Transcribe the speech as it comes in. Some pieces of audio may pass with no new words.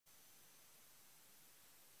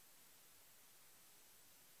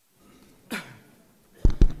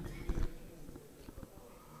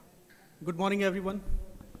Good morning, everyone.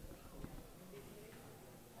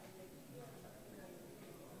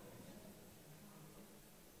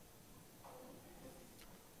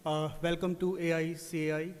 Welcome to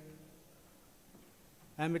AICAI,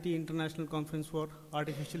 AMITY International Conference for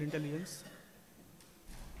Artificial Intelligence.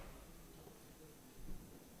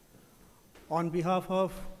 On behalf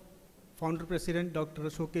of Founder President Dr.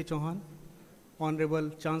 AICAI Chauhan,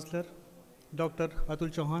 Honorable Chancellor Dr.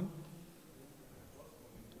 Atul Chauhan,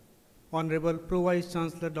 Honorable Pro Vice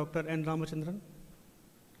Chancellor Dr. N. Ramachandran,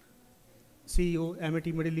 CEO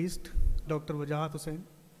AMITY Middle East Dr. Wajahat Hussain.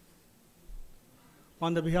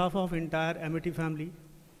 On the behalf of entire AMITY family,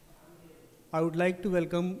 I would like to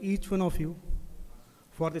welcome each one of you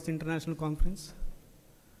for this international conference.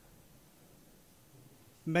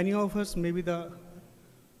 Many of us may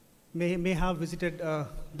have visited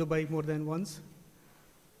Dubai more than once.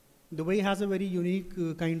 Dubai has a very unique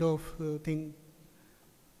kind of thing.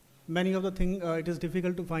 Many of the things it is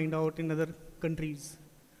difficult to find out in other countries.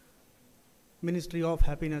 Ministry of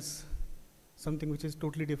Happiness, something which is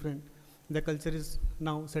totally different. The culture is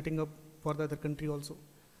now setting up for the other country also.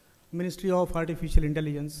 Ministry of Artificial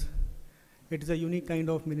Intelligence. It is a unique kind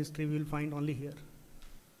of ministry we will find only here.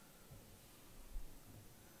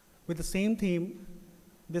 With the same theme,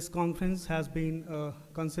 this conference has been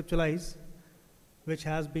conceptualized, which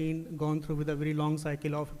has been gone through with a very long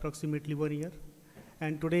cycle of approximately 1 year.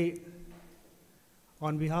 And today,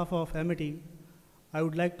 on behalf of AMITY, I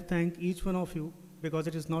would like to thank each one of you because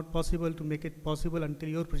it is not possible to make it possible until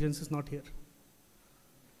your presence is not here.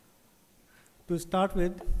 To start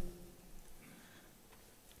with,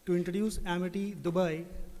 to introduce AMITY Dubai,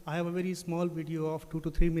 I have a very small video of 2 to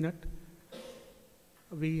 3 minutes.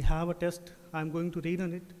 We have a test. I'm going to read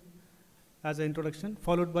on it as an introduction,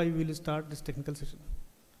 followed by we will start this technical session.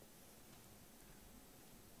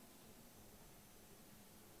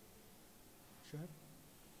 Sure.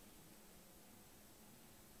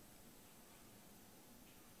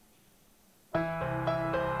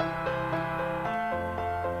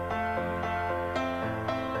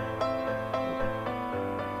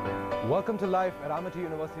 Welcome to life at AMITY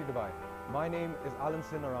University Dubai. My name is Alan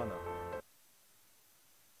Sinarana.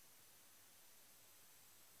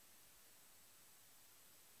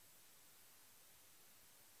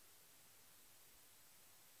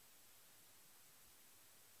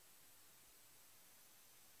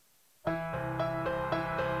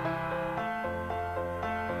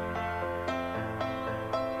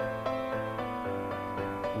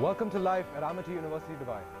 Welcome to life at AMITY University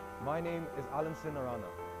Dubai. My name is Alan Sinarana.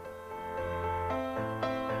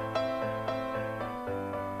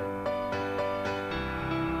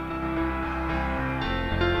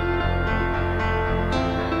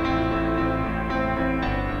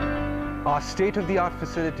 Our state-of-the-art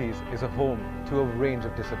facilities is a home to a range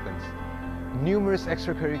of disciplines, numerous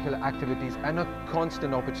extracurricular activities, and a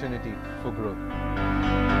constant opportunity for growth.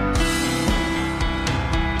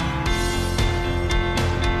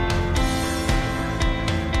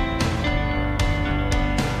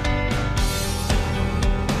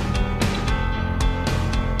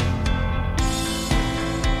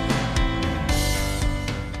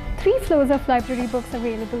 Three floors of library books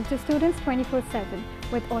available to students 24/7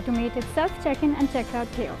 with automated self-check-in and check-out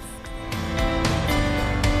kiosks.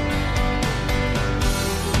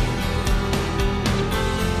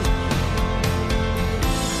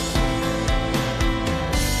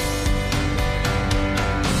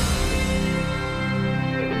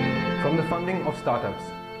 From the funding of startups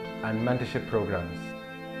and mentorship programs,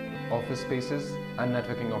 office spaces and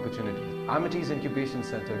networking opportunities, AMITY's Incubation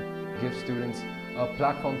Center gives students a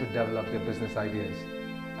platform to develop their business ideas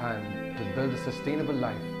and to build a sustainable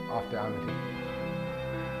life after AMITY.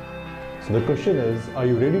 So the question is, are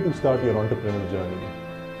you ready to start your entrepreneurial journey?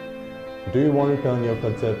 Do you want to turn your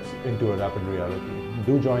concepts into a rapid reality?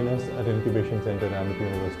 Do join us at Incubation Center at AMITY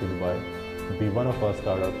University Dubai. Be one of our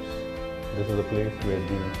startups. This is a place where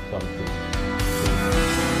dreams come true.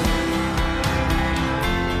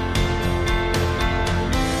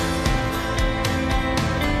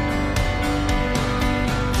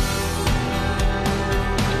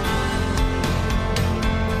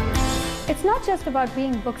 It's not just about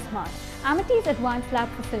being book smart. AMITY's advanced lab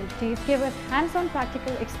facilities give us hands-on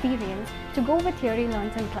practical experience to go with theory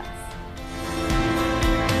learned in class.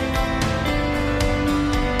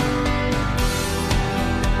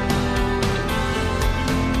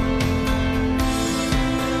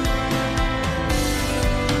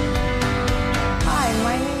 Hi,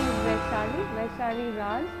 my name is Vaishali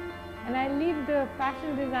Raj, and I lead the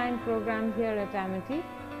fashion design program here at AMITY.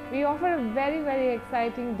 We offer a very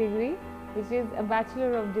exciting degree, which is a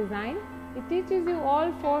Bachelor of Design, It teaches you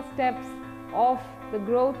all 4 steps of the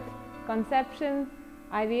growth, conception,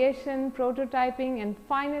 ideation, prototyping, and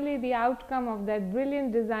finally the outcome of that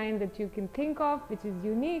brilliant design that you can think of, which is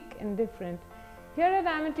unique and different. Here at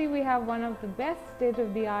AMITY, we have one of the best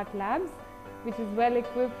state-of-the-art labs, which is well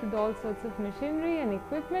equipped with all sorts of machinery and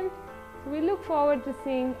equipment. So we look forward to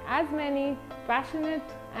seeing as many passionate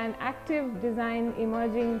and active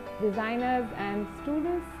emerging designers and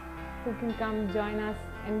students who can come join us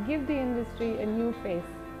and give the industry a new face.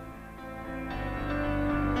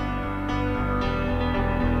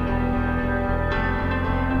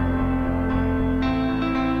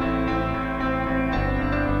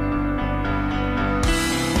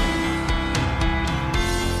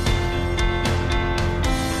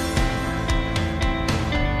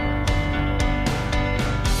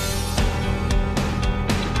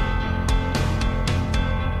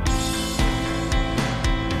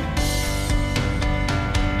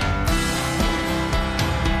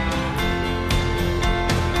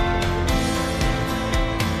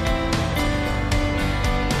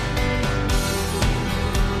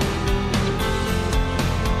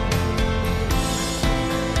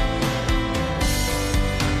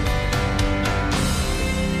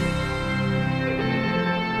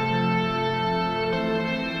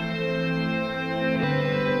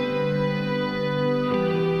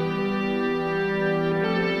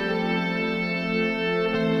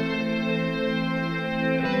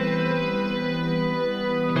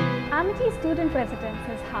 AMITY Student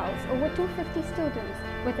Residences house over 250 students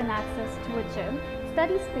with an access to a gym,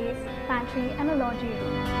 study space, pantry and a laundry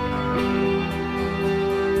room.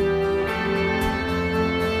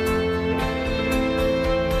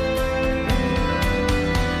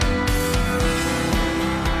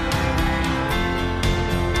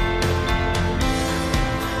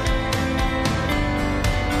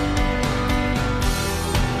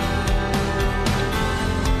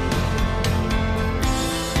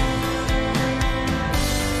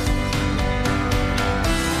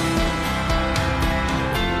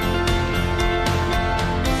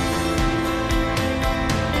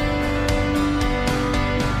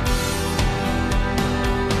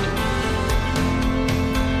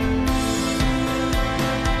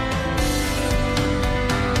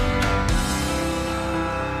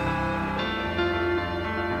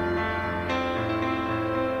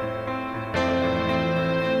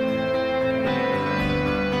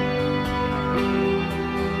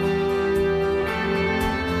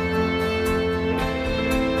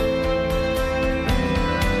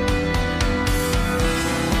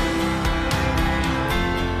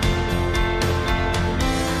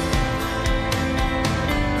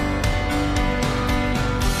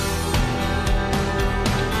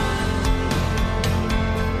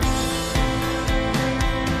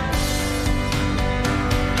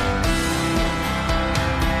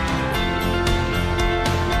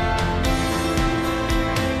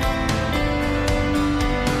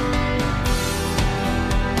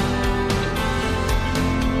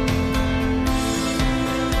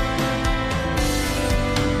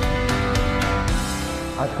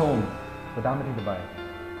 At home with AMITY Dubai.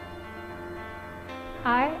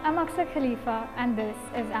 I am Aksar Khalifa and this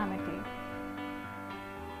is AMITY.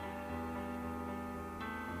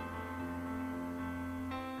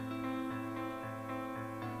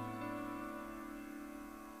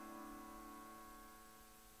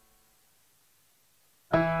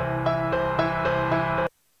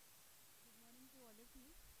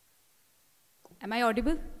 Am I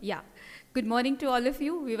audible? Yeah. Good morning to all of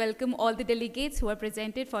you. We welcome all the delegates who are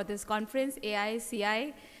presented for this conference,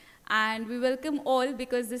 AICAI. And we welcome all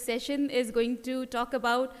because this session is going to talk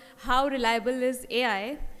about how reliable is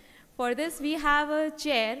AI. For this, we have a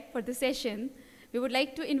chair for the session. We would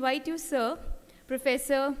like to invite you, sir,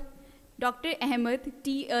 Professor Dr. Ahmed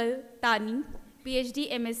T.L. Tani,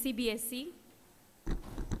 PhD, MSc, BSc.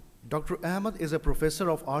 Dr. Ahmed is a professor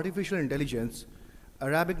of artificial intelligence,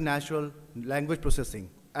 Arabic natural language processing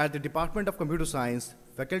at the Department of Computer Science,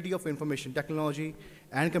 Faculty of Information Technology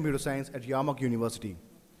and Computer Science at Yarmouk University.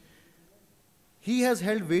 He has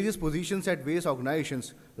held various positions at various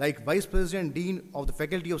organizations like Vice President Dean of the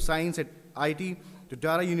Faculty of Science at IT,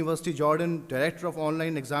 Tutara University, Jordan, Director of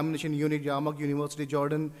Online Examination Unit, Yarmouk University,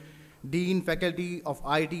 Jordan, Dean, Faculty of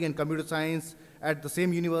IT and Computer Science at the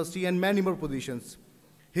same university, and many more positions.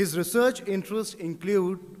 His research interests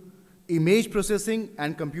include image processing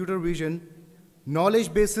and computer vision,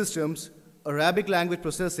 knowledge-based systems, Arabic language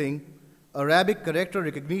processing, Arabic character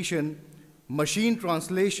recognition, machine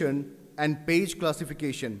translation, and page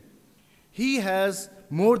classification. He has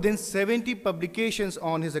more than 70 publications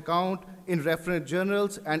on his account in reference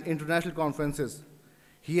journals and international conferences.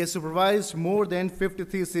 He has supervised more than 50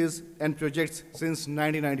 theses and projects since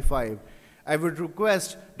 1995. I would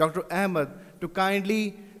request Dr. Ahmed to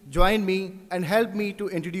kindly join me and help me to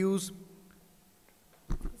introduce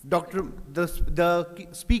the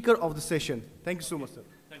speaker of the session. Thank you so much, sir.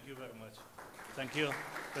 Thank you very much. Thank you.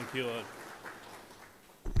 Thank you all.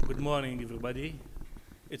 Good morning, everybody.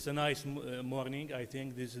 It's a nice morning. I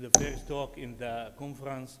think this is the first talk in the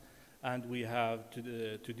conference, and we have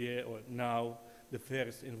today or now the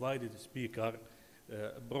first invited speaker,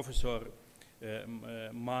 Professor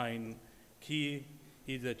Mine Key.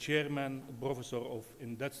 He's the chairman, professor of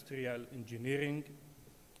industrial engineering,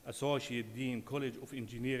 associate dean, College of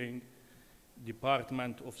Engineering,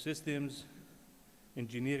 Department of Systems,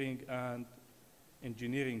 Engineering and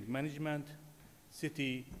Engineering Management,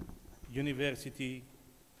 City University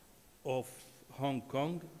of Hong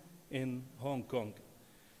Kong in Hong Kong.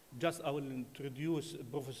 Just I will introduce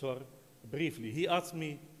Professor briefly. He asked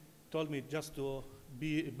me, told me just to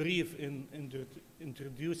be brief in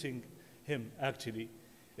introducing him, actually,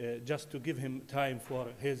 just to give him time for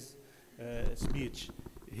his speech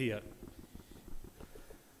here.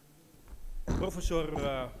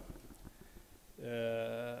 Professor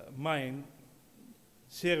Mine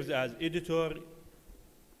serves as editor,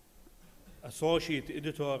 associate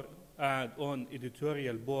editor, and on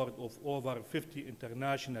editorial board of over 50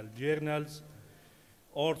 international journals.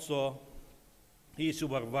 Also, he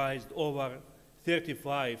supervised over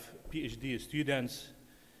 35 PhD students,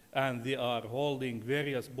 and they are holding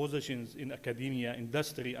various positions in academia,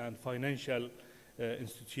 industry, and financial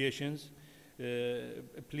institutions.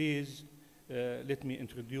 Please let me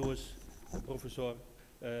introduce Professor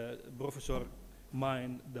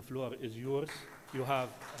Mine. The floor is yours. You have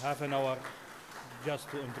half an hour just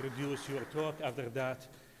to introduce your talk. After that,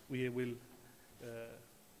 we will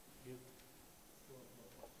give.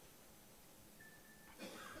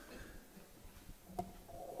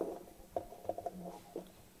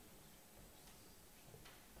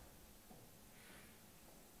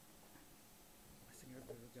 I think I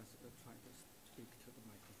will just try to speak to the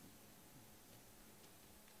microphone.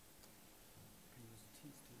 Can you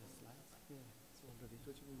change to the slides? Yeah, it's already.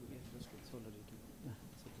 Yeah, that's good. It's already done. Yeah,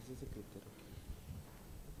 so this is encrypted. Okay.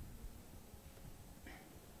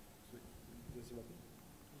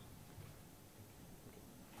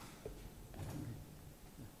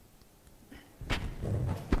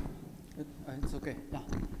 It's okay.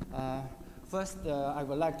 Yeah. First, I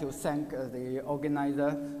would like to thank the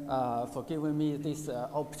organizer for giving me this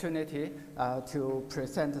opportunity to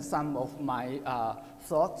present some of my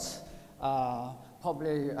thoughts.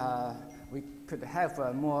 Probably we could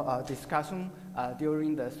have more discussion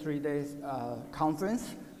during the 3 days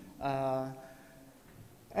conference.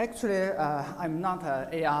 Actually, I'm not an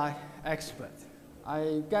AI expert.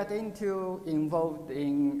 I got involved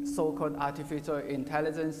in so-called artificial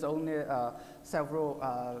intelligence only several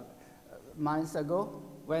months ago,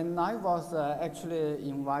 when I was actually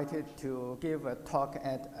invited to give a talk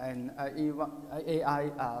at an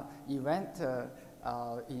AI event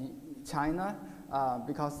in China,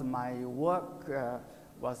 because my work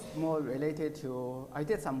was more related to, I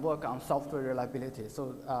did some work on software reliability.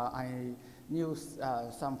 So I knew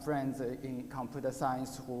some friends in computer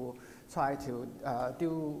science who try to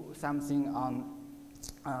do something on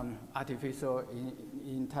artificial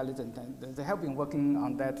intelligence, and they have been working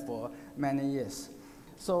on that for many years.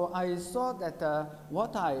 So I saw that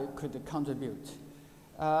what I could contribute.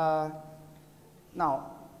 Now,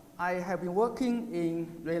 I have been working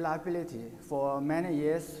in reliability for many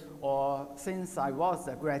years, or since I was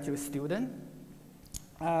a graduate student.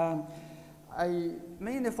 I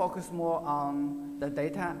mainly focus more on the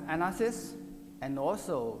data analysis and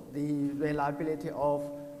also the reliability of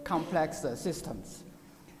complex systems.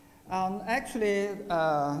 Actually,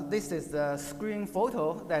 this is the screen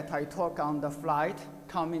photo that I took on the flight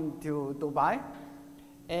coming to Dubai.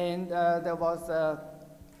 And there was a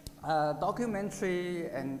documentary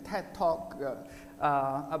and TED talk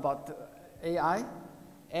about AI.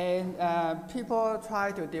 And people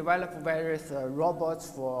try to develop various robots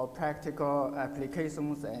for practical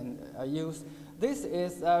applications and use. This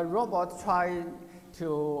is a robot trying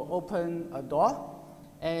to open a door.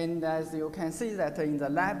 And as you can see that in the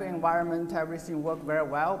lab environment, everything worked very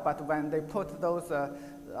well. But when they put those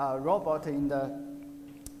robots in the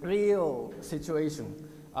real situation,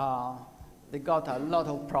 they got a lot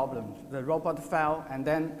of problems. The robot fell, and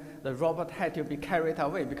then the robot had to be carried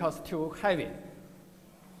away because it's too heavy.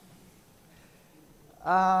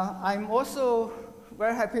 I'm also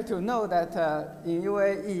very happy to know that in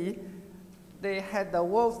UAE, they had the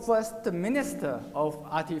world's first minister of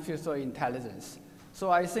artificial intelligence. So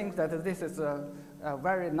I think that this is a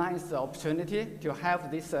very nice opportunity to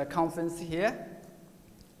have this conference here.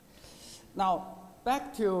 Now,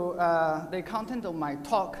 back to the content of my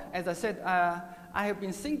talk. As I said, I have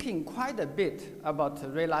been thinking quite a bit about the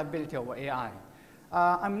reliability of AI.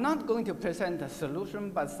 I'm not going to present a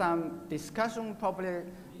solution, but some discussion. Probably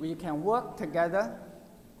we can work together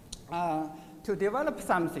to develop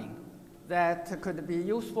something that could be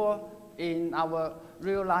useful in our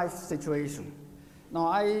real-life situation. Now,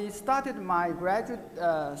 I started my graduate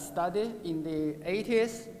study in the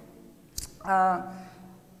 80s.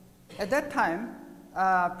 At that time,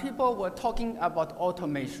 people were talking about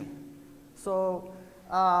automation. So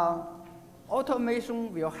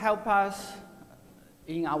automation will help us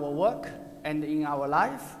in our work and in our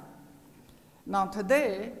life. Now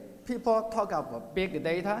today, people talk about big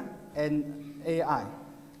data and AI.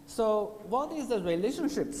 So what is the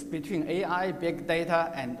relationships between AI, big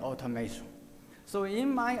data, and automation? So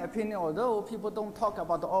in my opinion, although people don't talk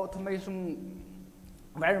about automation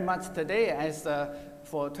very much today as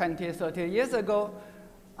for 20, 30 years ago,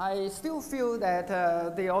 I still feel that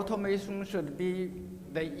the automation should be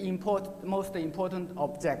the most important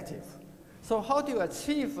objective. So how do you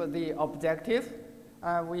achieve the objective?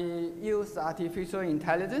 We use artificial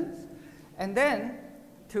intelligence. And then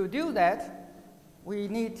to do that, we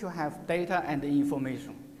need to have data and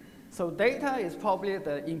information. So data is probably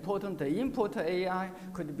the important, the input AI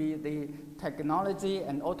could be the technology,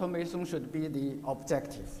 and automation should be the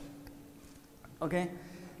objective. Okay?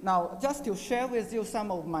 Now, just to share with you some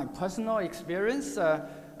of my personal experience,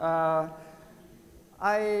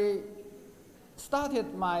 I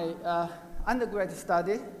started my undergraduate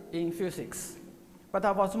study in physics, but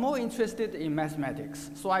I was more interested in mathematics.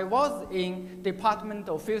 So I was in Department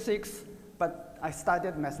of Physics, but I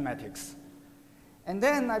studied mathematics. And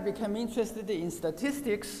then I became interested in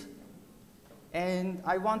statistics, and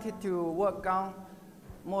I wanted to work on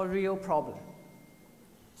more real problems.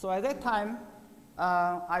 So at that time,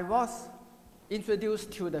 I was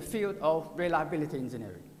introduced to the field of reliability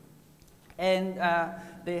engineering. And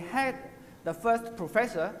they had the first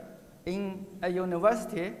professor in a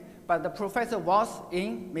university, but the professor was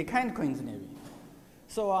in mechanical engineering.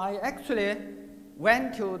 So I actually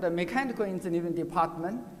went to the mechanical engineering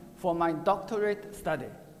department for my doctorate study.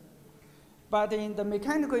 But in the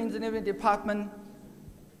mechanical engineering department,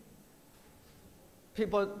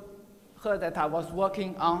 people heard that I was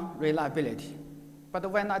working on reliability. But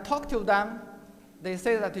when I talked to them, they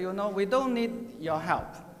say that, you know, we don't need your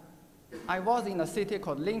help. I was in a city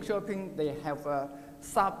called Linköping. They have a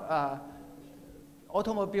Saab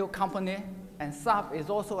automobile company, and Saab is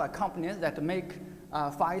also a company that make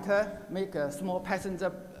fighter, make a small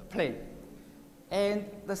passenger plane. And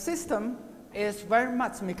the system is very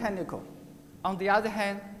much mechanical. On the other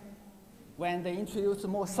hand, when they introduced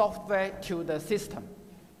more software to the system,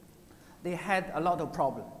 they had a lot of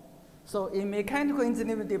problems. So in mechanical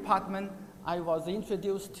engineering department, I was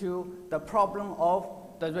introduced to the problem of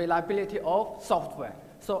the reliability of software.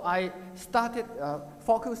 So I started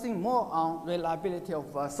focusing more on reliability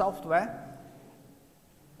of software.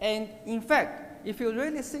 And in fact, if you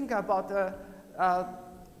really think about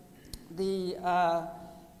the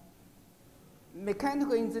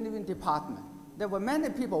mechanical engineering department, there were many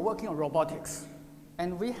people working on robotics.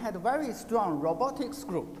 And we had a very strong robotics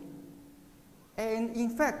group. And in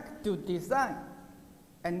fact, to design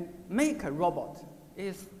and make a robot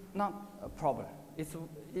is not a problem.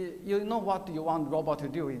 You know what you want the robot to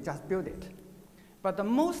do, you just build it. But the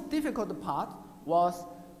most difficult part was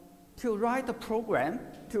to write a program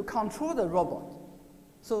to control the robot.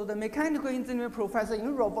 So the mechanical engineering professor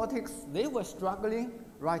in robotics, they were struggling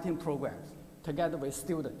writing programs together with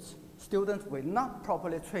students. Students were not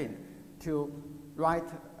properly trained to write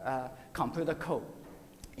computer code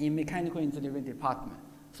in mechanical engineering department.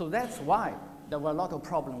 So that's why there were a lot of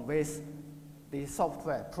problems with the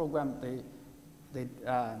software program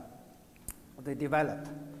they developed.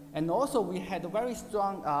 And also we had a very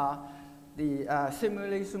strong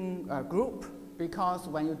simulation group, because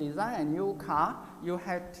when you design a new car, you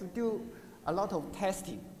had to do a lot of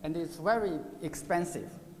testing, and it's very expensive.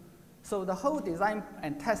 So the whole design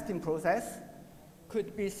and testing process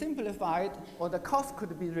could be simplified, or the cost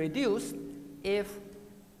could be reduced if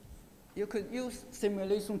you could use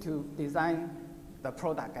simulation to design the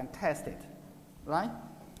product and test it, right?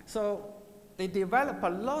 So they developed a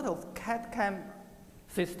lot of CAD/CAM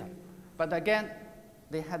system, but again,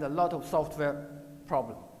 they had a lot of software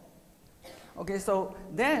problem. Okay, so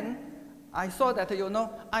then I saw that, you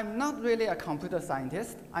know, I'm not really a computer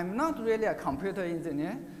scientist, I'm not really a computer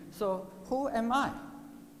engineer, so who am I?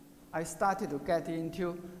 I started to get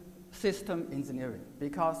into system engineering,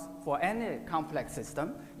 because for any complex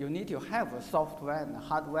system, you need to have a software and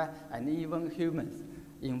hardware and even humans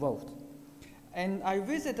involved. And I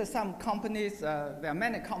visited some companies, there are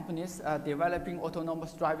many companies developing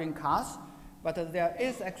autonomous driving cars, but there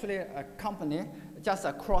is actually a company just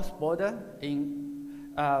across border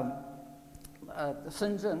in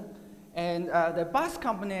Shenzhen, and the bus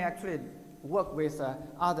company actually work with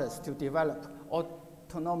others to develop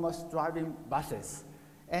autonomous driving buses.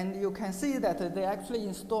 And you can see that they actually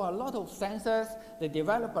install a lot of sensors, they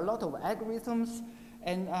develop a lot of algorithms,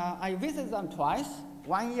 and I visited them twice,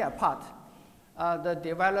 1 year apart. The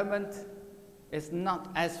development is not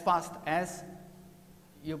as fast as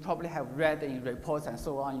you probably have read in reports and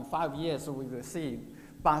so on. In 5 years, we will see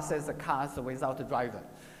buses, cars without a driver.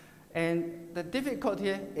 And the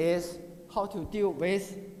difficulty is how to deal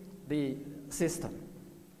with the system.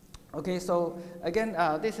 Okay, so again,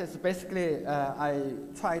 this is basically, I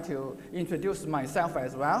try to introduce myself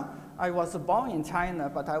as well. I was born in China,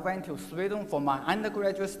 but I went to Sweden for my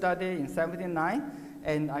undergraduate study in '79,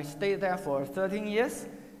 and I stayed there for 13 years.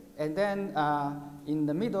 And then in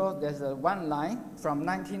the middle, there's one line from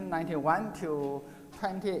 1991 to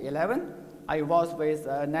 2011. I was with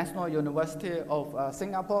National University of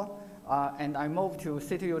Singapore, and I moved to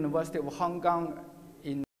City University of Hong Kong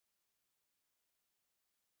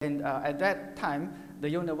and at that time, the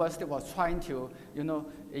university was trying to,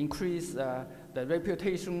 increase the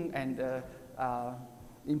reputation and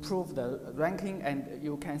improve the ranking. And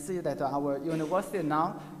you can see that our university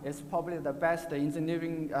now is probably the best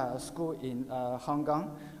engineering school in Hong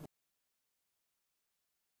Kong.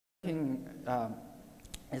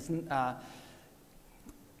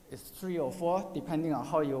 It's 3 or 4, depending on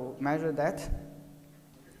how you measure that.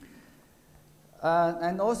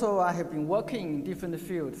 And also, I have been working in different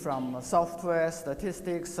fields from software,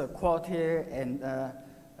 statistics, quality, and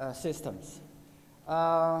systems.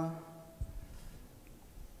 Want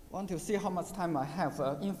to see how much time I have.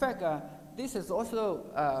 In fact, this is also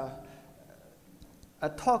a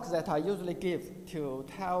talk that I usually give to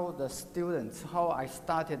tell the students how I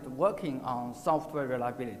started working on software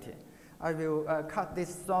reliability. I will cut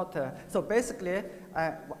this short. So basically,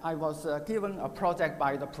 I was given a project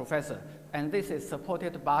by the professor, and this is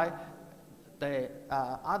supported by the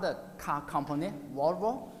other car company,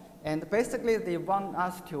 Volvo. And basically, they want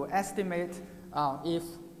us to estimate if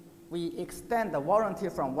we extend the warranty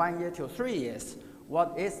from 1 year to 3 years,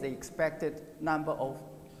 what is the expected number of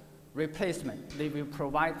replacement. They will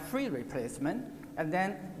provide free replacement, and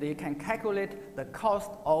then they can calculate the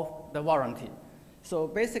cost of the warranty. So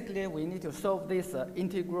basically, we need to solve this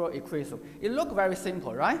integral equation. It looked very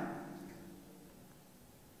simple, right?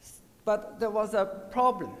 But there was a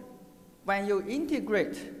problem. When you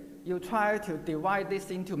integrate, you try to divide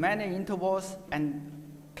this into many intervals and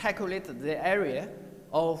calculate the area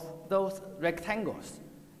of those rectangles.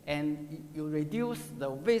 And you reduce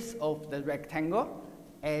the width of the rectangle,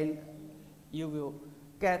 and you will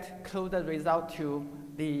get closer result to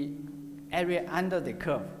the area under the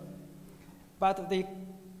curve. But the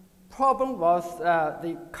problem was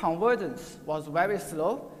the convergence was very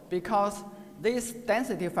slow because this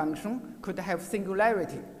density function could have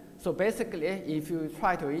singularity. So basically, if you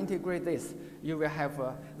try to integrate this, you will have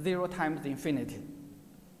 0 times infinity.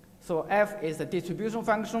 So f is a distribution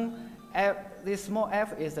function, this small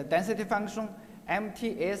f is a density function, mt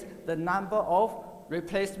is the number of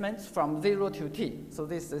replacements from 0 to t. So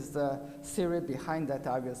this is the theory behind that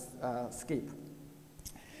I will skip.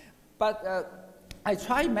 But I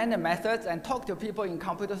tried many methods and talked to people in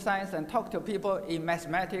computer science and talked to people in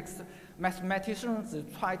mathematics. Mathematicians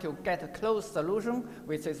try to get a closed solution,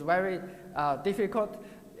 which is very difficult.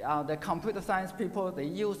 The computer science people, they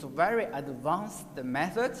use very advanced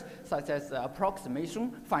methods, such as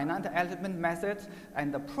approximation, finite element methods,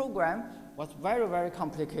 and the program was very, very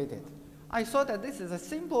complicated. I thought that this is a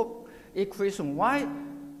simple equation. Why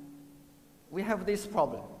we have this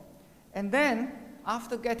problem? And then,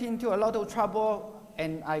 after getting into a lot of trouble,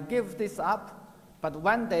 and I gave this up, but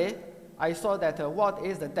one day, I saw that what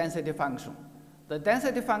is the density function? The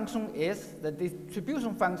density function is the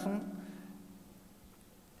distribution function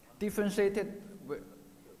differentiated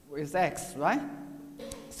with x, right?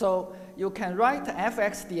 So you can write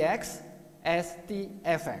fx dx as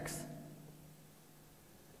dfx.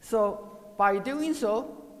 So by doing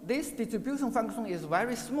so, this distribution function is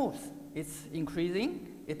very smooth. It's increasing.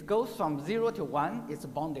 It goes from 0 to 1. It's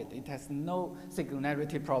bounded. It has no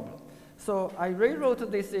singularity problem. So I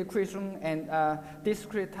rewrote this equation and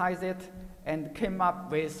discretized it and came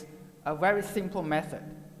up with a very simple method.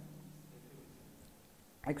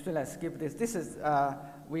 Actually, let's skip this. This is,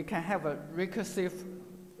 we can have a recursive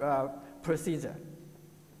procedure.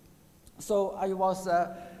 So I was,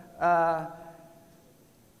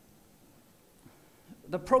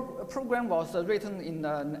 the program was written in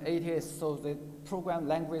the 80s, so the program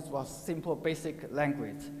language was simple, basic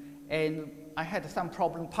language. And I had some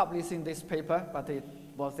problem publishing this paper, but it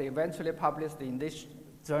was eventually published in this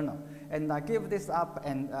journal. And I gave this up,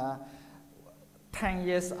 and 10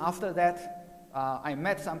 years after that, I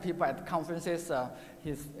met some people at conferences.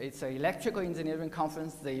 It's an electrical engineering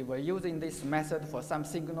conference. They were using this method for some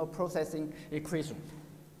signal processing equation.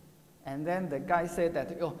 And then the guy said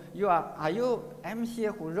that, oh, are you M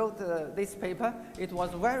here who wrote this paper? It was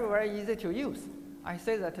very, very easy to use. I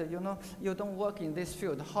said that, you don't work in this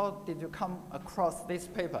field. How did you come across this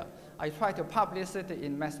paper? I tried to publish it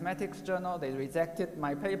in mathematics journal. They rejected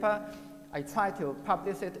my paper. I tried to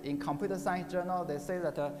publish it in computer science journal. They say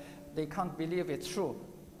that they can't believe it's true.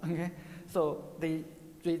 Okay? So they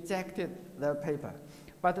rejected the paper.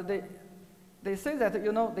 But they say that,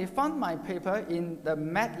 they found my paper in the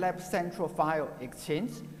MATLAB Central File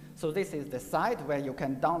Exchange. So this is the site where you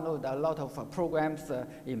can download a lot of programs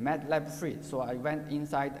in MATLAB free. So I went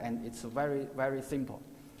inside, and it's very, very simple.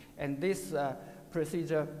 And this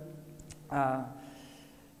procedure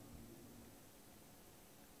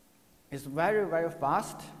is very, very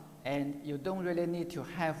fast, and you don't really need to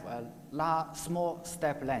have a small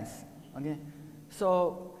step length. Okay?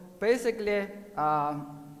 So basically,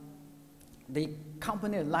 the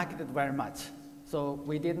company liked it very much. So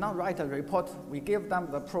we did not write a report. We gave them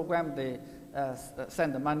the program. They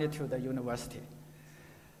sent the money to the university.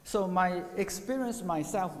 So my experience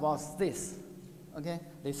myself was this. Okay?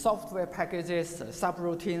 The software packages,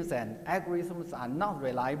 subroutines, and algorithms are not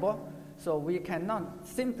reliable. So we cannot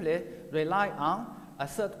simply rely on a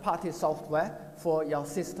third-party software for your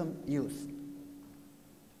system use.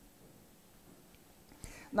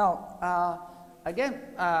 Now, again,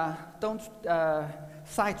 don't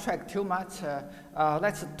sidetrack too much.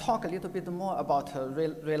 Let's talk a little bit more about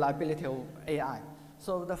reliability of AI.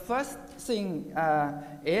 So the first thing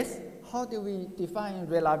is, how do we define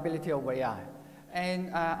reliability of AI? And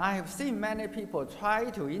I have seen many people try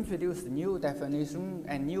to introduce new definitions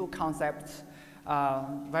and new concepts.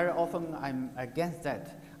 Very often I'm against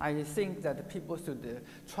that. I think that people should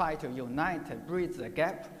try to unite and bridge the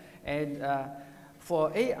gap. And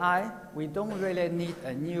for AI, we don't really need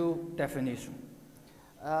a new definition.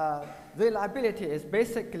 Reliability is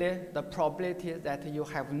basically the probability that you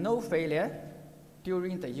have no failure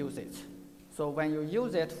during the usage. So when you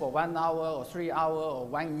use it for 1 hour or 3 hours or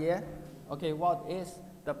 1 year, okay, what is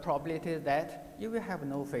the probability that you will have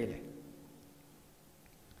no failure?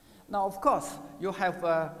 Now, of course, you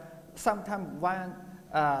have sometimes one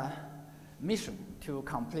mission to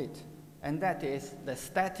complete, and that is the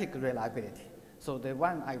static reliability. So the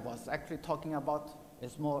one I was actually talking about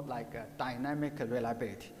is more like a dynamic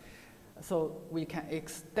reliability. So we can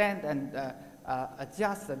extend and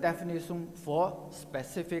adjust the definition for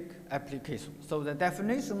specific applications. So the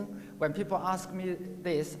definition, when people ask me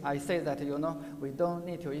this, I say that, we don't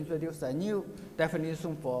need to introduce a new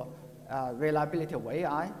definition for reliability of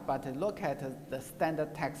AI, but look at the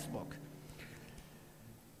standard textbook.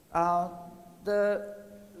 The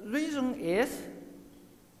reason is,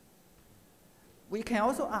 we can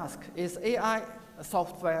also ask, is AI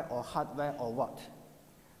software or hardware or what?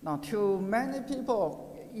 Now, to many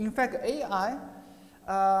people, in fact, AI,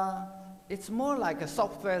 it's more like a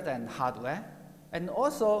software than hardware. And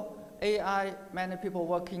also, AI, many people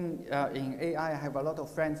working in AI, I have a lot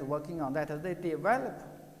of friends working on that. They develop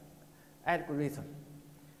algorithm.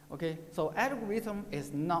 Okay, so algorithm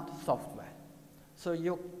is not software. So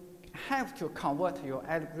you have to convert your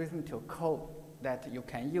algorithm to code that you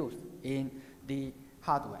can use in the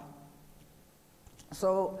hardware.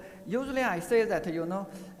 So usually I say that,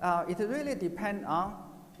 it really depends on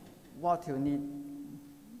what you need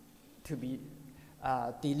to be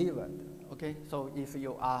delivered. Okay, so if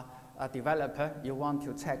you are a developer, you want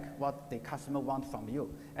to check what the customer wants from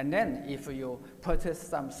you. And then if you purchase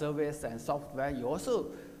some service and software, you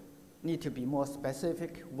also need to be more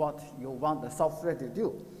specific what you want the software to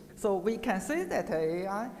do. So we can say that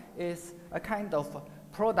AI is a kind of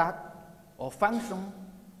product or function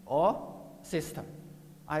or system.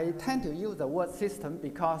 I tend to use the word system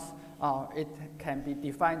because it can be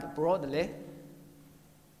defined broadly.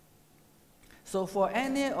 So for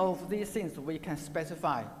any of these things, we can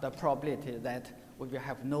specify the probability that we will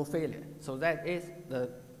have no failure. So that is the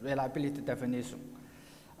reliability definition.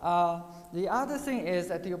 The other thing is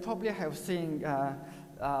that you probably have seen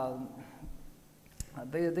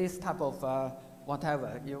this type of whatever.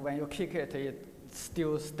 When you kick it, it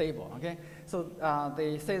still stable, okay? So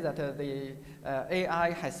they say that the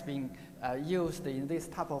AI has been used in this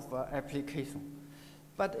type of application.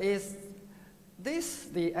 But is this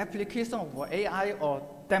the application of AI or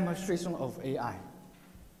demonstration of AI?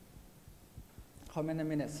 How many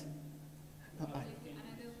minutes?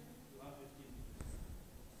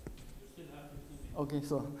 Okay,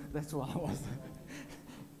 so that's what I was.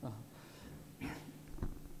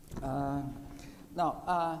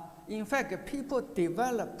 Now, in fact, people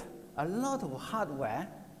develop a lot of hardware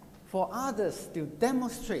for others to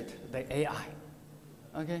demonstrate the AI.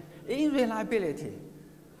 Okay? In reliability,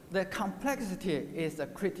 the complexity is a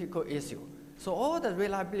critical issue. So all the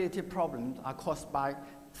reliability problems are caused by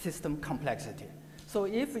system complexity. So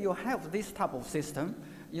if you have this type of system,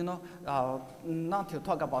 you know, not to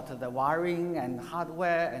talk about the wiring and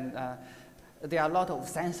hardware, and there are a lot of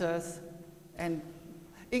sensors, and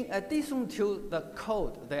in addition to the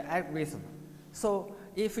code, the algorithm. So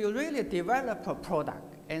if you really develop a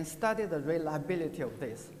product and study the reliability of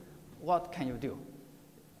this, what can you do?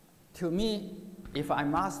 To me, if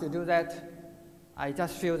I'm asked to do that, I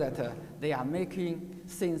just feel that they are making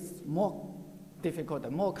things more difficult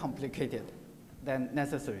and more complicated than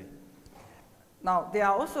necessary. Now, there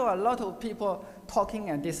are also a lot of people talking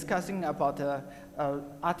and discussing about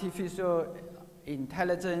artificial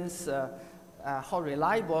intelligence, how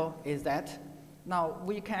reliable is that? Now,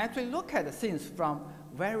 we can actually look at things from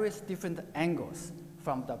various different angles,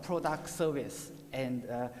 from the product, service, and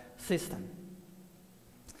system.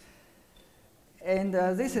 And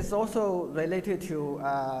this is also related to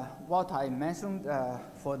what I mentioned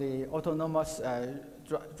for the autonomous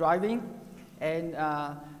driving. And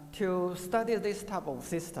to study this type of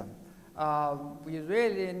system, we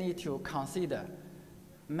really need to consider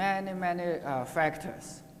many, many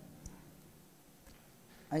factors.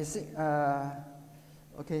 I think,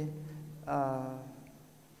 okay.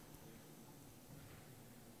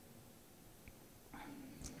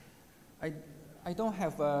 I don't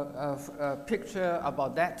have a picture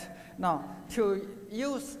about that. Now, to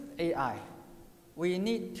use AI, we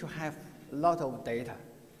need to have a lot of data.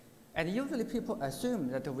 And usually people assume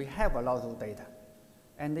that we have a lot of data.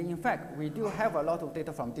 And in fact, we do have a lot of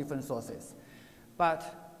data from different sources. But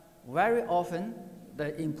very often,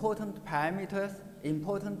 the important parameters,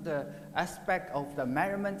 important aspect of the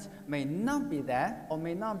measurements may not be there or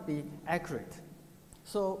may not be accurate.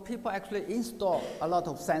 So people actually install a lot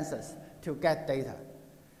of sensors to get data.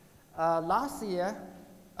 Last year,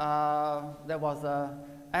 there was an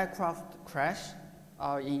aircraft crash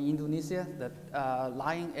in Indonesia, the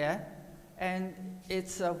Lion Air, and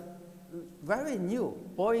it's a very new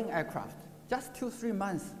Boeing aircraft, just 2-3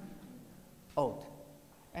 months old.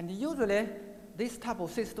 And usually, this type of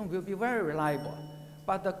system will be very reliable.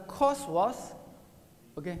 But the cost was,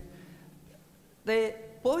 okay, the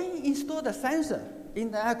Boeing installed a sensor in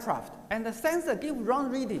the aircraft, and the sensor gave wrong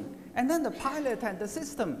reading. And then the pilot and the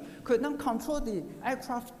system could not control the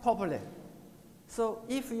aircraft properly. So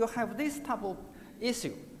if you have this type of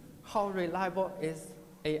issue, how reliable is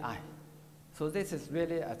AI? So this is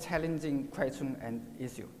really a challenging question and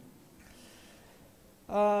issue.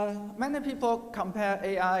 Many people compare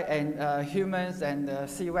AI and humans and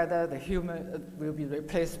see whether the human will be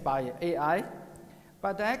replaced by AI.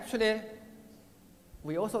 But actually,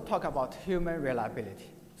 we also talk about human reliability.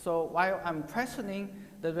 So while I'm questioning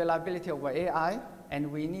the reliability of AI,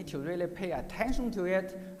 and we need to really pay attention to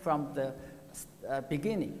it from the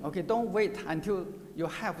beginning. Okay, don't wait until you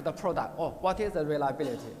have the product. Oh, what is the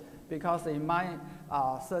reliability? Because in my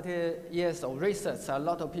 30 years of research, a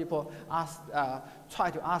lot of people try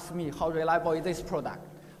to ask me how reliable is this product.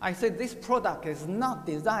 I said this product is not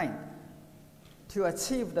designed to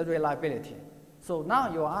achieve the reliability. So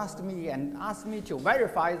now you ask me to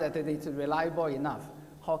verify that it is reliable enough.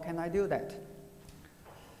 How can I do that?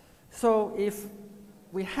 So if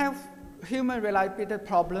we have human reliability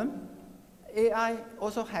problem, AI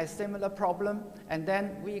also has similar problem, and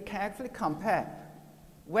then we can actually compare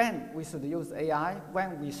when we should use AI,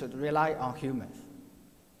 when we should rely on humans.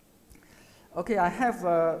 Okay, I have,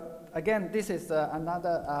 again, this is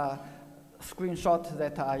another screenshot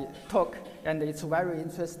that I took, and it's very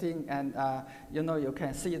interesting, and you know, you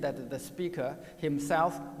can see that the speaker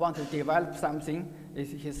himself wants to develop something.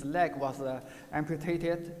 His leg was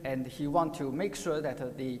amputated, and he wants to make sure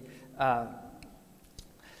that the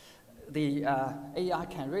AI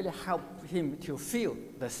can really help him to feel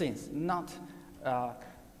the things, not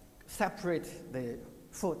separate the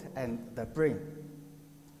foot and the brain.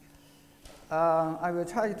 I will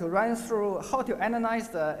try to run through how to analyze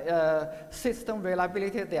the system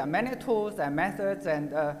reliability. There are many tools and methods,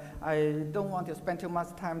 and I don't want to spend too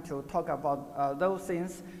much time to talk about those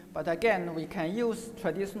things. But again, we can use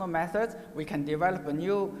traditional methods. We can develop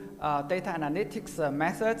new data analytics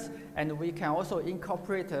methods, and we can also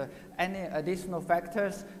incorporate any additional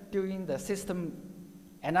factors during the system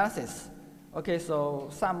analysis. Okay, so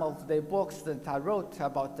some of the books that I wrote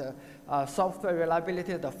about software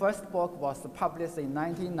reliability, the first book was published in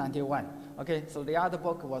 1991. Okay, so the other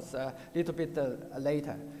book was a little bit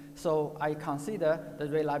later. So I consider the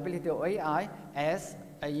reliability of AI as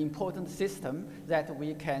an important system that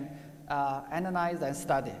we can analyze and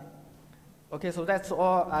study. Okay, so that's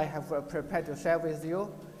all I have prepared to share with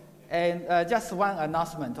you. And just one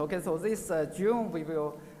announcement. Okay, so this June we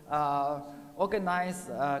will organize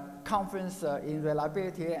a conference in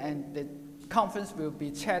reliability, and the conference will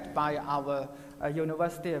be chaired by our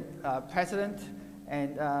university president,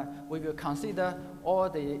 and we will consider all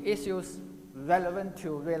the issues relevant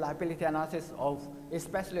to reliability analysis of,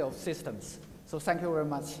 especially of systems. So thank you very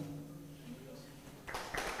much.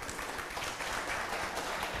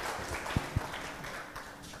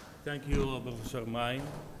 Thank you, Professor Mine.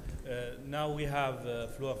 Now we have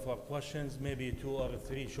floor for questions, maybe 2 or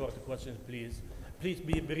 3 short questions, please. Please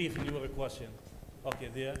be brief in your question. Okay,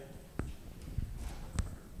 there.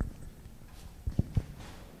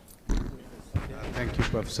 Thank you,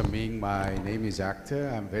 Professor Ming. My name is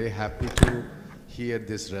Akhtar. I'm very happy to hear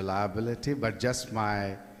this reliability, but just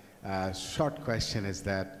my short question is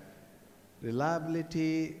that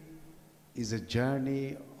reliability is a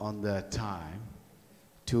journey on the time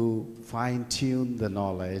to fine-tune the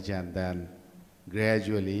knowledge and then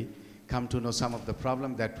gradually come to know some of the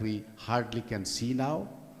problems that we hardly can see now,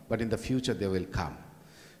 but in the future they will come.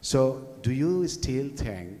 So do you still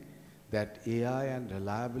think that AI and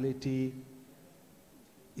reliability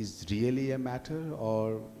is really a matter,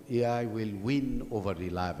 or AI will win over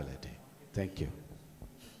reliability? Thank you.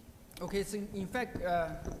 Okay, so in fact,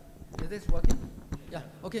 is this working? Yeah,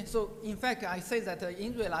 okay, so in fact, I say that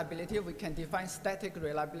in reliability, we can define static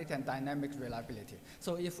reliability and dynamic reliability.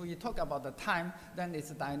 So if we talk about the time, then it's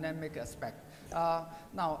a dynamic aspect.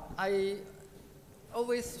 Now, I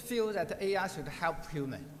always feel that AI should help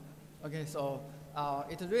human. Okay, so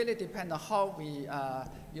it really depends on how we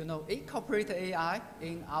incorporate AI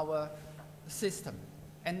in our system.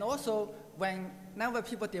 And also, whenever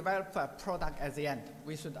people develop a product at the end,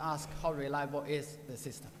 we should ask how reliable is the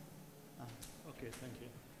system. Okay, thank you.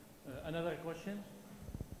 Another question?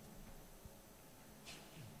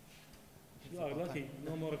 You are lucky.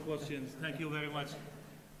 No more questions. Thank you very much.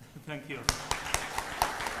 Thank you.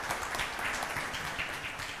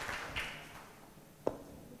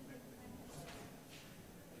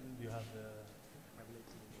 You have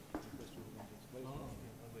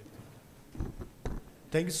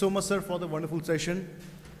Thank you so much, sir, for the wonderful session.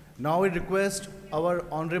 Now we request our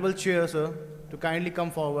honorable chair, sir, to kindly come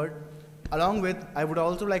forward. Along with, I would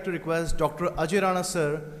also like to request Dr. Ajay Rana,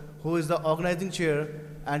 sir, who is the organizing chair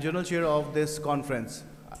and general chair of this conference,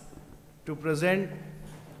 to present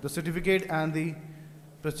the certificate and the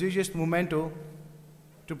prestigious memento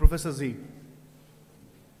to Professor Z.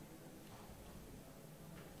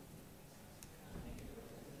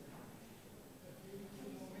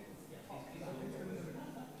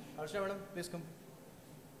 Harsha, madam, please come.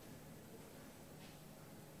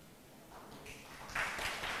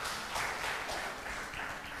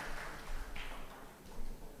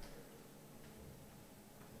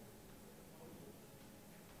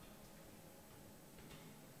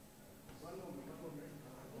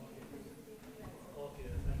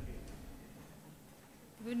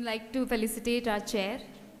 We would like to felicitate our chair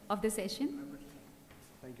of the session.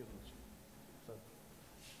 Thank you so much. Sir.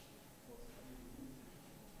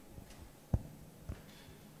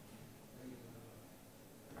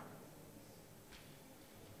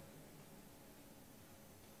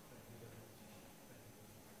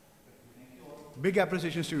 Big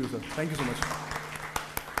appreciations to you, sir. Thank you so much.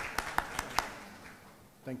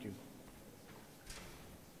 Thank you.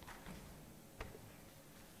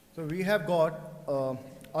 So we have got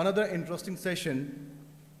another interesting session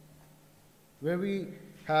where we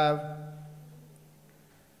have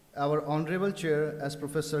our honorable chair as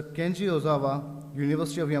Professor Kenji Ozawa,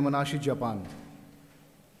 University of Yamanashi, Japan.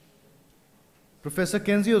 Professor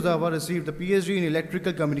Kenji Ozawa received the PhD in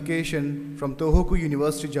Electrical Communication from Tohoku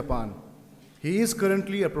University, Japan. He is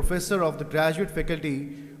currently a professor of the graduate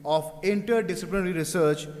faculty of Interdisciplinary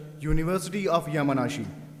Research, University of Yamanashi.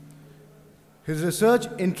 His research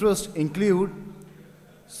interests include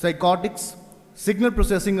psychotics, signal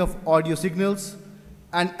processing of audio signals,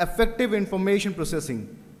 and effective information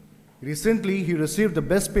processing. Recently, he received the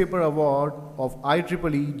Best Paper Award of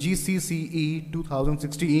IEEE GCCE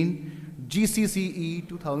 2016, GCCE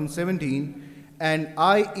 2017, and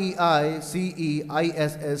IEICE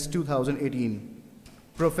ISS 2018.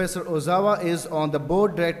 Professor Ozawa is on the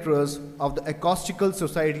board directors of the Acoustical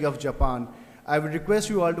Society of Japan. I would request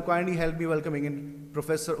you all to kindly help me welcoming in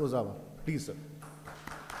Professor Ozawa. Please, sir.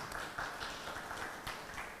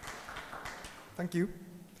 Thank you.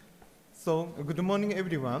 So, good morning,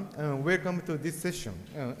 everyone. Welcome to this session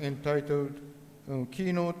entitled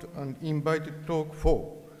Keynote and Invited Talk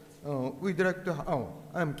 4. We'd like to,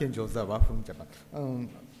 I'm Kenji Ozawa from Japan.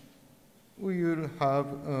 We will have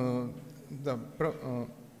the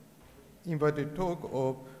invited talk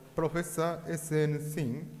of Professor S.N.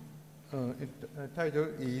 Singh. Title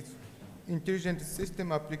is Intelligent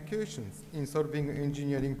System Applications in Solving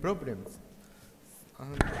Engineering Problems.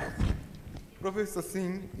 Professor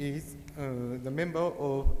Singh is the member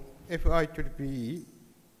of FIEEE,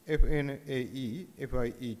 FNAE,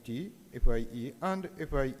 FIET, FIE, and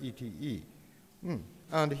FIETE.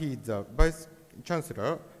 And he is the Vice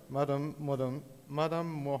Chancellor, Madam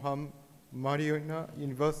Moham Mariana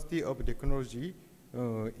University of Technology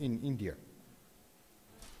in India.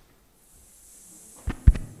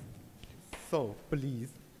 So, please.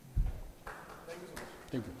 Thank you so much.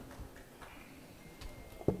 Thank you.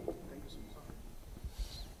 Thank you so much.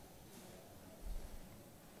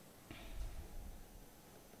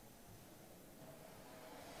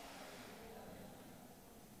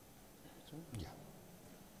 Yeah.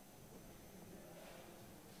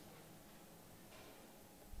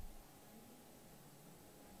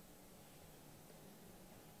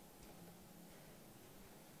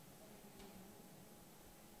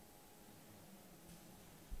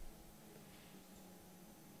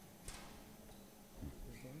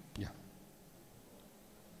 Yeah.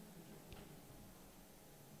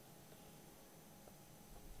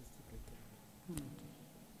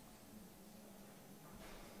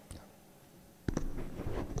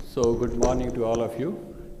 So, good morning to all of you.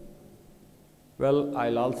 Well,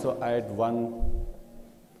 I'll also add one,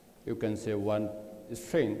 you can say one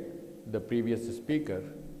string, the previous speaker.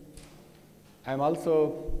 I'm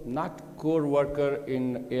also not core worker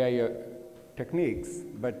in AI techniques,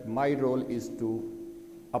 but my role is to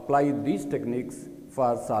apply these techniques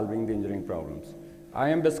for solving the engineering problems. I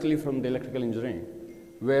am basically from the electrical engineering,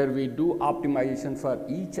 where we do optimization for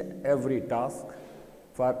each and every task,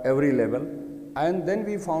 for every level, and then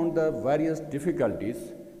we found the various difficulties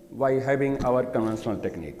by having our conventional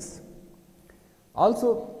techniques.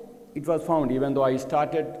 Also, it was found, even though I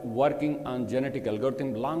started working on genetic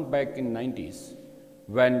algorithm long back in 90s,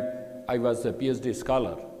 when I was a PhD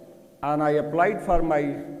scholar, and I applied for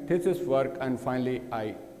my thesis work, and finally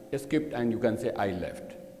I skipped, and you can say I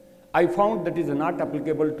left. I found that is not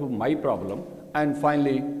applicable to my problem, and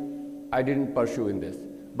finally I didn't pursue in this.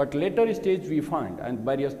 But later stage we find, and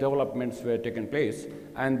various developments were taken place,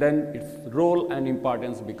 and then its role and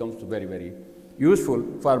importance becomes very, very useful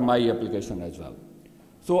for my application as well.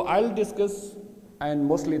 So I'll discuss, and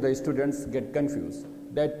mostly the students get confused,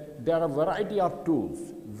 that there are a variety of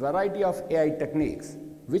tools, variety of AI techniques,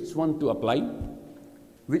 which one to apply,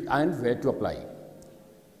 and where to apply.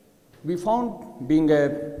 We found,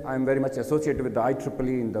 I'm very much associated with the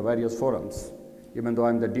IEEE in the various forums, even though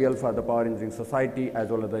I'm the DL for the Power Engineering Society as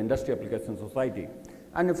well as the Industry Application Society.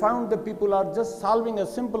 And we found that people are just solving a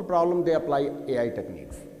simple problem, they apply AI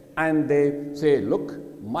techniques. And they say, look,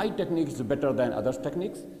 my technique is better than others'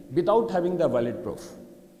 techniques without having the valid proof.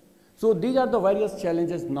 So these are the various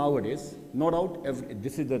challenges nowadays. No doubt,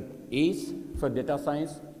 this is the ACE for data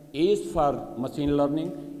science, ACE for machine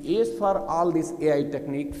learning, ACE for all these AI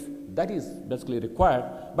techniques. That is basically required,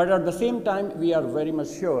 but at the same time we are very much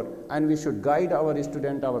sure, and we should guide our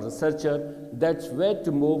student, our researcher, that's where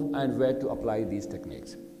to move and where to apply these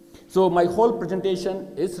techniques. So my whole presentation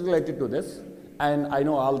is related to this, and I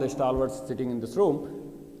know all the stalwarts sitting in this room,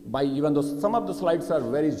 even though some of the slides are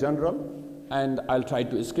very general, and I'll try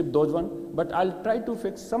to skip those ones, but I'll try to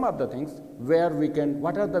fix some of the things where we can,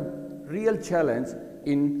 what are the real challenge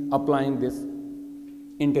in applying this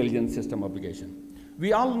intelligent system application.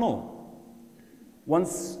 We all know,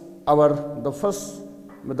 once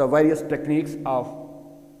the various techniques of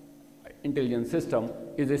intelligent system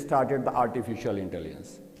is started the artificial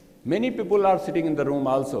intelligence. Many people are sitting in the room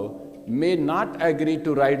also may not agree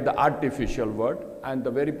to write the artificial word, and the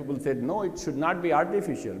very people said, no, it should not be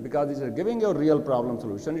artificial, because it is giving you a real problem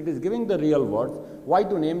solution, it is giving the real words, why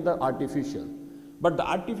to name the artificial? But the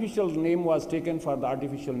artificial name was taken for the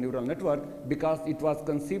artificial neural network because it was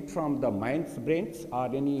conceived from the mind's brains or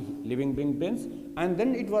any living being brains, and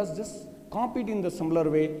then it was just copied in the similar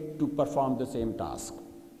way to perform the same task.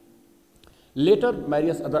 Later,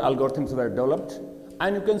 various other algorithms were developed,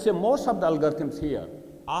 and you can say most of the algorithms here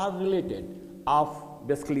are related of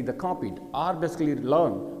basically the copied or basically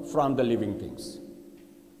learned from the living things.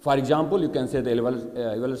 For example, you can say the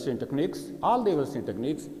evolutionary techniques, all the evolutionary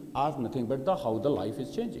techniques are nothing but how the life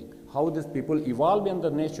is changing, how these people evolve in the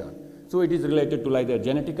nature. So it is related to like the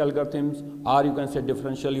genetic algorithms, or you can say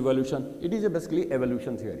differential evolution. It is basically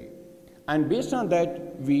evolution theory. And based on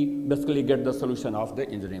that, we basically get the solution of the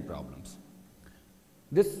engineering problems.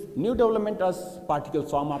 This new development as particle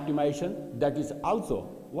swarm optimization, that is also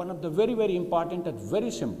one of the very, very important and very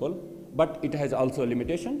simple, but it has also a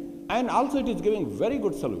limitation, and also it is giving very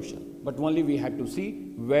good solution, but only we had to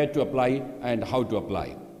see where to apply and how to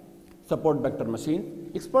apply. Support vector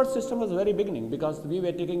machine. Expert system was very beginning because we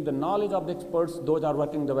were taking the knowledge of the experts, those are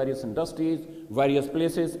working in the various industries, various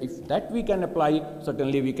places. If that we can apply,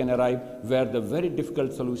 certainly we can arrive where the very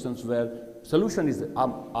difficult solutions, where solution is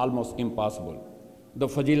almost impossible. The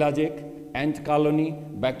fuzzy logic, ant colony,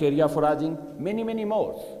 bacteria foraging, many, many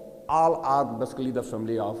more, all are basically the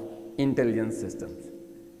family of intelligence systems.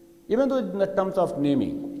 Even though in the terms of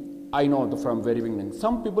naming, I know from very beginning,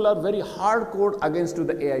 some people are very hardcore against to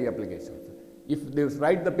the AI applications. If they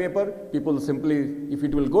write the paper, people simply, if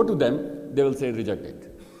it will go to them, they will say reject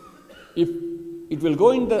it. If it will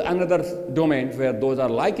go in the another domain where those are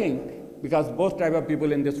liking, because both type of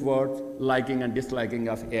people in this world liking and disliking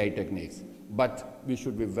of AI techniques. But we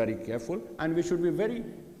should be very careful and we should be very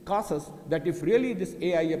cautious that if really these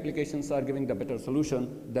AI applications are giving the better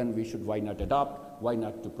solution, then we should why not adopt, why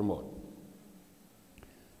not to promote.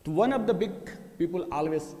 To one of the big people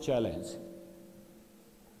always challenge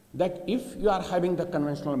that if you are having the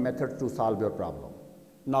conventional method to solve your problem,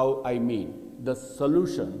 now I mean the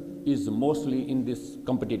solution is mostly in this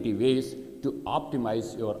competitive ways to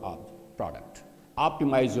optimize your product,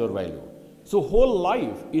 optimize your value. So whole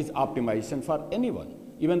life is optimization for anyone.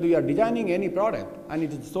 Even though you are designing any product and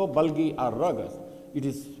it is so bulky or rugged, it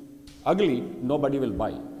is ugly, nobody will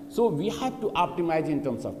buy. So we have to optimize in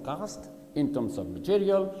terms of cost, in terms of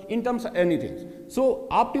material, in terms of anything. So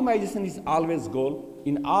optimization is always goal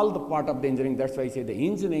in all the part of the engineering. That's why I say the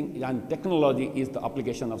engineering and technology is the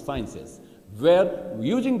application of sciences, where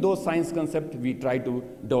using those science concepts, we try to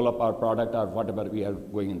develop our product or whatever we are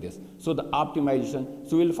going in this. So the optimization,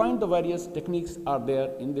 so we'll find the various techniques are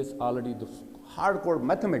there in this already. The hardcore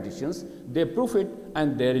mathematicians, they prove it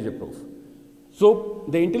and there is a proof. So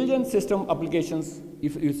the intelligent system applications,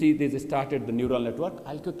 if you see this started the neural network,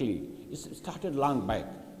 I'll quickly, it started long back,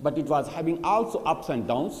 but it was having also ups and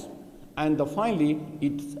downs, and finally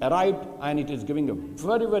it arrived and it is giving a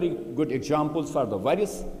very, very good examples for the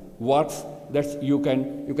various works that you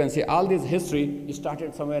can say all this history. It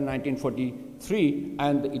started somewhere in 1943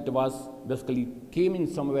 and it was basically came in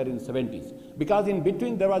somewhere in 70s, because in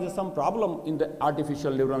between there was some problem in the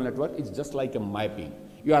artificial neural network. It's just like a mapping.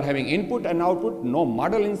 You are having input and output, no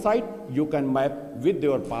model inside, you can map with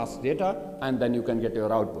your past data and then you can get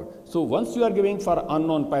your output. So once you are giving for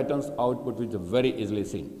unknown patterns, output which is very easily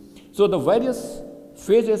seen. So the various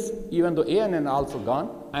phases, even though ANN also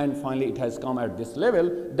gone, and finally it has come at this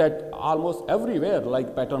level that almost everywhere,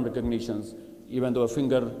 like pattern recognitions, even though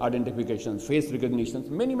finger identification, face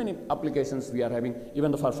recognitions, many, many applications we are having,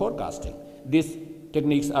 even for forecasting. These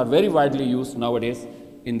techniques are very widely used nowadays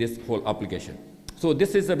in this whole application. So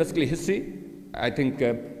this is basically history. I think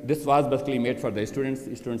this was basically made for the students.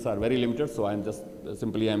 Students are very limited, so I'm just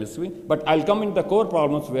simply assuming. But I'll come in the core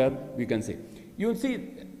problems where we can see. You will see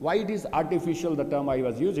why it is artificial, the term I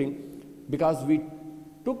was using, because we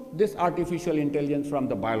took this artificial intelligence from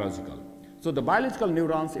the biological. So the biological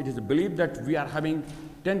neurons, it is believed that we are having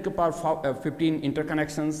 10 to the power 15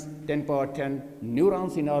 interconnections, 10 to the power 10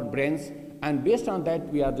 neurons in our brains, and based on that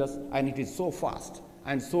we are just, and it is so fast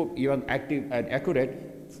and so even active and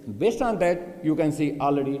accurate. Based on that, you can see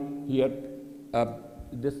already here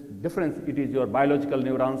this difference. It is your biological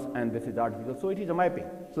neurons and this is artificial. So it is a mapping.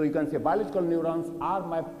 So you can say biological neurons are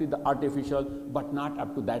mapped to the artificial, but not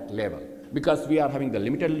up to that level, because we are having the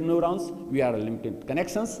limited neurons, we are limited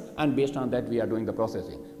connections, and based on that we are doing the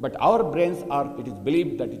processing. But our brains are, it is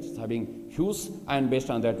believed that it is having hues, and based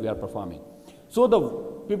on that we are performing. So the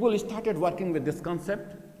people started working with this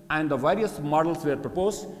concept, and the various models were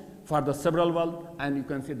proposed for the cerebral world, and you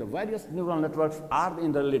can see the various neural networks are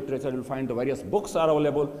in the literature. You will find the various books are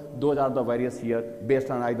available. Those are the various here,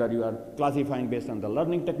 based on either you are classifying based on the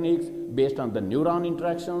learning techniques, based on the neuron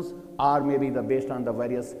interactions, or maybe based on the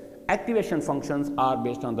various activation functions are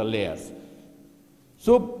based on the layers.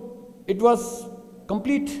 So it was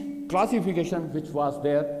complete classification which was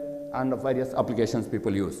there and the various applications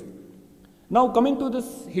people use. Now coming to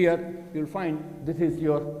this here, you'll find this is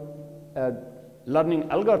your learning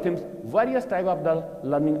algorithms. Various type of the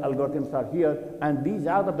learning algorithms are here, and these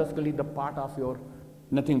are basically the part of your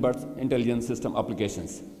nothing but intelligent system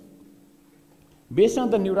applications. Based on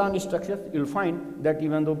the neuron structures, you'll find that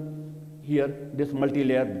even though here this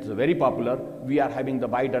multi-layer is very popular, we are having the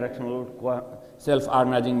bidirectional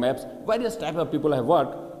self-organizing maps. Various type of people have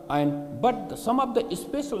worked, but some of the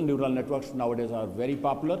spatial neural networks nowadays are very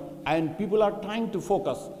popular, and people are trying to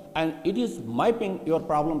focus, and it is mapping your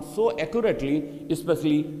problem so accurately,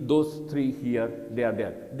 especially those three here, they are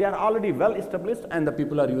there. They are already well established, and the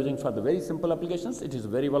people are using for the very simple applications. It is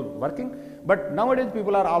very well working, but nowadays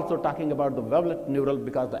people are also talking about the wavelet neural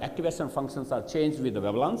because the activation functions are changed with the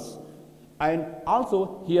wavelengths, and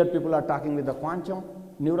also here people are talking with the quantum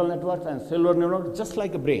neural networks and cellular neural, just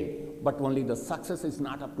like a brain. But only the success is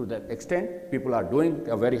not up to that extent. People are doing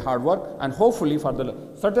a very hard work, and hopefully for the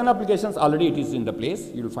certain applications already it is in the place.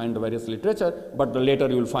 You will find the various literature, but the later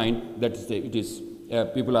you will find that it is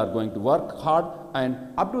people are going to work hard, and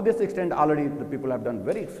up to this extent already the people have done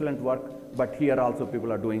very excellent work, but here also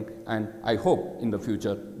people are doing, and I hope in the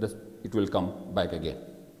future it will come back again.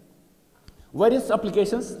 Various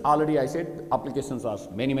applications, already I said applications are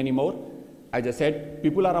many more. As I said,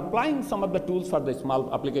 people are applying some of the tools for the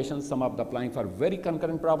small applications, some of the applying for very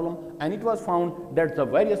concurrent problem, and it was found that the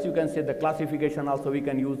various, you can say the classification also we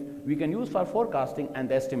can use for forecasting and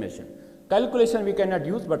the estimation. Calculation we cannot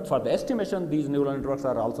use, but for the estimation these neural networks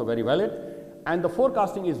are also very valid, and the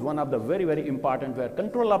forecasting is one of the very important where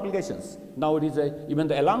control applications. Now it is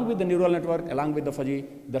even along with the neural network, along with the fuzzy,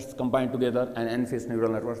 that's combined together, and N-phase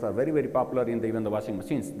neural networks are very popular in even the washing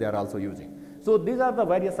machines they are also using. So these are the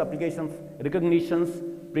various applications, recognitions,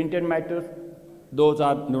 printed matters, those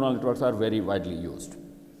are neural networks are very widely used.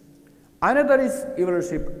 Another is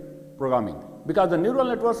evolutionary programming, because the neural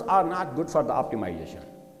networks are not good for the optimization.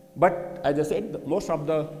 But as I said, most of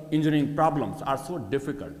the engineering problems are so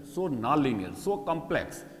difficult, so nonlinear, so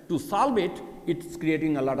complex. To solve it, it's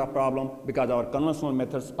creating a lot of problem because our conventional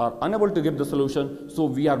methods are unable to give the solution. So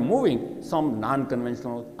we are moving some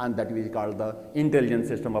non-conventional, and that we call the intelligent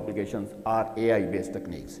system applications or AI-based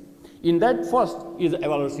techniques. In that first is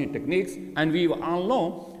evolutionary techniques, and we all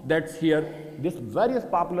know that here these various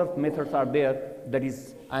popular methods are there, that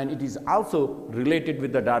is, and it is also related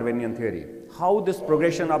with the Darwinian theory. How this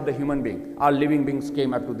progression of the human being or living beings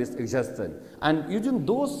came up to this existence, and using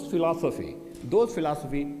those philosophy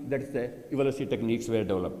that is the evolutionary techniques were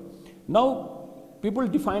developed. Now people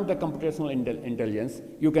define the computational intelligence.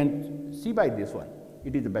 You can see by this one,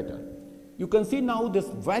 it is better. You can see now this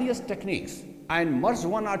various techniques and merge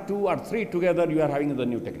one or two or three together, you are having the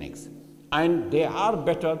new techniques, and they are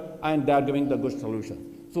better and they are giving the good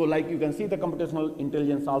solution. So like you can see the computational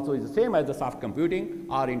intelligence also is the same as the soft computing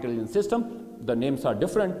or intelligent system. The names are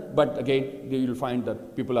different, but again you will find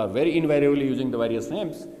that people are very invariably using the various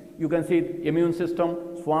names. You can see immune system,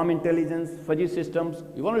 swarm intelligence, fuzzy systems,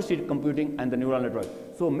 evolutionary computing, and the neural network.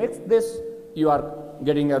 So mix this, you are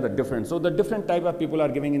getting the different. So the different type of people are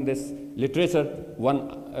giving in this literature.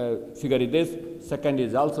 One figure is this, second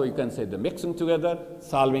is also you can say the mixing together,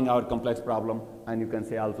 solving our complex problem, and you can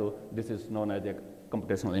say also this is known as a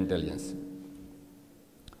computational intelligence.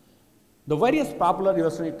 The various popular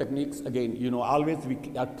evolutionary techniques, again, always we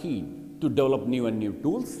are keen to develop new and new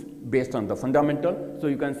tools based on the fundamental. So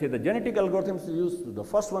you can say the genetic algorithms used, the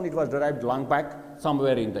first one it was derived long back,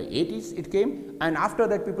 somewhere in the 80s it came, and after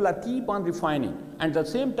that people are keep on refining, and at the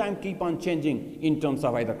same time keep on changing in terms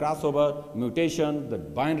of either crossover, mutation, the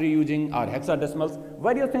binary using or hexadecimals,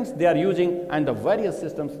 various things they are using, and the various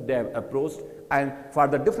systems they have approached, and for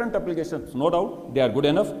the different applications, no doubt they are good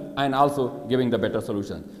enough and also giving the better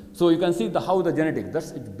solution. So you can see how the genetics,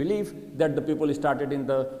 that's it belief that the people started in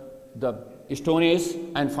the Stone Age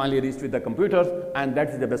and finally reached with the computers, and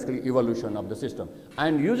that is the basically evolution of the system.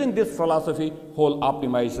 And using this philosophy, whole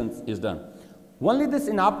optimization is done. Only this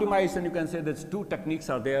in optimization, you can say there's two techniques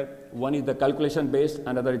are there. One is the calculation based,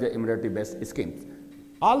 another is the iterative based schemes.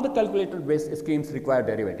 All the calculator based schemes require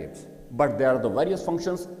derivatives, but there are the various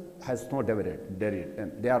functions has no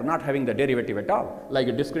derivative. They are not having the derivative at all,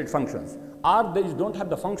 like discrete functions, or they don't have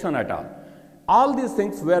the function at all. All these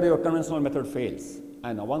things where your conventional method fails,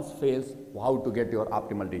 and once fails, how to get your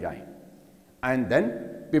optimal design. And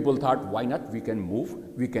then people thought, why not? We can move,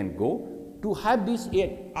 we can go to have this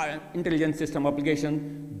intelligent system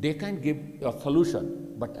application. They can give a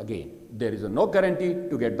solution, but again, there is no guarantee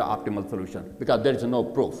to get the optimal solution because there is no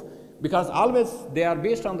proof. because always they are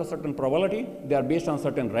based on the certain probability, they are based on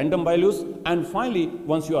certain random values, and finally,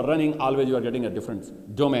 once you are running, always you are getting a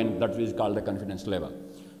different domain that is called the confidence level.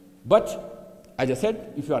 But as I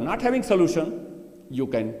said, if you are not having solution, you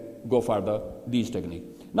can go for these techniques.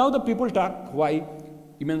 Now the people talk why,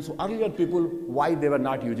 even so earlier people, why they were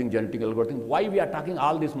not using genetic algorithms, why we are talking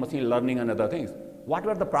all this machine learning and other things. What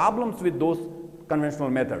were the problems with those conventional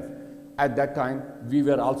methods? At that time, we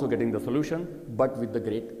were also getting the solution, but with the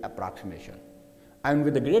great approximation. And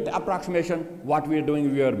with the great approximation, what we are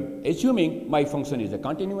doing, we are assuming my function is a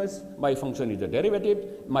continuous, my function is a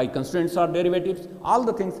derivative, my constraints are derivatives, all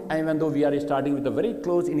the things, even though we are starting with a very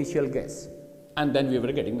close initial guess. And then we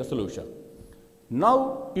were getting the solution.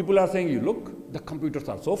 Now, people are saying, you look, the computers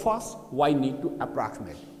are so fast, why need to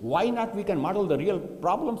approximate? Why not we can model the real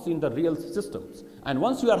problems in the real systems? And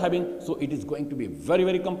once you are having, so it is going to be very,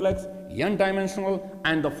 very complex, n-dimensional,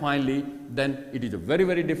 and finally, then it is very,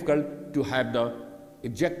 very difficult to have the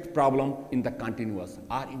exact problem in the continuous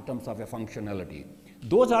or in terms of a functionality.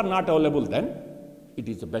 Those are not available then. It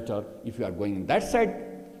is better if you are going that side,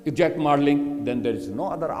 exact modeling, then there is no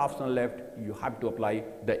other option left. You have to apply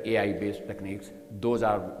the AI-based techniques. Those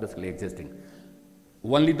are basically existing.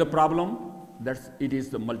 Only the problem that it is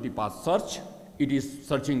the multipath search. It is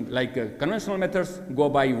searching like conventional methods, go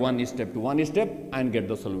by one step to one step and get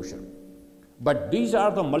the solution. But these are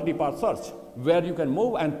the multipath search where you can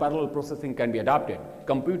move and parallel processing can be adopted.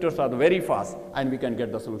 Computers are very fast and we can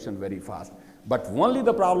get the solution very fast. But only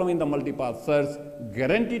the problem in the multipath search,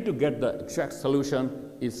 guaranteed to get the exact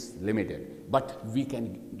solution is limited. But we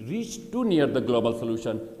can reach too near the global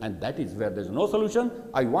solution, and that is where there is no solution.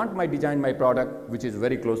 I want my design, my product, which is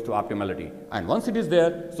very close to optimality. And once it is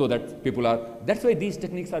there, so that people are, that's why these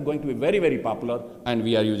techniques are going to be very, very popular, and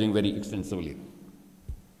we are using very extensively.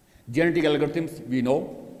 Genetic algorithms, we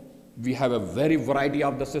know. We have a very variety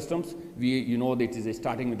of the systems. You know that it is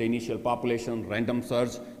starting with the initial population, random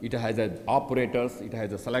search, it has operators, it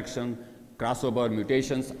has a selection, crossover,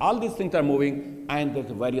 mutations, all these things are moving, and there's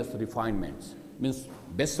various refinements. Means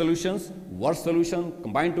best solutions, worst solution,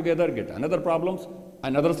 combined together, get another problems,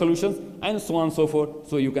 another solutions, and so on and so forth.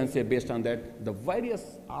 So you can say based on that, the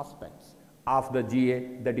various aspects of the GA,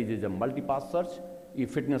 that is a multipath search,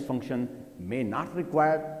 if fitness function may not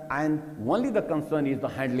require, and only the concern is the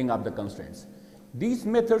handling of the constraints. These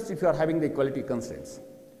methods, if you are having the equality constraints,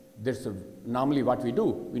 that's normally what we do.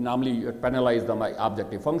 We normally penalize the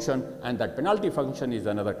objective function, and that penalty function is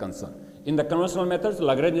another concern. In the conventional methods,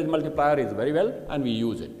 Lagrange multiplier is very well, and we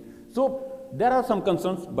use it. So there are some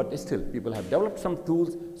concerns, but still people have developed some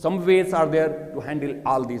tools, some ways are there to handle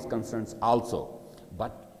all these concerns also.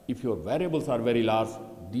 But if your variables are very large,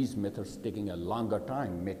 these methods taking a longer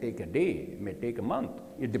time, may take a day, may take a month,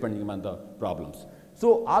 it depending on the problems.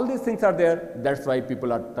 So all these things are there, that's why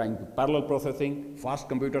people are trying to parallel processing, fast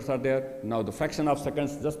computers are there, now the fraction of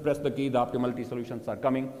seconds, just press the key, the optimality solutions are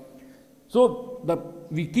coming. So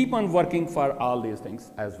we keep on working for all these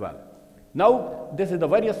things as well. Now this is the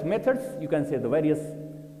various methods, you can say the various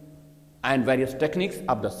techniques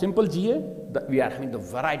of the simple GA, we are having the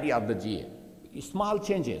variety of the GA. Small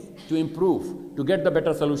changes to improve, to get the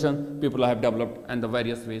better solution people have developed, and the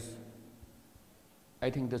various ways. I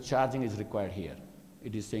think the charging is required here.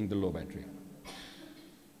 It is saying the low battery.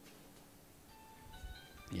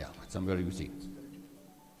 Yeah, somewhere you see.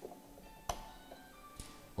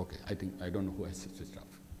 Okay, I don't know who has switched off.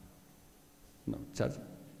 No, charging?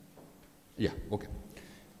 Yeah, okay.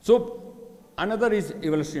 So another is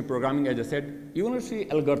evolutionary programming, as I said. Evolutionary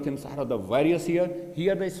algorithms are the various here.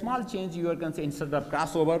 Here the small change you can say instead of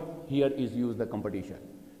crossover, here is use the competition.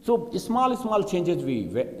 So small changes we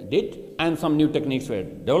did, and some new techniques were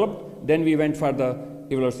developed. Then we went for the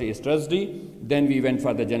evolutionary strategy. Then we went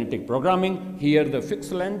for the genetic programming. Here the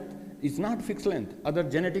fixed length is not fixed length. Other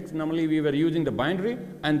genetics, normally we were using the binary,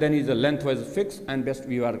 and then is the length was fixed, and best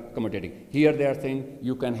we were commutating. Here they are saying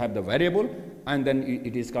you can have the variable, and then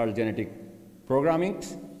it is called genetic programming.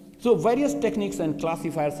 So various techniques and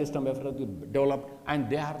classifier system have developed, and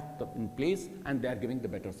they are in place, and they are giving the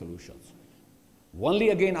better solutions. Only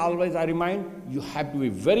again, always I remind, you have to be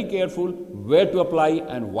very careful where to apply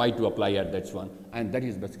and why to apply at that one, and that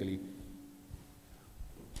is basically.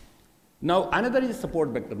 Now another is support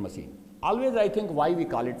vector machine. Always I think why we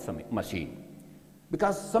call it machine,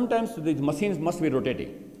 because sometimes these machines must be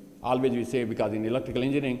rotating. Always we say because in electrical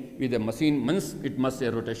engineering, with a machine means it must be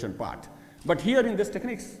a rotation part. But here in this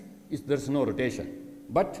techniques, there is no rotation.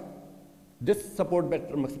 But this support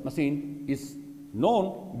vector machine is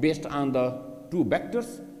known based on the two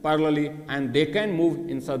vectors parallelly, and they can move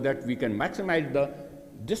in so that we can maximize the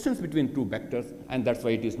distance between two vectors, and that's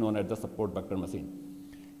why it is known as the support vector machine.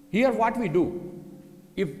 Here what we do,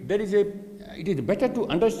 if there is it is better to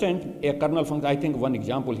understand a kernel function. I think one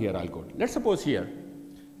example here I'll quote. Let's suppose here,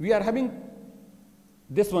 we are having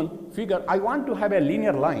this one figure. I want to have a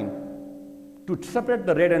linear line to separate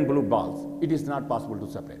the red and blue balls. It is not possible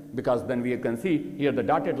to separate, because then we can see here the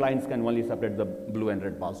dotted lines can only separate the blue and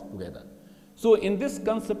red balls together. So in this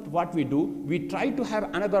concept, what we do, we try to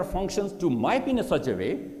have another functions to map in such a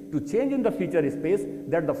way to change in the feature space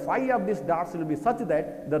that the phi of these dots will be such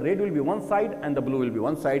that the red will be one side and the blue will be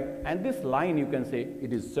one side, and this line you can say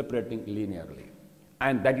it is separating linearly.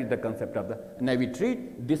 And that is the concept of the, now we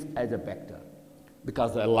treat this as a vector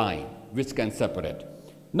because a line which can separate.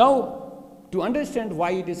 Now to understand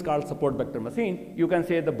why it is called support vector machine, you can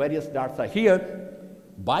say the various dots are here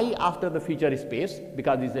by after the feature space,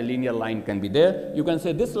 because this a linear line can be there. You can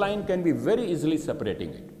say this line can be very easily separating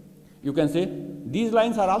it. You can say these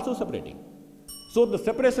lines are also separating. So the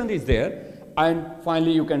separation is there, and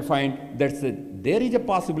finally you can find that there is a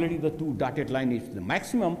possibility the two dotted line is the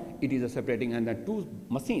maximum, it is a separating, and the two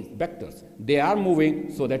machines, vectors, they are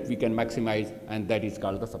moving so that we can maximize, and that is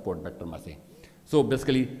called the support vector machine. So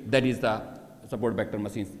basically that is the support vector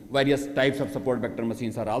machines. Various types of support vector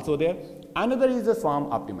machines are also there. Another is the swarm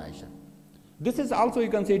optimization. This is also, you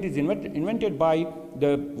can say, it is invented by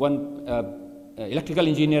the one electrical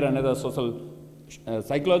engineer, another social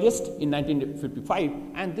psychologist in 1955,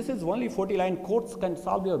 and this is only 40-line codes can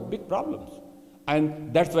solve your big problems,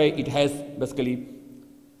 and that's why it has basically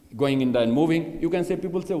going in the and moving. You can say,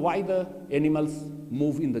 people say, why the animals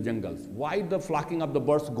move in the jungles? Why the flocking of the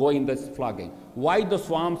birds go in this flocking? Why the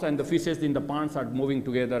swarms and the fishes in the ponds are moving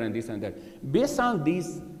together and this and that? Based on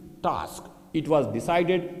these tasks, it was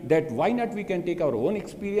decided that why not we can take our own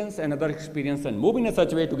experience and other experience and move in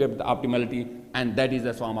such a way to get the optimality, and that is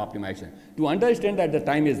the swarm optimization. To understand that the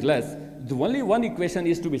time is less, the only one equation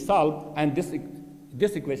is to be solved, and this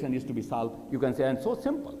equation is to be solved, you can say, and so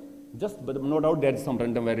simple. Just, but no doubt there is some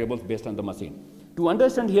random variables based on the machine. To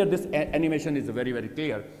understand here, this animation is very, very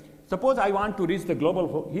clear. Suppose I want to reach the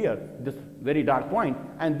global here, this very dark point,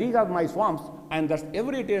 and these are my swarms, and that's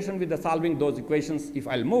every iteration with the solving those equations. If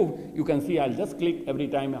I'll move, you can see I'll just click every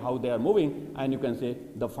time how they are moving, and you can say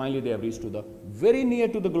the finally they have reached to the very near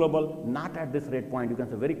to the global, not at this red point, you can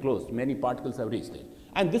say very close, many particles have reached it.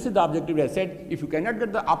 And this is the objective I said, if you cannot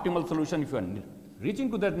get the optimal solution, if you are reaching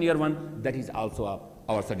to that near one, that is also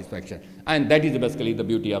our satisfaction. And that is basically the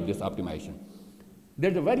beauty of this optimization.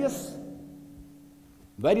 There's a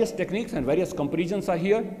various techniques and various comparisons are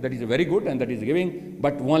here, that is very good and that is giving,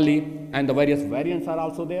 but only, and the various variants are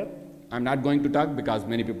also there. I'm not going to talk because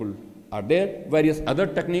many people are there. Various other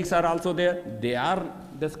techniques are also there. They are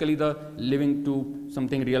basically the living to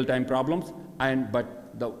something real-time problems, and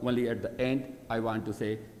but the only at the end I want to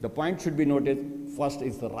say the point should be noted. First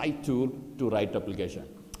is the right tool to right application.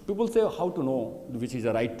 People say how to know which is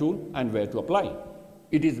the right tool and where to apply.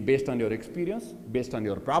 It is based on your experience, based on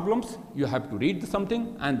your problems. You have to read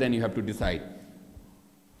something and then you have to decide.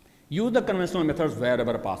 Use the conventional methods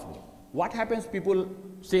wherever possible. What happens, people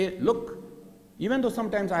say, look, even though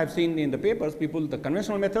sometimes I have seen in the papers, people, the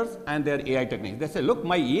conventional methods and their AI techniques. They say, look,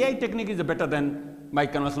 my AI technique is better than my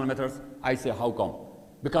conventional methods. I say, how come?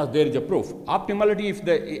 Because there is a proof. Optimality,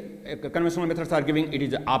 if the conventional methods are giving, it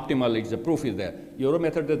is optimal, it is a proof is there. Your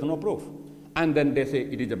method, there is no proof. And then they say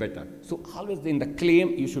it is a better. So always in the claim,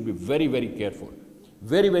 you should be very, very careful.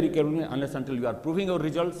 Very, very careful, unless until you are proving your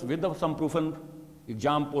results with some proven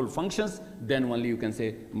example functions, then only you can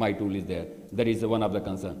say my tool is there. That is one of the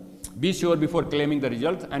concern. Be sure before claiming the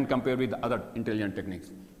results and compare with the other intelligent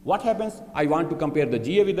techniques. What happens? I want to compare the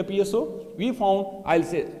GA with the PSO. We found, I'll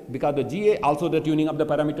say, because the GA also the tuning of the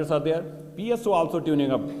parameters are there, PSO also tuning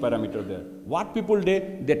of parameters there. What people do,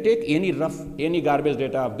 they take any rough, any garbage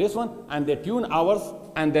data of this one and they tune ours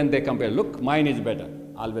and then they compare. Look, mine is better.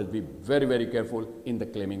 Always be very, very careful in the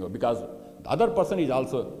claiming because the other person is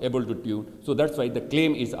also able to tune. So that's why the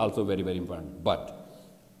claim is also very, very important. But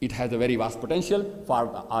it has a very vast potential for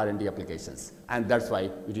the R&D applications. And that's why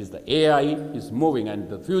it is the AI is moving and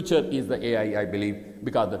the future is the AI, I believe,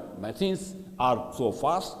 because the machines are so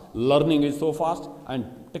fast, learning is so fast, and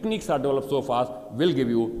techniques are developed so fast, will give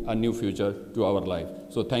you a new future to our life.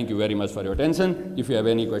 So thank you very much for your attention. If you have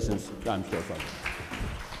any questions, I'm sure for you.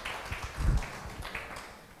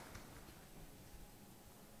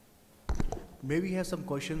 Maybe you have some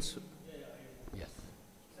questions. Yes.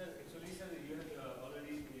 Sir, actually, sir, you have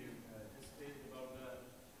already discussed about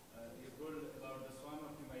you told about the swarm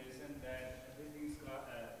optimization that everything is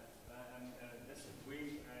just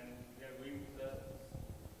going and they are going to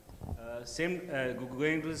the same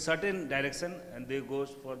going to a certain direction and they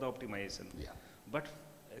goes for the optimization. Yeah. But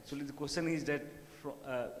actually, the question is that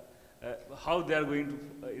how they are going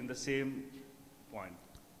to in the same point?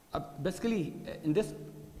 Basically, in this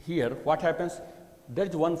here, what happens, there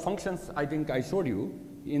is one function I think I showed you.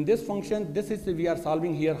 In this function, this is we are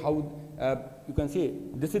solving here how, you can see,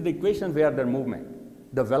 this is the equation where the movement.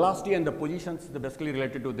 The velocity and the positions are basically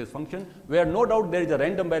related to this function, where no doubt there is a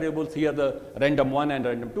random variables here, the random 1 and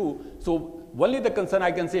random 2. So only the concern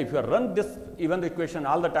I can say, if you run this even the equation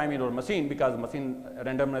all the time in your machine, because machine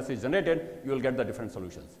randomness is generated, you will get the different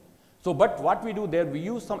solutions. So, but what we do there, we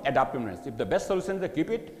use some adaptiveness. If the best solution is keep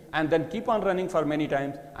it and then keep on running for many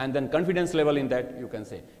times, and then confidence level in that you can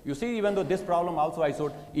say. You see, even though this problem also I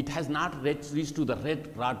showed, it has not reached to the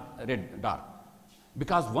red dot.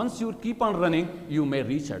 Because once you keep on running, you may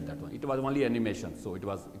reach at that one. It was only animation, so it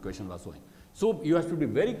was equation was showing. So you have to be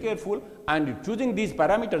very careful, and choosing these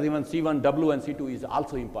parameters, even C1, W, and C2 is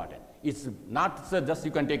also important. It's not just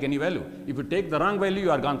you can take any value. If you take the wrong value,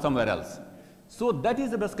 you are gone somewhere else. So that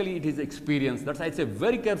is basically it is experience. That's why I say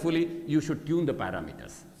very carefully you should tune the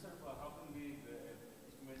parameters. Sir, how can we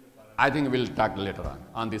estimate the parameters? I think we'll talk later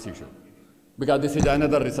on this issue, because this is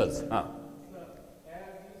another research. Sir, as you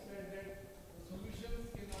said that the solutions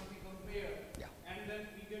cannot be compared, and then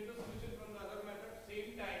we get the solution from the other method,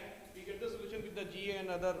 same time we get the solution with the GA and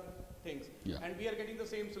other things, and we are getting the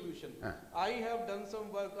same solution. I have done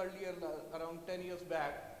some work earlier, around 10 years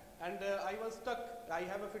back, and I was stuck. I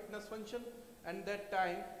have a fitness function, and that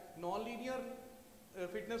time nonlinear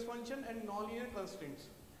fitness function and nonlinear constraints.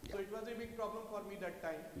 So it was a big problem for me that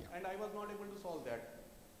time, and I was not able to solve that.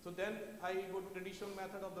 So then I go to traditional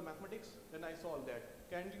method of the mathematics, then I solve that.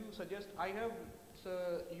 Can you suggest? I have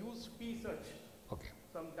used p-search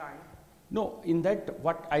sometime. No, in that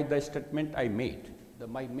the statement I made,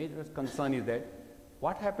 my major concern is that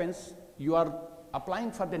what happens, you are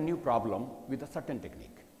applying for the new problem with a certain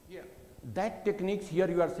technique. That techniques here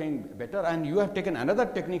you are saying better, and you have taken another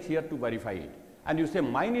technique here to verify it, and you say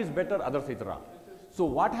mine is better, others is wrong. So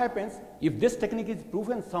what happens if this technique is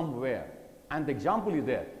proven somewhere and the example is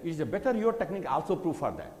there, it is better your technique also prove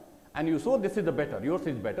for that, and you show this is the better, yours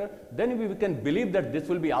is better, then we can believe that this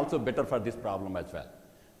will be also better for this problem as well.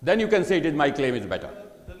 Then you can say it is my claim is better.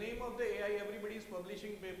 The name of the AI, everybody is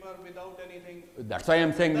publishing paper without anything. That's why I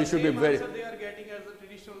am saying we should be very. They are getting as a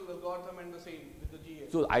traditional algorithm and the same with the GA.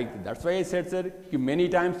 So that's why I said, sir, many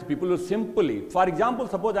times people will simply, for example,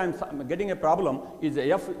 suppose I am getting a problem, is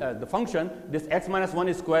the function, this x minus 1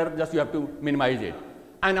 is square, just you have to minimize it.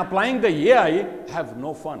 And applying the AI have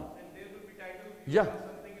no fun. And there will be title.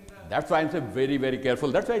 That's why I am saying very, very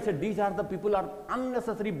careful. That's why I said these are the people are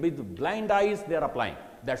unnecessary with blind eyes they are applying.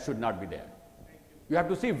 That should not be there. You have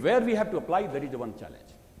to see where we have to apply, that is the one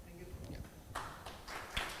challenge.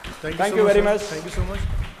 Thank you very much. Thank you so much.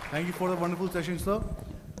 Thank you for the wonderful session, sir.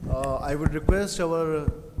 I would request our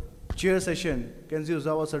chair session, Kenzie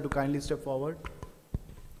Uzawa sir, to kindly step forward.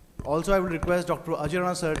 Also, I would request Dr. Ajay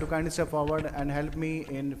Rana sir to kindly step forward and help me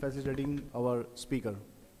in facilitating our speaker.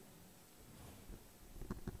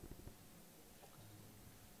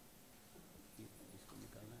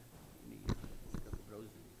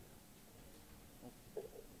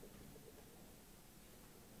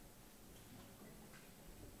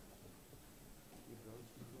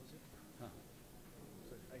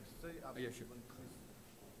 Yeah, sure.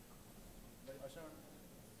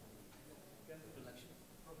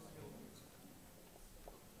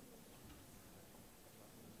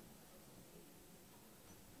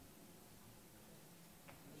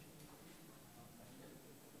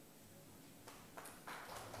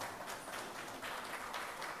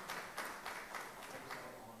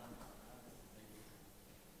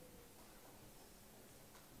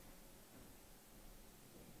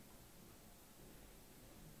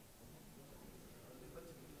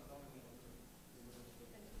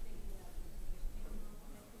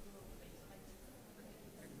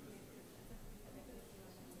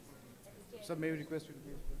 Sir, may we request you to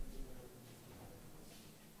please?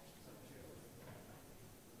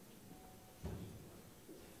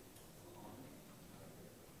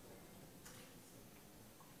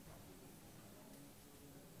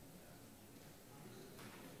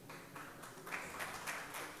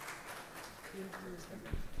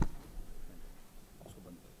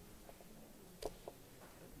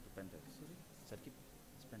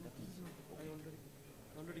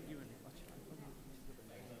 Already given it.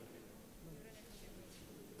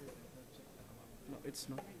 No, it's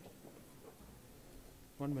not.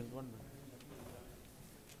 1 minute, 1 minute.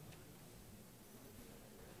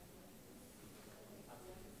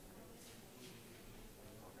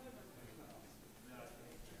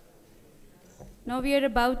 Now we are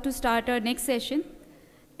about to start our next session.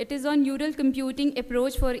 It is on neural computing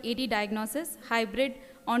approach for AD diagnosis, hybrid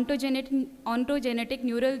ontogenetic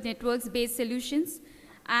neural networks-based solutions.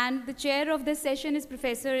 And the chair of this session is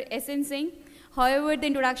Professor S.N. Singh. However, the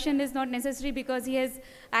introduction is not necessary because he has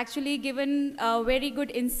actually given a very good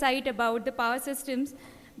insight about the power systems.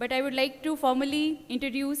 But I would like to formally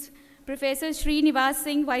introduce Professor Srinivas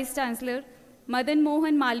Singh, Vice Chancellor, Madan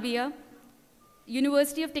Mohan Malviya,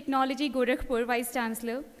 University of Technology, Gorakhpur, Vice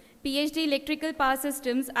Chancellor, PhD Electrical Power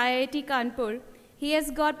Systems, IIT Kanpur. He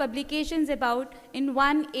has got publications about in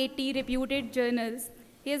 180 reputed journals.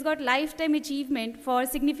 He has got lifetime achievement for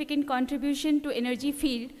significant contribution to energy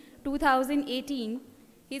field 2018.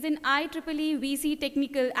 He's in IEEE VC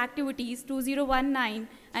Technical Activities 2019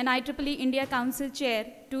 and IEEE India Council Chair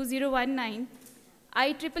 2019.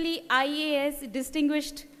 IEEE IAS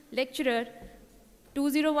Distinguished Lecturer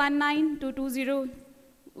 2019 to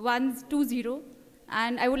 2020.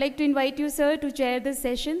 And I would like to invite you, sir, to chair this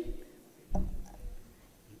session.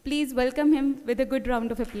 Please welcome him with a good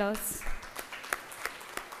round of applause.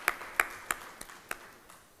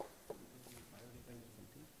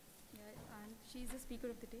 She's the speaker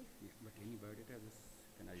of the day. Yeah, but any biodata,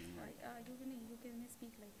 can I invite? You can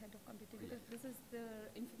speak like head of computer because this is the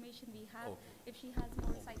information we have. If she has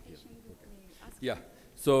more citation, you can ask. Yeah.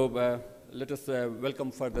 So let us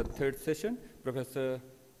welcome for the third session, Professor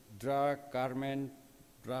Dra Carmen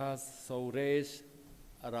Ras Souresh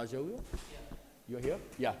Arajoyo. You're here?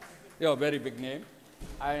 Yeah. You're a very big name.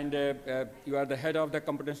 And you are the head of the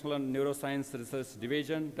Computational and Neuroscience Research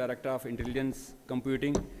Division, Director of Intelligence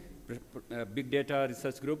Computing, Big Data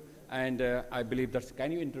Research Group. And I believe that's,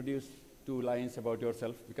 can you introduce 2 lines about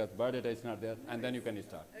yourself? Because biodata is not there. And then you can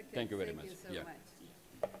start. Okay, thank you very much. Thank you so much.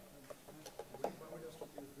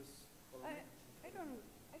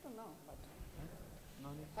 I don't know. But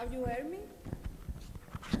have you heard me?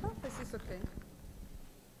 Oh, this is okay.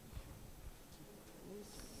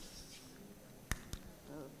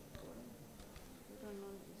 I don't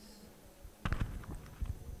know this.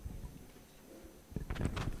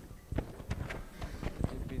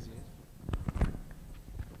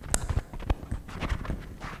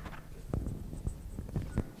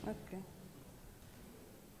 Okay.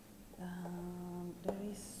 There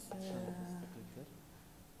is.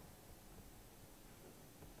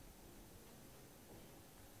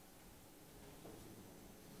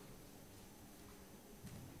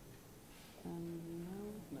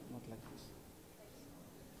 Not like this.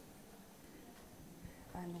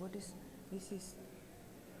 And what is this? Is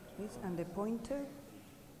this and the pointer?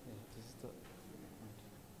 Yeah, this is the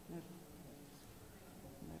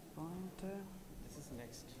pointer. This is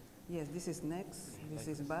next. Yes, this is next. This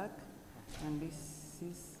is back, and this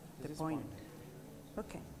is the point.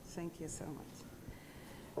 Okay, thank you so much.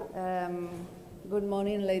 Good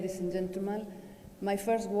morning, ladies and gentlemen. My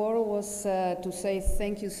first word was to say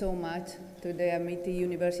thank you so much to the AMITY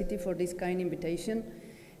University for this kind invitation,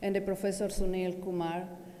 and the Professor Sunil Kumar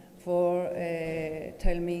for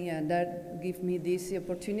telling me and that give me this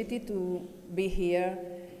opportunity to be here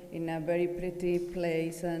in a very pretty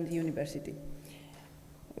place and university.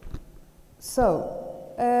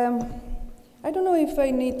 So, I don't know if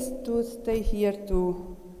I need to stay here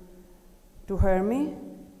to hear me.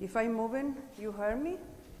 If I'm moving, you hear me?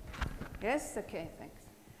 Yes? Okay, thanks.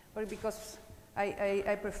 But because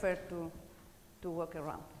I prefer to walk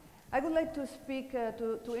around. I would like to speak,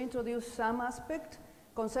 to introduce some aspect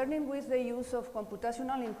concerning with the use of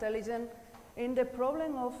computational intelligence in the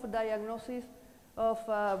problem of diagnosis of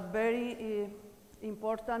a very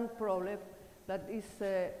important problem that is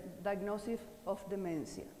diagnosis of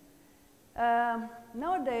dementia.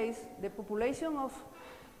 Nowadays, the population of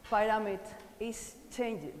pyramid is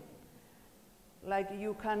changing, like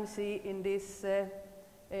you can see in this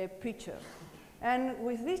picture. And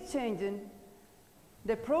with this changing,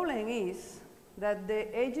 the problem is that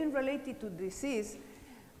the aging related to disease,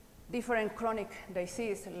 different chronic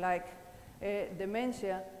disease like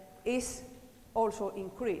dementia, is also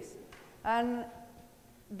increased. And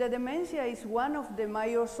the dementia is one of the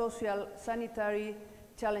major social sanitary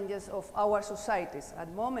challenges of our societies at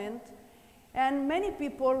the moment. And many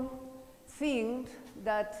people think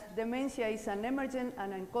that dementia is an emergent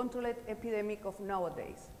and uncontrolled epidemic of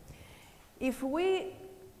nowadays. If we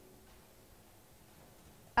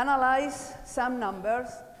analyze some numbers,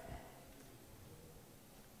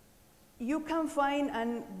 you can find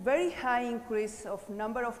a very high increase of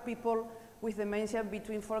number of people with dementia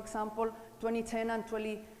between, for example, 2010 and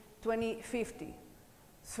 2050,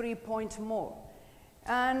 3 points more.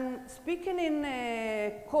 And speaking in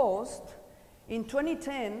cost, in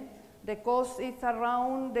 2010, the cost is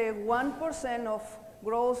around the 1% of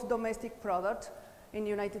gross domestic product in the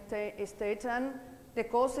United States, and the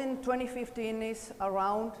cost in 2015 is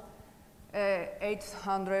around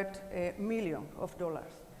 $800 million.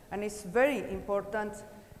 And it's very important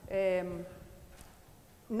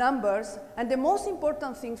numbers, and the most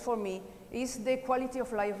important thing for me is the quality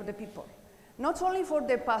of life of the people. Not only for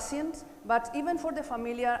the patients, but even for the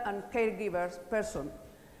familiar and caregivers person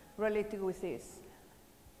related with this.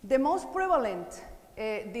 The most prevalent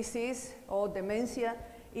disease or dementia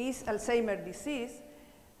is Alzheimer's disease,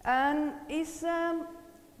 and it's a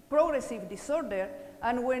progressive disorder.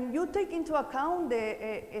 And when you take into account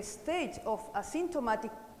the stage of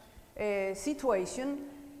asymptomatic situation,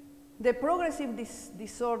 the progressive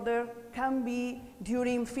disorder can be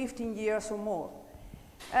during 15 years or more.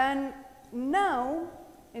 And now,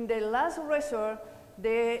 in the last resort,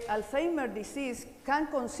 the Alzheimer's disease can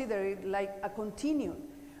consider it like a continuum.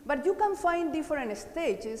 But you can find different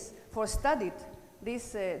stages for studying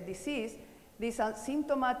this disease, this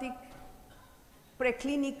asymptomatic,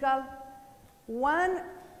 preclinical. One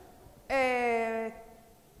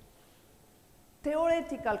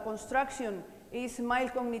theoretical construction is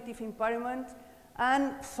mild cognitive impairment,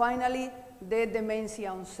 and finally, the dementia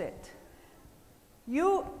onset.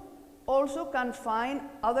 You also can find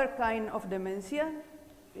other kind of dementia,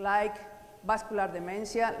 like vascular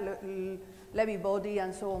dementia, Lewy body,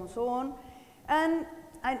 and so on, And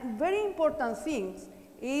a very important thing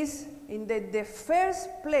is in the first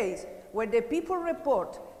place where the people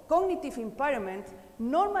report cognitive impairment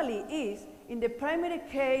normally is in the primary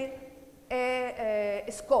care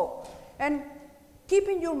scope. And keep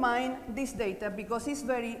in your mind this data because it's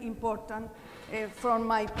very important from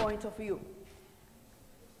my point of view.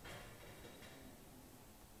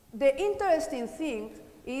 The interesting thing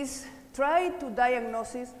is try to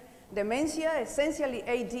diagnose dementia, essentially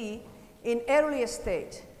AD, in early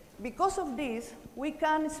stage. Because of this, we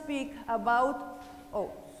can speak about,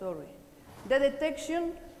 the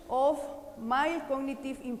detection of mild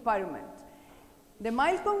cognitive impairment. The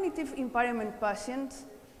mild cognitive impairment patients,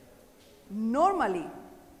 normally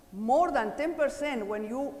more than 10%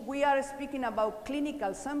 when we are speaking about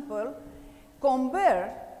clinical sample,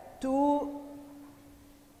 convert to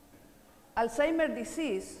Alzheimer's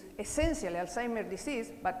disease, essentially Alzheimer's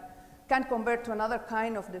disease, but can convert to another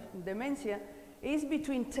kind of dementia, is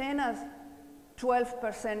between 10 and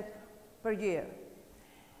 12% per year.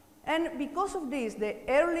 And because of this, the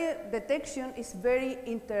early detection is very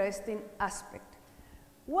interesting aspect.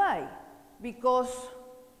 Why? Because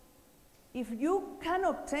if you can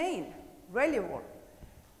obtain reliable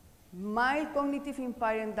mild cognitive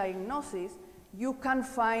impairment diagnosis, you can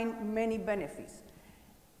find many benefits.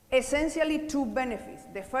 Essentially two benefits.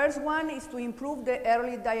 The first one is to improve the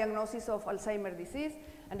early diagnosis of Alzheimer's disease,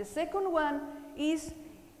 and the second one is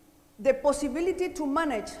the possibility to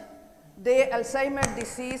manage the Alzheimer's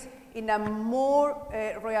disease in a more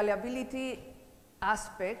reliability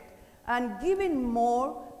aspect and giving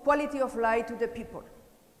more quality of life to the people.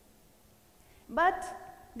 But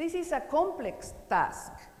this is a complex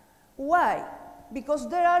task. Why? Because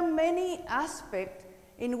there are many aspects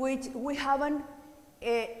in which we haven't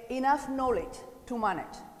enough knowledge to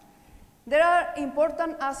manage. There are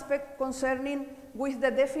important aspects concerning with the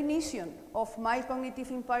definition of mild cognitive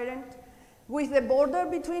impairment, with the border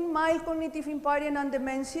between mild cognitive impairment and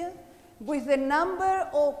dementia, with the number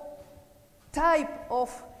of type of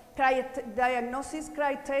diagnosis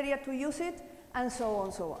criteria to use it, and so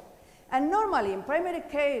on, so on. And normally in primary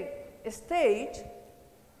care stage,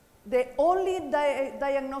 the only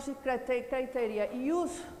diagnostic criteria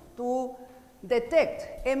used to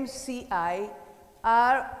detect MCI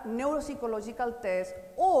are neuropsychological tests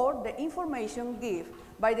or the information given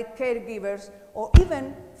by the caregivers or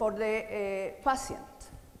even for the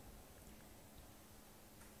patient.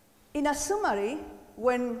 In a summary,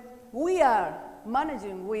 when we are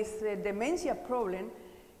managing with the dementia problem,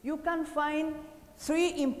 you can find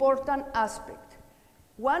three important aspects.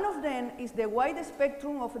 One of them is the wide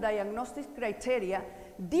spectrum of diagnostic criteria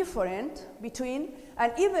different between,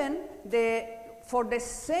 and even for the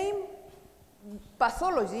same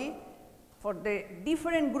pathology, for the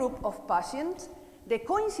different group of patients, the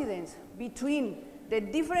coincidence between the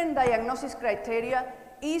different diagnosis criteria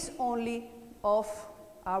is only of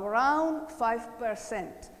around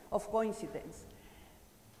 5% of coincidence.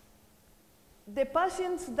 The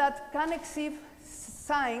patients that can exhibit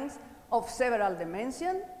signs of several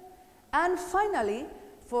dementia, and finally,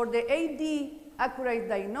 for the AD accurate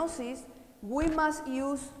diagnosis, we must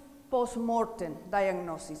use post-mortem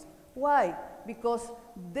diagnosis. Why? Because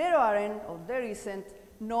there aren't or there isn't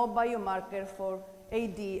no biomarker for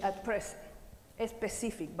AD at present, a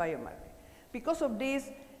specific biomarker. Because of this,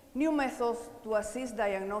 new methods to assist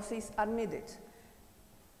diagnosis are needed.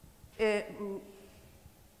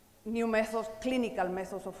 New methods, clinical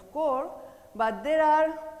methods of course, but there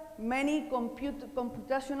are many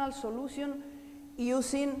computational solutions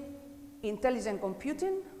using intelligent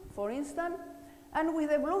computing, for instance, and with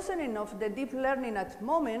the blossoming of the deep learning at the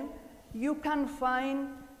moment, you can find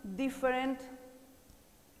different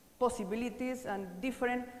possibilities and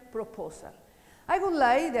different proposals. I would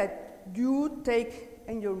like that you take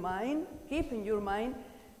in your mind, keep in your mind,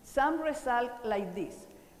 some results like this.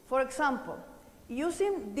 For example,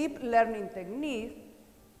 using deep learning techniques,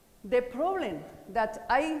 the problem that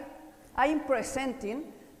I'm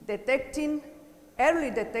presenting, detecting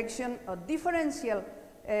early detection of differential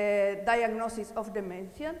diagnosis of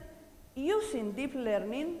dementia, using deep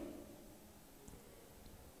learning,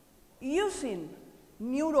 using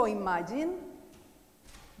neuroimaging,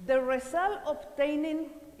 the result obtaining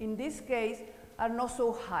in this case are not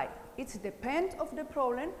so high. It depends of the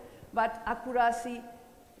problem, but accuracy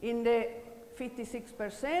in the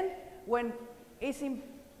 56% when it's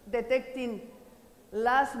detecting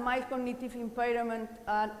last mild cognitive impairment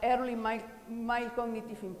and early mild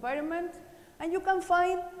cognitive impairment. And you can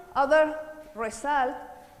find other results,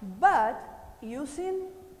 but using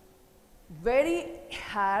very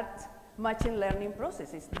hard machine learning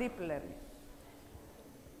processes, deep learning.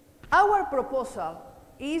 Our proposal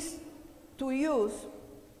is to use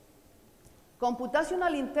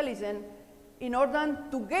computational intelligence in order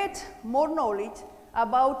to get more knowledge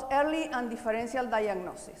about early and differential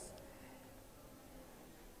diagnosis.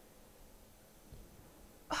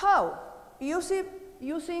 How?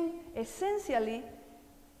 Using essentially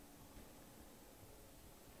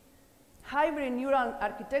hybrid neural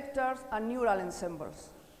architectures and neural ensembles,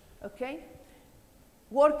 okay?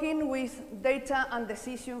 Working with data and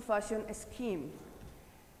decision function scheme.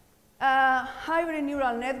 Hybrid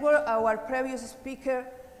neural network, our previous speaker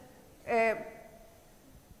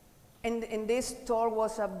in this talk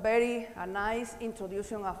was a very nice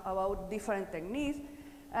introduction about different techniques.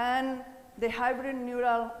 And the hybrid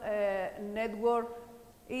neural network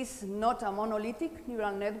is not a monolithic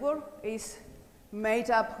neural network. It's made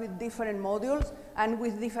up with different modules and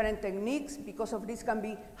with different techniques. Because of this can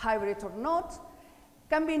be hybrid or not.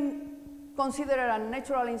 Can be considered a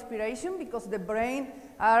natural inspiration because the brain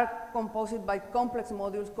are composed by complex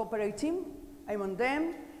modules cooperating among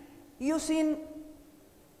them. Using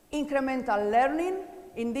incremental learning,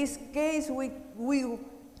 in this case we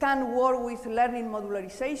can work with learning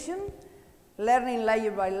modularization, learning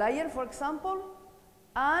layer by layer, for example,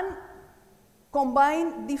 and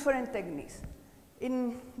combine different techniques.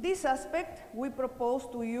 In this aspect, we propose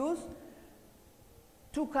to use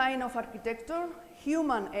two kinds of architecture.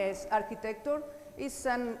 Human-esque architecture is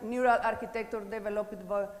a neural architecture developed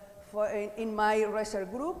in my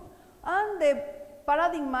research group, and the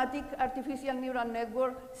paradigmatic artificial neural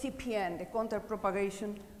network, CPN, the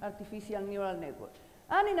counter-propagation artificial neural network.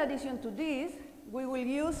 And in addition to this, we will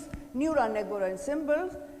use neural network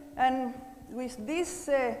ensembles, and with this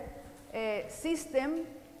system,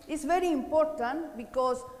 it's very important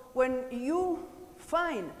because when you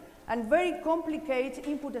find a very complicated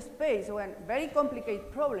input space or a very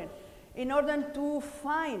complicated problem, in order to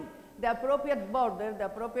find the appropriate border, the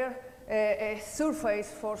appropriate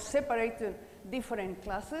surface for separating different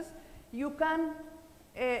classes, you can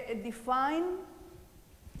define,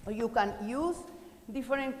 or you can use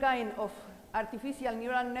different kind of artificial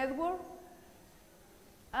neural network,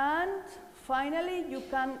 and finally you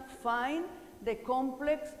can find the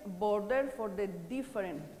complex border for the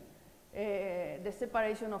different, the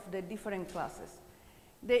separation of the different classes.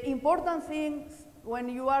 The important things when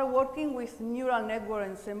you are working with neural network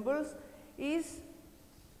ensembles is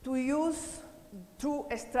to use two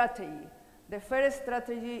strategies. The first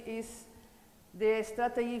strategy is the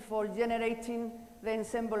strategy for generating the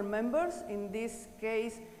ensemble members. In this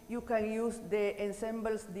case, you can use the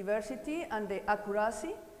ensemble's diversity and the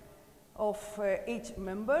accuracy of each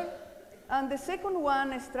member. And the second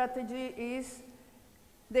one strategy is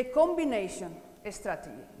the combination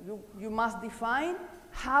strategy. You must define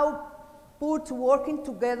how put working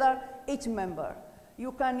together each member.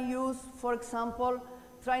 You can use, for example,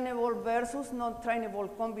 trainable versus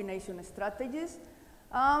non-trainable combination strategies.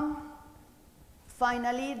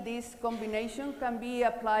 Finally, this combination can be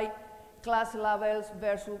applied class levels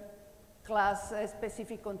versus class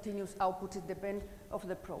specific continuous outputs. It depends on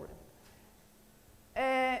the problem.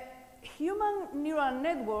 Human neural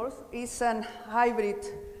networks is an hybrid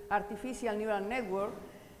artificial neural network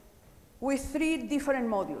with three different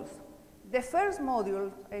modules. The first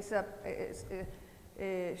module is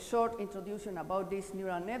a short introduction about this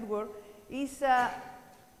neural network. Is a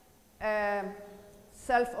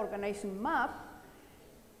self-organizing map,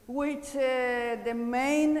 which the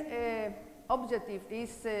main objective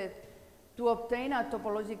is to obtain a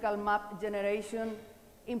topological map generation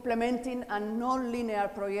implementing a non-linear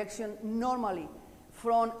projection normally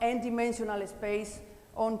from n-dimensional space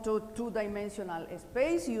onto two-dimensional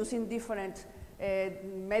space using different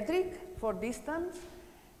metric for distance.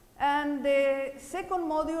 And the second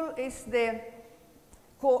module is the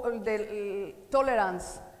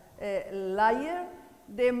tolerance layer.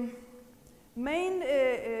 The main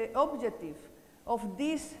objective of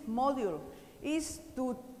this module is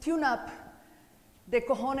to tune up the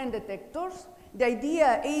Cohonen detectors. The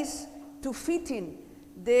idea is to fit in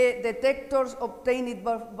the detectors obtained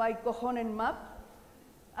by Cohonen map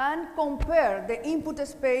and compare the input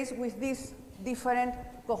space with these different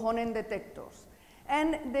Cohonen detectors.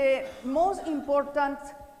 And the most important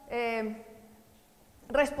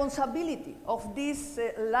responsibility of this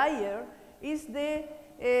layer is the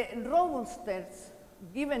robustness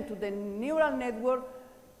given to the neural network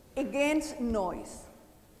against noise.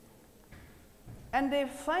 And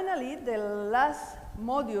finally, the last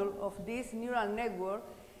module of this neural network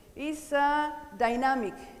is a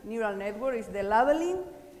dynamic neural network, is the labeling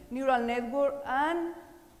neural network, and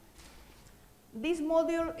this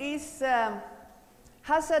module is,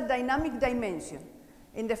 has a dynamic dimension.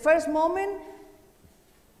 In the first moment,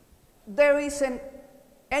 there isn't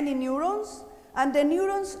any neurons, and the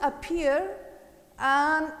neurons appear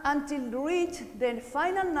until reach the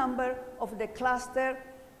final number of the cluster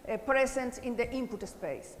present in the input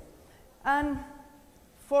space. And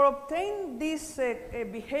for obtain this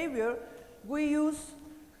behavior, we use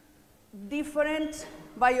different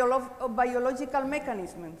biological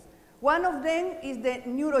mechanisms. One of them is the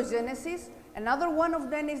neurogenesis, another one of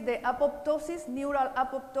them is the apoptosis, neural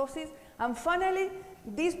apoptosis, and finally,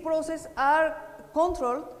 these processes are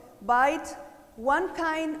controlled by one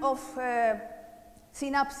kind of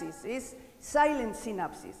synapses, is silent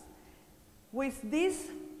synapses. With these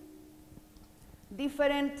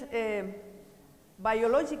different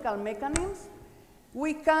biological mechanisms,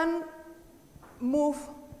 we can move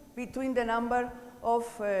between the number of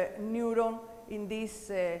neurons in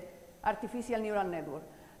this artificial neural network.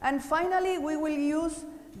 And finally, we will use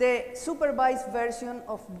the supervised version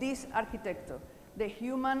of this architecture, the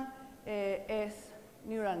human S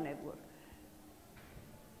neural network.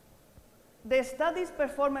 The studies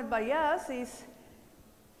performed by us is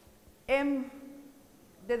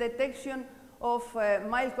the detection of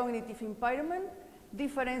mild cognitive impairment,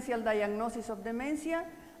 differential diagnosis of dementia,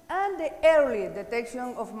 and the early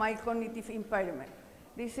detection of mild cognitive impairment.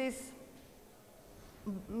 This is,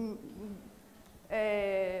 in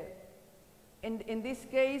this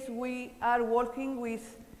case, we are working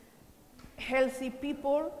with healthy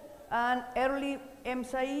people and early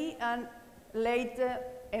MSI and late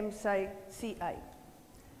MSI-CI.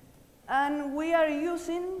 And we are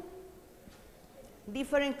using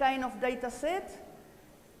different kind of data sets,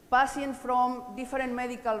 patients from different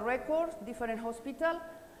medical records, different hospitals,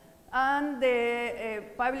 and the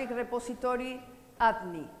public repository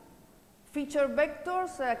ATNI. Feature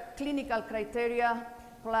vectors, clinical criteria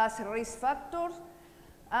plus risk factors,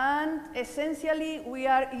 and essentially we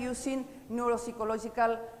are using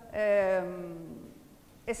neuropsychological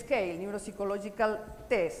scale, neuropsychological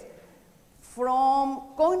tests,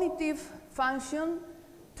 from cognitive function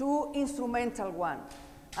to instrumental one,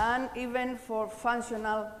 and even for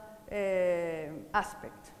functional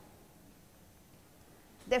aspect.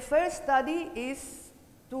 The first study is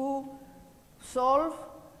to solve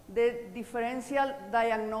the differential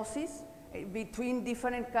diagnosis between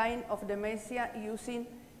different kinds of dementia using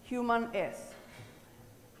human S.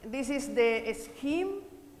 This is the scheme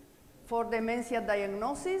for dementia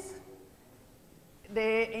diagnosis.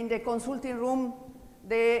 In the consulting room,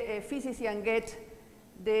 the physician gets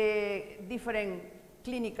the different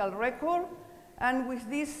clinical record, and with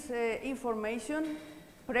this information,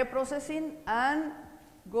 pre-processing and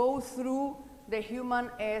go through the human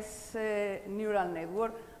S neural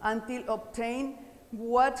network until obtain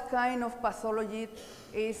what kind of pathology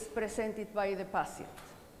is presented by the patient.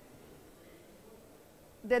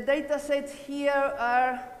 The data sets here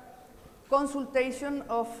are consultation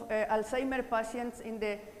of Alzheimer's patients in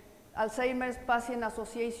the Alzheimer's Patient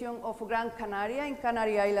Association of Gran Canaria in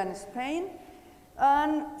Canary Island, Spain,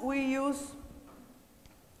 and we use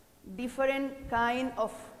different kind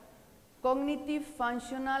of cognitive,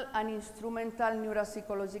 functional, and instrumental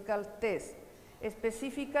neuropsychological tests.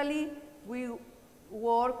 Specifically, we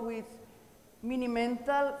work with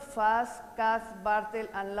Mini-Mental, FAST, CATH, Bartel,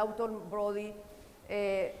 and Lawton-Brody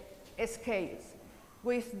scales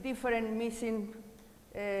with different missing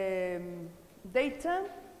data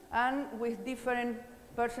and with different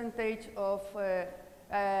percentage of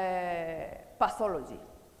pathology.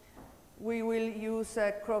 We will use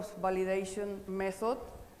a cross-validation method,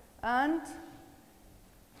 and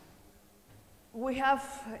we have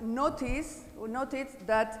noticed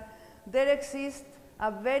that there exists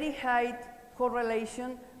a very high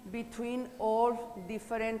correlation between all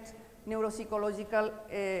different neuropsychological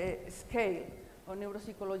scale or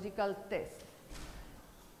neuropsychological tests.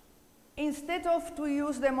 Instead of to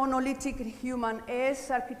use the monolithic human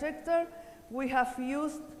AS architecture, we have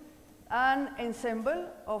used an ensemble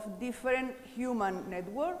of different human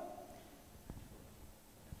networks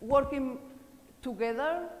working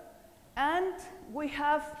together, and we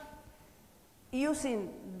have using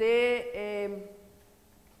the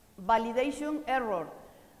validation error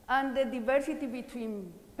and the diversity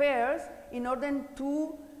between pairs in order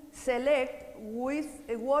to select with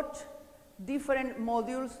what different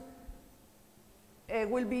modules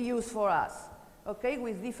will be used for us, okay,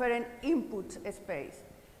 with different input space.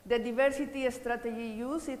 The diversity strategy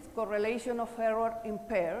used is correlation of error in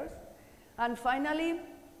pairs. And finally,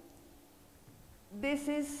 this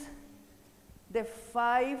is the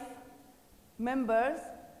 5 members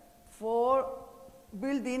for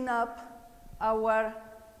building up our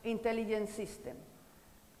intelligence system.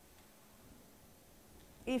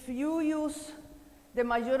 If you use the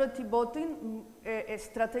majority voting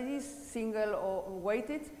strategies, single or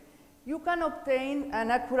weighted, you can obtain an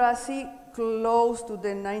accuracy close to the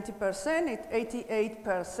 90%, it's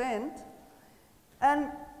 88%, and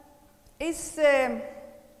it's a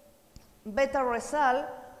better result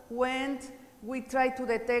when we try to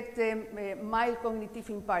detect mild cognitive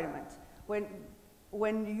impairment.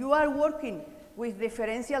 When you are working with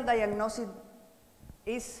differential diagnosis,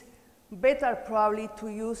 it's better probably to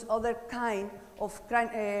use other kind of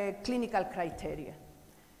clinical criteria.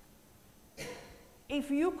 If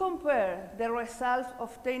you compare the results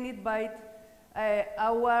obtained by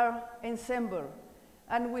our ensemble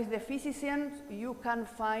and with the physicians, you can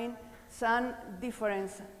find some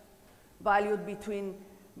difference value between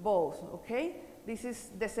both, okay? This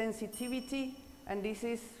is the sensitivity, and this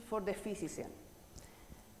is for the physician.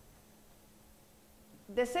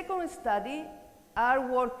 The second study are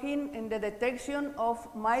working in the detection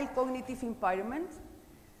of mild cognitive impairment,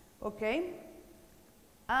 okay?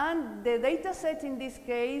 And the data set in this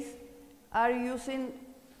case are using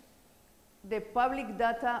the public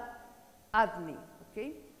data ADNI,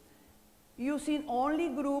 okay? Using only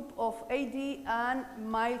group of AD and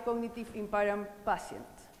mild cognitive impairment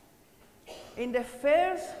patients. In the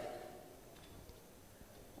first,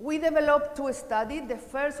 we developed 2 studies. The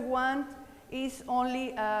first one is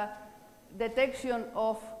only a detection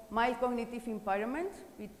of mild cognitive impairment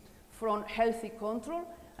from healthy control.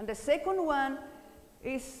 And the second one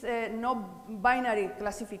is no binary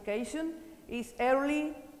classification, is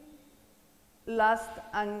early, last,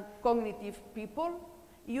 and cognitive people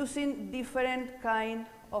using different kind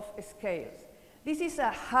of scales. This is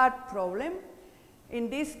a hard problem. In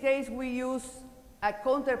this case, we use a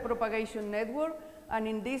counter-propagation network, and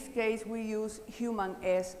in this case, we use human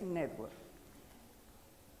S network.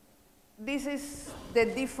 This is the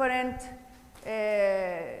different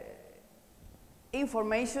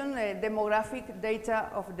information, demographic data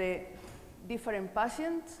of the different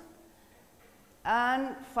patients.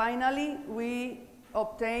 And finally, we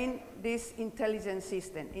obtain this intelligence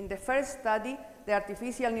system. In the first study, the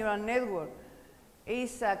artificial neural network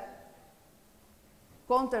is a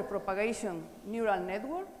counter-propagation neural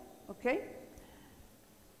network, okay?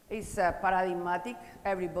 It's paradigmatic,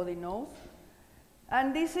 everybody knows.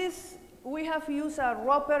 And this is, we have used a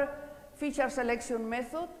Roper feature selection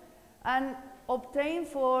method and obtained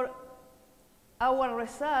for our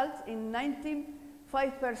results in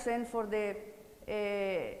 95% for the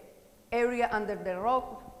area under the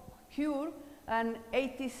rock cure, and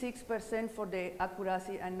 86% for the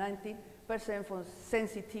accuracy and 90% for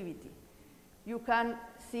sensitivity. You can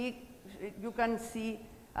see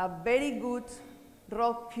a very good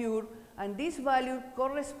rock cure, and this value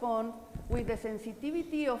corresponds with the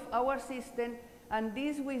sensitivity of our system, and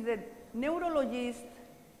this with the neurologist,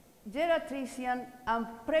 geriatrician, and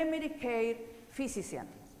primary care physician,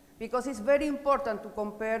 because it's very important to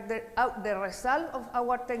compare the result of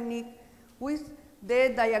our technique with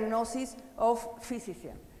the diagnosis of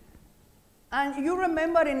physician. And you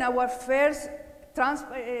remember in our first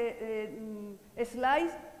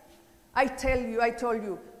slide, I told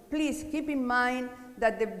you, please keep in mind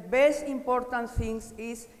that the best important things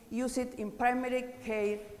is use it in primary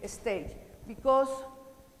care stage, because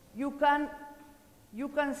you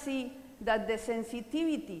can see that the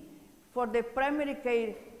sensitivity for the primary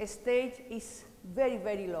care stage is very,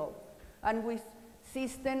 very low. And with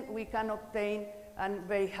system, we can obtain a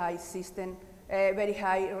very high system, very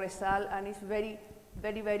high result, and it's very,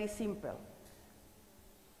 very, very simple.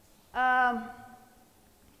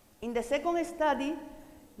 In the second study,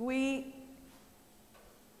 we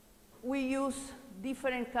use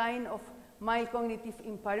different kind of mild cognitive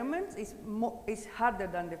impairments. It's harder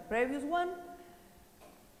than the previous one.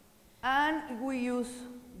 And we use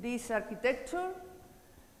this architecture,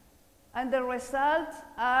 and the results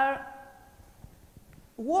are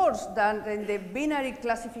worse than in the binary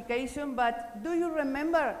classification, but do you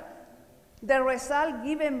remember the result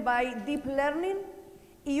given by deep learning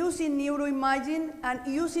using neuroimaging and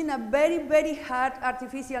using a very, very hard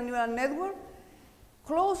artificial neural network?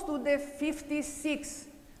 Close to the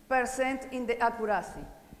 56% in the accuracy.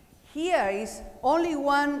 Here is only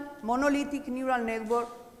one monolithic neural network,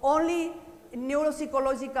 only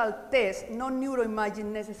neuropsychological test, no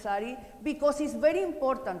neuroimaging necessary, because it's very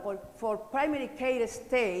important for primary care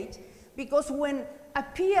stage, because when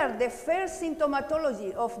appear the first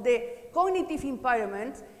symptomatology of the cognitive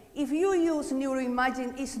impairment, if you use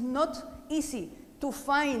neuroimaging, it's not easy to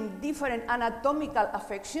find different anatomical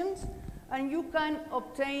affections, and you can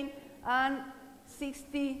obtain an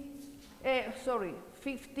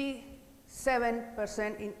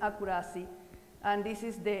 57% in accuracy, and this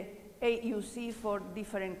is the AUC for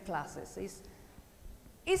different classes.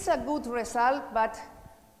 It's a good result, but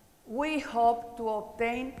we hope to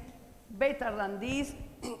obtain better than this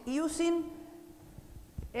using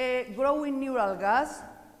a growing neural gas,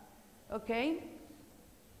 okay,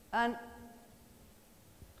 and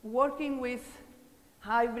working with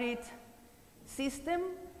hybrid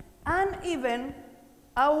system, and even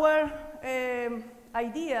our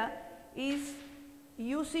idea is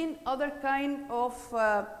using other kind of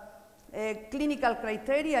clinical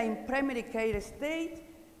criteria in primary care stage,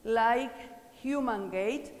 like human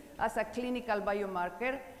gait as a clinical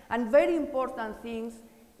biomarker, and very important things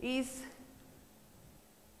is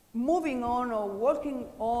moving on or working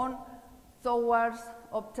on towards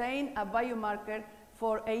obtain a biomarker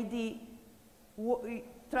for AD,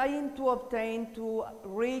 trying to obtain to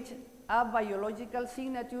reach a biological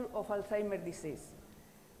signature of Alzheimer's disease.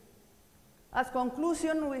 As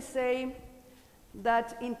conclusion, we say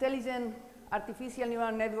that intelligent artificial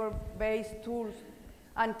neural network-based tools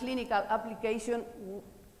and clinical application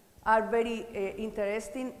are very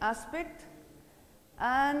interesting aspect,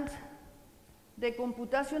 and the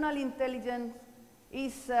computational intelligence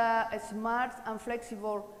is a smart and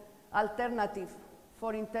flexible alternative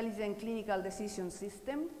for intelligent clinical decision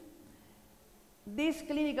system. This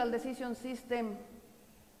clinical decision system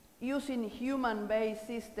using human-based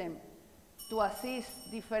system to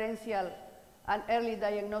assist differential and early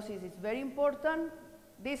diagnosis is very important.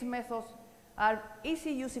 These methods are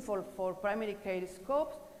easy useful for primary care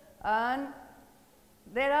scopes, and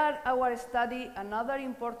there are our study, another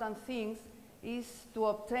important thing is to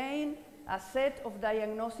obtain a set of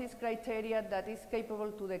diagnosis criteria that is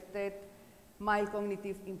capable to detect mild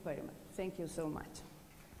cognitive impairment. Thank you so much.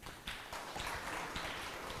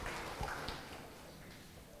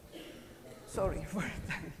 Sorry for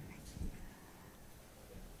that.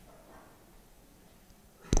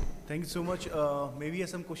 Thank you so much. Maybe you have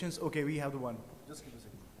some questions. Okay, we have the one. Just give a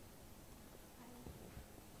second.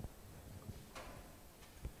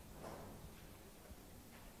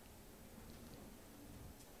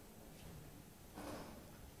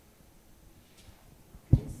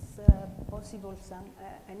 Is possible some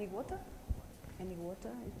any water? Any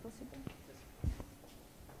water is possible?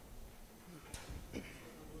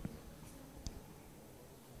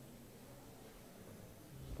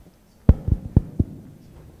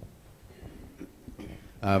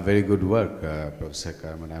 Very good work, Professor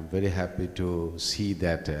Carmen. I'm very happy to see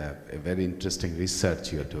that a very interesting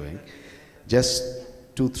research you're doing. Just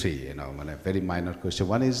two, three, a very minor question.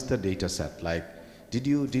 One is the data set. Like, did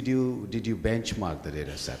you benchmark the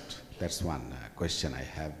data set? That's one question I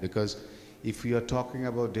have, because if you are talking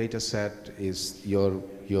about data set, is your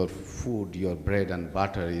food, your bread and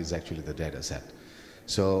butter is actually the data set.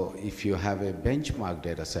 So if you have a benchmark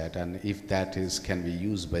data set, and if that can be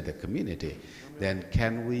used by the community, then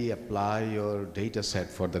can we apply your data set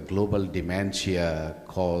for the global dementia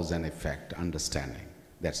cause and effect understanding?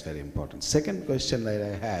 That's very important. Second question that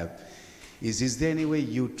I have is there any way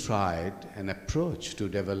you tried an approach to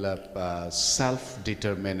develop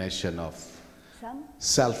self-determination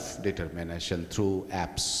through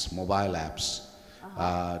apps, mobile apps,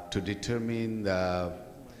 to determine the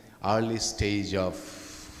early stage of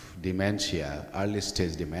dementia,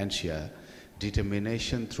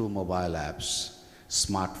 determination through mobile apps,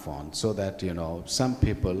 smartphone, so that, you know, some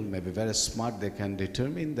people may be very smart, they can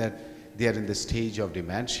determine that they are in the stage of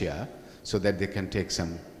dementia, so that they can take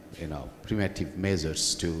some, you know, primitive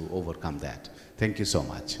measures to overcome that. Thank you so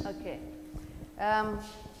much. Okay.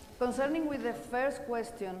 Concerning with the first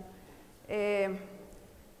question,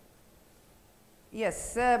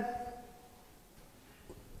 yes,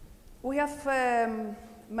 we have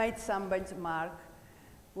made some benchmark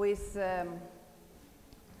with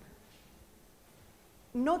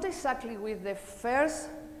not exactly with the first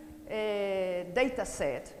data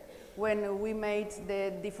set when we made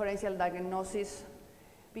the differential diagnosis,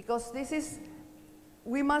 because this is,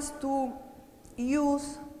 we must to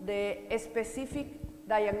use the specific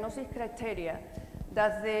diagnosis criteria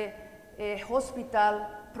that the hospital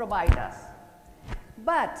provides us.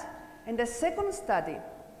 But in the second study,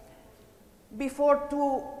 before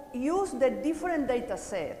to use the different data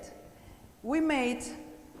set, we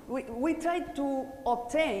tried to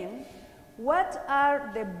obtain what are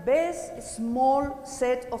the best small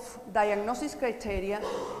set of diagnosis criteria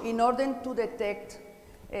in order to detect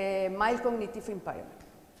mild cognitive impairment.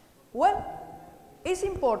 Well, it's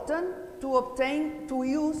important to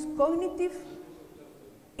use cognitive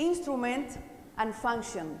instrument and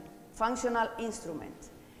functional instrument.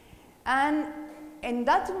 And in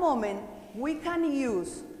that moment, we can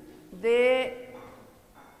use the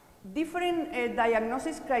different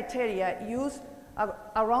diagnosis criteria used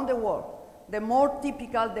around the world. The more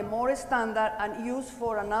typical, the more standard, and used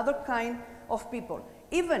for another kind of people.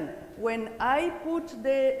 Even when I put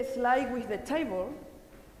the slide with the table,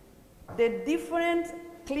 the different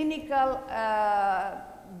clinical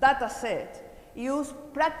data set use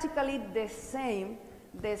practically the same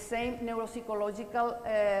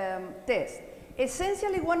neuropsychological test.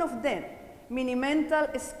 Essentially one of them, mini-mental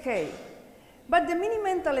scale. But the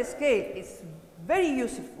mini-mental scale is very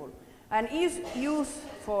useful and is used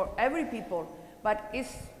for every people, but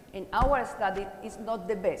is, in our study, is not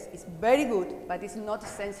the best. It's very good, but it's not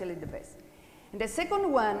essentially the best. And the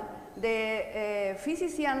second one, the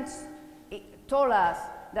physicians told us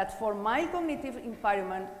that for mild cognitive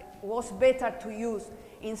impairment was better to use,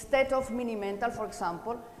 instead of mini-mental, for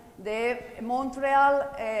example, the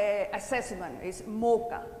Montreal assessment is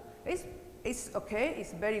MOCA. It's okay,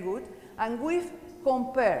 it's very good, and we've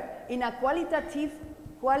compared in a qualitative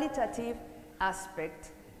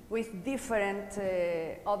aspect with different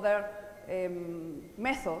other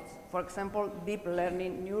methods, for example, deep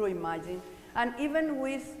learning, neuroimaging, and even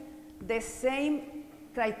with the same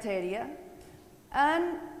criteria,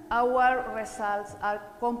 and our results are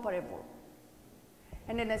comparable.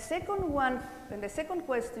 And in the second one, in the second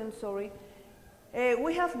question, sorry,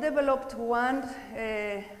 we have developed one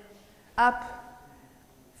app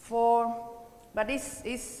but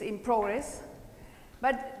it's in progress.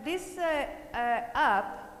 But this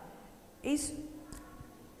app is,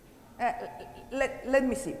 let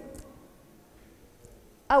me see.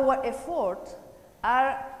 Our efforts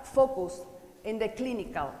are focused in the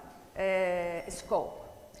clinical scope.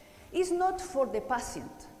 It's not for the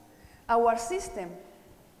patient. Our system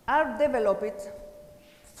are developed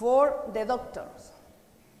for the doctors.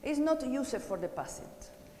 It's not used for the patient.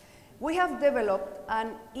 We have developed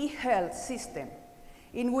an e-health system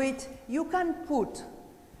in which you can put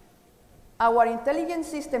our intelligence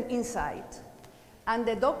system inside, and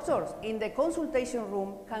the doctors in the consultation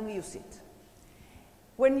room can use it.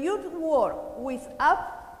 When you work with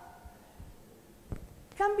app,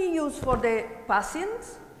 can be used for the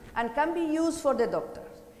patients and can be used for the doctors.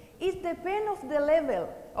 It depends on the level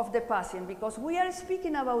of the patient, because we are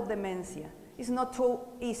speaking about dementia. It's not so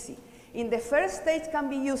easy. In the first stage can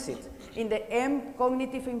be used in the M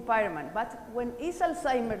cognitive impairment, but when it's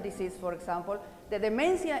Alzheimer's disease, for example, the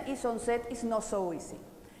dementia is onset is not so easy.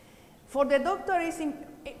 For the doctor,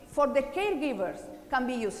 for the caregivers can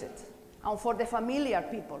be used, and for the familiar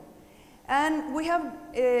people. And we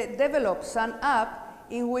have developed some app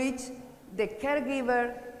in which the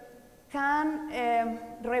caregiver can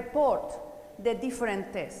report the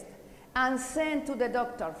different tests and send to the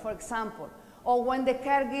doctor, for example, or when the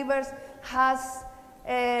caregiver has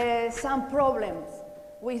some problems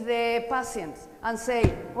with the patients and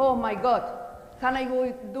say, oh my God, can I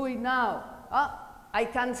go do it now? I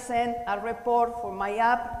can send a report for my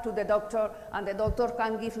app to the doctor, and the doctor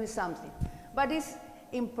can give me something. But it's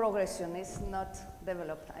in progression, it's not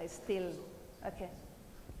developed, it's still, okay.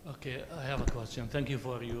 Okay, I have a question. Thank you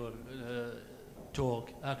for your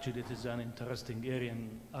talk. Actually, it is an interesting area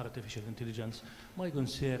in artificial intelligence. My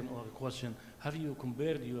concern or question, have you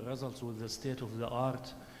compared your results with the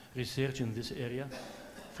state-of-the-art research in this area?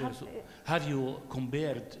 Have you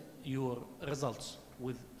compared your results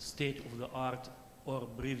with state-of-the-art or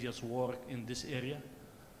previous work in this area?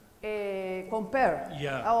 Compare.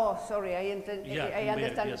 Yeah. Oh, sorry, I understand.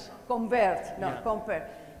 Yes. Convert, no, Yeah. compare.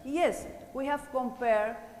 Yes, we have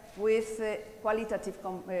compared with qualitative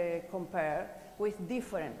compare with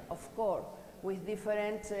different, of course, with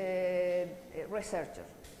different researchers,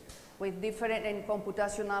 with different and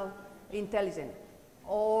computational intelligence,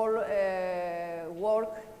 all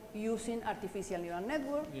work using artificial neural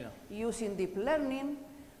network, using deep learning,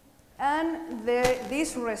 and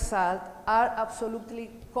these results are absolutely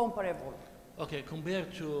comparable. Okay,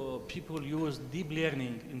 compared to people use deep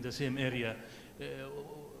learning in the same area,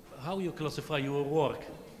 how you classify your work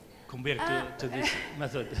compared to this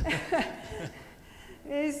method?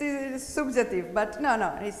 It's subjective, but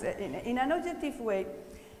no, it's, in an objective way,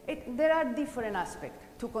 there are different aspects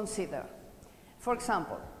to consider. For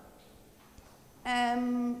example,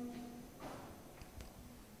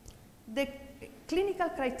 the clinical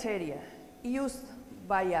criteria used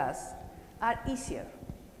by us are easier,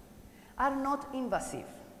 are not invasive.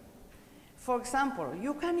 For example,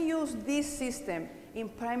 you can use this system in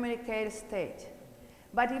primary care stage,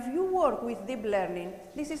 but if you work with deep learning,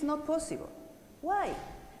 this is not possible. Why?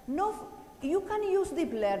 No, you can use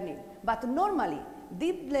deep learning, but normally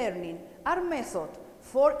deep learning are methods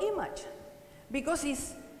for image because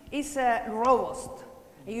it's robust.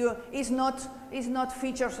 It's not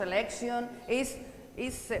feature selection,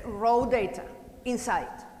 it's raw data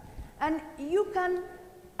inside. And you can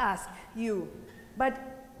ask but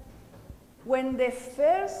when the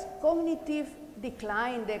first cognitive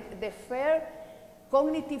decline, the first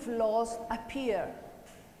cognitive loss appear,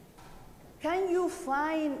 can you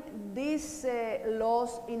find this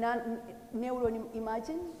loss in a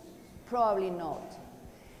neuroimaging? Probably not.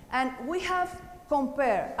 And we have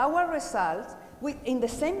compared our results in the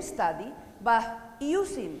same study, but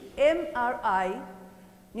using MRI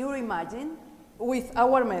neuroimaging with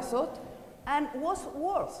our method, and was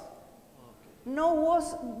worse. No,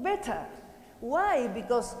 was better. Why?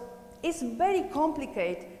 Because it's very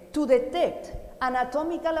complicated to detect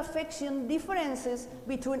anatomical affection differences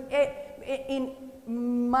between in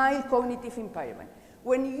mild cognitive impairment.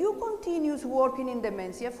 When you continue working in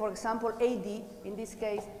dementia, for example, AD, in this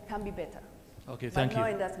case, can be better. Okay, thank you.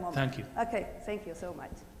 Not in that moment. Thank you. Okay, thank you so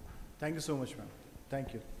much. Thank you so much, ma'am.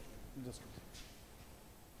 Thank you.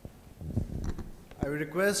 I will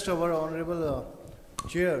request our Honorable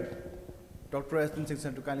Chair, Dr. S.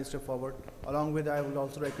 Singh, to kindly step forward. Along with, I would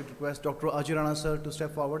also like to request Dr. Ajay Rana sir to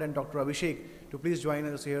step forward and Dr. Abhishek to please join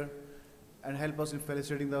us here and help us in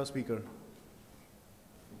felicitating the speaker.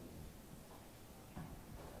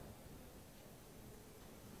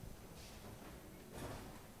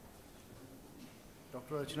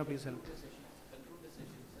 Dr. Archana, please help.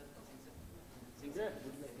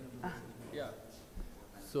 Yeah.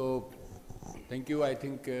 So, thank you. I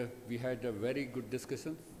think we had a very good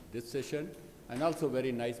discussion this session, and also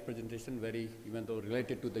very nice presentation, even though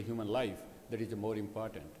related to the human life, that is the more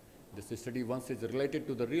important. This study, once it's related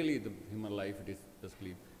to the human life, it is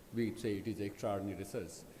basically, we say it is extraordinary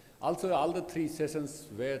research. Also, all the three sessions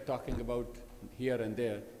were talking about here and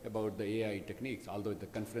there about the AI techniques, although the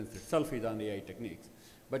conference itself is on AI techniques,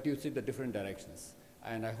 but you see the different directions.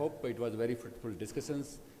 And I hope it was very fruitful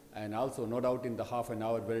discussions, and also no doubt in the half an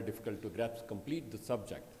hour, very difficult to grasp complete the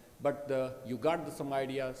subject. But you got some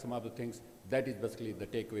idea, some of the things, that is basically the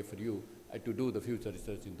takeaway for you to do the future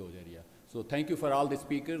research in those areas. So thank you for all the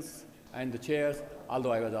speakers and the chairs,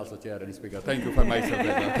 although I was also chair and speaker. Thank you for myself as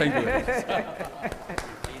well. Thank you very much.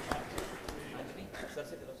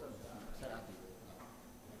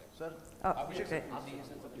 Sir? Oh, okay.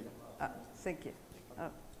 Thank you. Oh.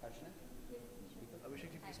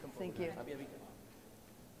 Thank you.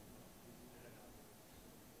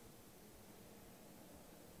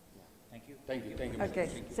 Thank you. Thank you. Thank you. Okay.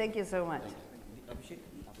 Thank you so much.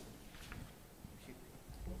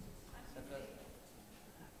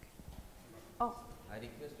 Oh. I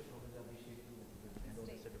request Professor Abhishek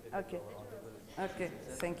to Okay. Okay.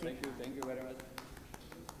 Thank you. Thank you. Thank you very much.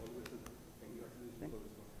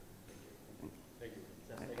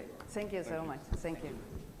 Okay. Thank you so much. Thank you.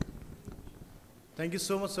 Thank you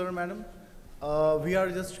so much, sir and madam. We are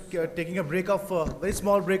just taking a break of, very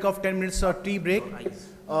small break of 10 minutes, tea break.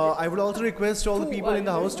 I would also request all the people in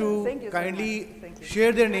the house to kindly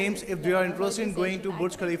share their names if they are interested in going to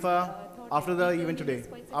Burj Khalifa after the event today,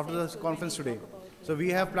 after the conference today. So we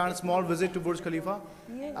have planned a small visit to Burj Khalifa,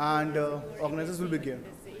 and organizers will be here.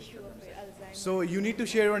 So you need to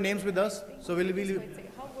share your names with us, so we'll be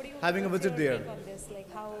having a visit there.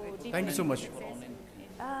 Thank you so much.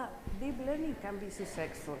 Deep learning can be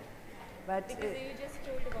successful, but because you just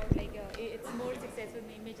told about it's more successful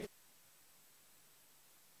in image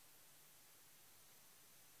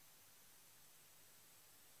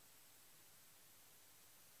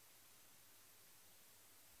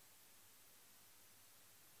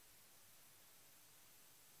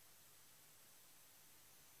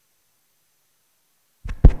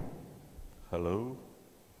Hello?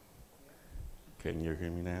 Can you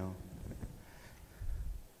hear me now?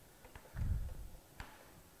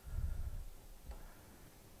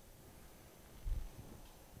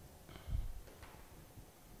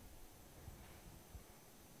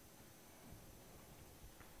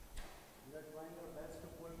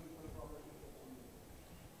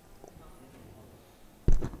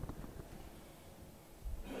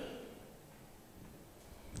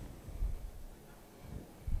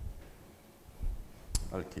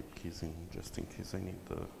 I'll keep kissing just in case I need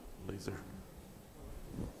the laser.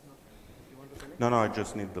 No, I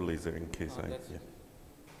just need the laser in case yeah.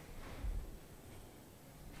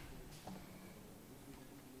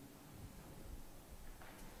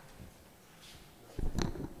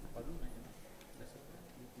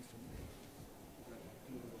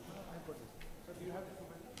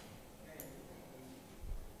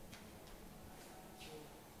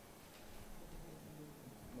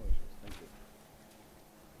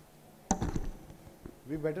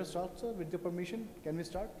 We better start, sir, with your permission. Can we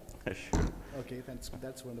start? Sure. Okay,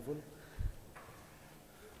 that's wonderful.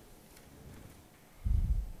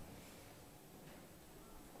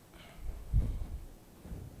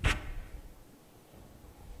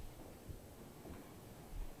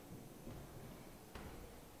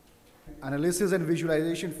 Analysis and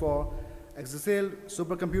visualization for exascale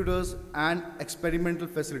supercomputers and experimental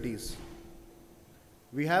facilities.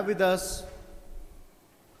 We have with us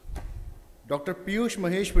Dr. Piyush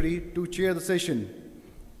Maheshwari to chair the session.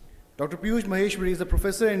 Dr. Piyush Maheshwari is a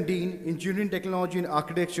professor and dean in engineering, technology and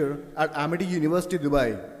architecture at AMITY University,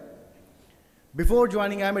 Dubai. Before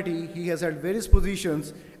joining AMITY, he has held various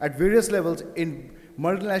positions at various levels in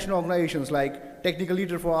multinational organizations like technical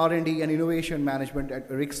leader for R&D and innovation management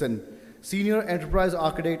at Ericsson, senior enterprise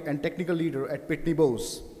architect and technical leader at Pitney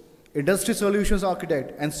Bowes, industry solutions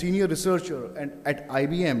architect and senior researcher at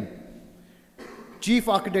IBM, Chief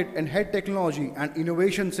Architect and Head Technology and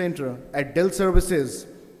Innovation Center at Dell Services.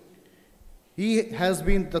 He has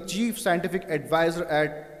been the Chief Scientific Advisor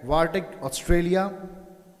at Vartec, Australia.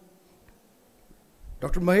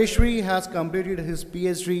 Dr. Maheshwari has completed his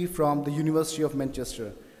PhD from the University of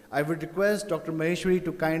Manchester. I would request Dr. Maheshwari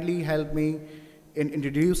to kindly help me in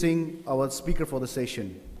introducing our speaker for the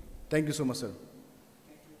session. Thank you so much, sir.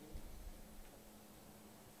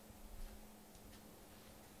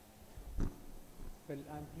 Well,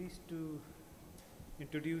 I'm pleased to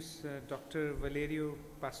introduce Dr. Valerio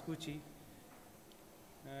Pascucci.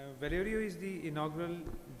 Valerio is the inaugural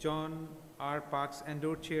John R. Parks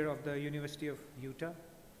Endowed Chair of the University of Utah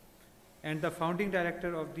and the founding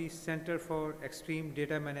director of the Center for Extreme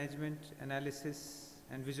Data Management, Analysis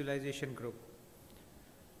and Visualization Group.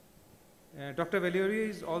 Dr. Valerio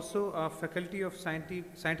is also a faculty of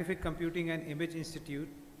Scientific Computing and Image Institute.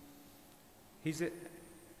 He's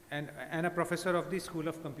and a professor of the School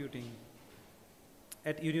of Computing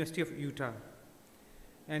at University of Utah.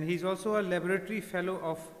 And he's also a laboratory fellow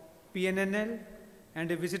of PNNL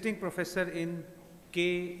and a visiting professor in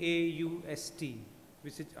KAUST,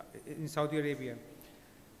 which is in Saudi Arabia.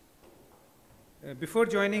 Before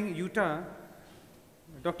joining Utah,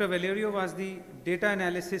 Dr. Valerio was the data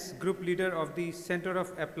analysis group leader of the Center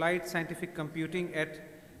of Applied Scientific Computing at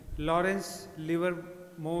Lawrence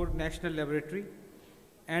Livermore National Laboratory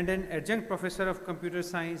and an adjunct professor of computer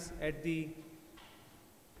science at the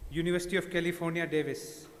University of California,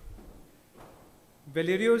 Davis.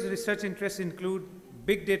 Valerio's research interests include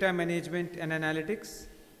big data management and analytics,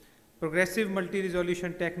 progressive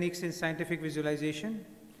multi-resolution techniques in scientific visualization,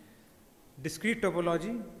 discrete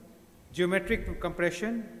topology, geometric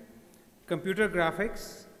compression, computer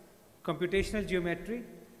graphics, computational geometry,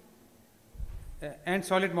 and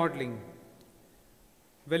solid modeling.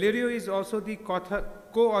 Valerio is also the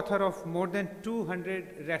co-author of more than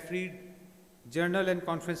 200 refereed journal and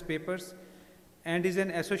conference papers and is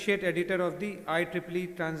an associate editor of the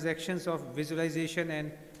IEEE Transactions of Visualization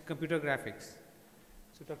and Computer Graphics.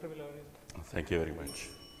 So, Dr. Valerio. Thank you very much.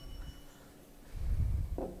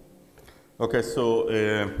 Okay, so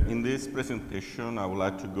in this presentation, I would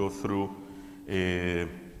like to go through a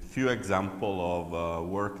few examples of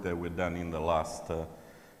work that we've done in the last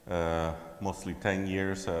mostly 10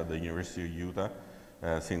 years at the University of Utah,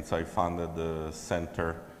 since I founded the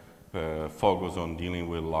center focused on dealing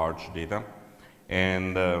with large data.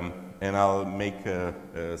 And I'll make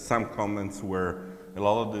some comments where a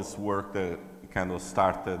lot of this work that kind of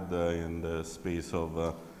started in the space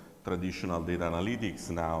of traditional data analytics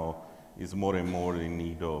now is more and more in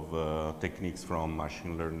need of techniques from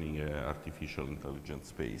machine learning, artificial intelligence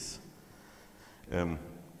space.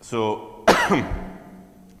 So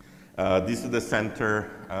this is the center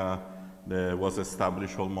that was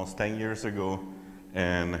established almost 10 years ago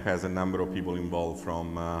and has a number of people involved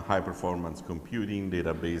from high performance computing,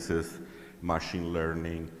 databases, machine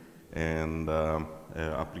learning, and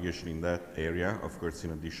application in that area, of course,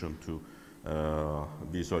 in addition to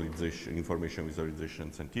visualization, information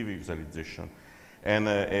visualization, scientific visualization, and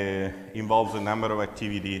involves a number of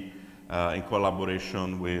activity in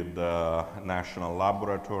collaboration with national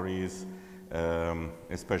laboratories,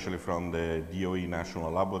 especially from the DOE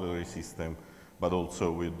National Laboratory System, but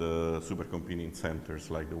also with the supercomputing centers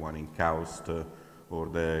like the one in KAUST or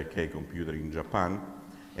the AICAI Computer in Japan.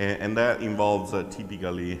 And that involves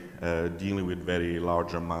typically dealing with very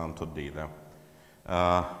large amount of data.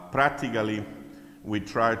 Practically, we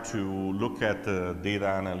try to look at data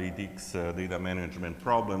analytics, data management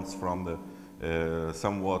problems from the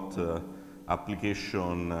somewhat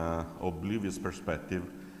application oblivious perspective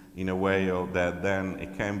in a way that then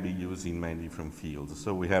it can be used in many different fields.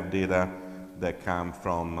 So we have data that come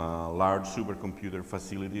from large supercomputer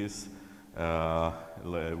facilities.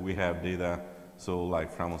 We have data, so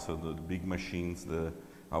like from the big machines that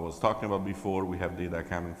I was talking about before. We have data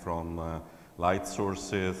coming from light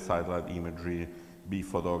sources, satellite imagery, bee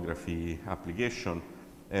photography application.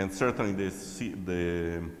 And certainly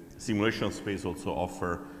the simulation space also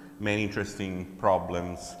offers many interesting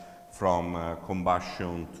problems from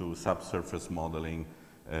combustion to subsurface modeling,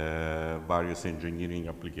 various engineering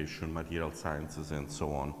application, material sciences, and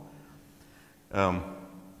so on.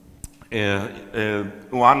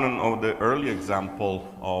 One of the early examples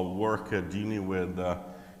of work dealing with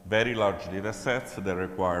very large data sets that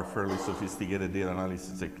require fairly sophisticated data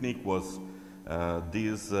analysis technique was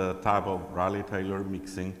this type of Rayleigh-Taylor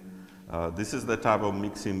mixing. This is the type of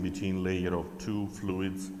mixing between layer of two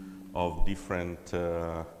fluids of different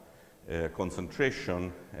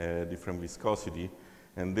concentration, different viscosity.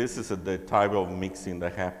 And this is the type of mixing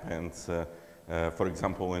that happens, for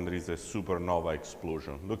example, when there is a supernova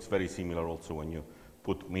explosion. Looks very similar also when you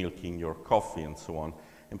put milk in your coffee and so on.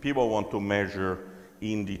 And people want to measure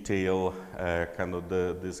in detail kind of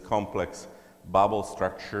these complex bubble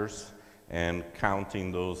structures and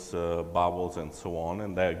counting those bubbles and so on,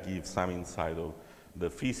 and that gives some insight of the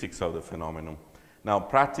physics of the phenomenon. Now,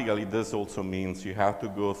 practically, this also means you have to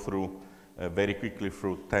go through very quickly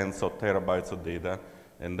through tens of terabytes of data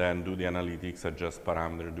and then do the analytics, adjust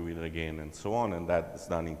parameters, do it again, and so on, and that is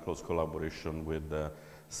done in close collaboration with the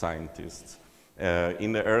scientists.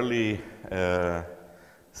 In the early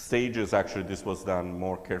stages, actually, this was done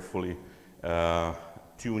more carefully,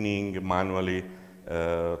 tuning manually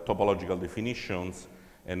topological definitions,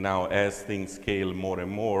 and now as things scale more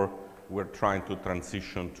and more, we're trying to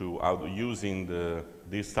transition to using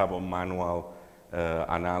this type of manual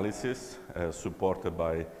analysis supported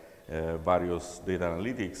by various data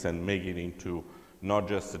analytics and make it into not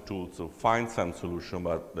just the tools to find some solution,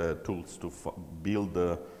 but the tools to build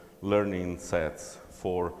the learning sets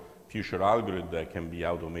for future algorithms that can be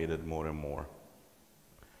automated more and more.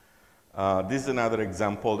 This is another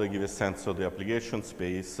example that gives a sense of the application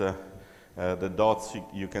space. The dots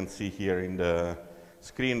you can see here in the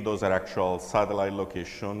screen, those are actual satellite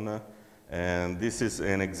location. And this is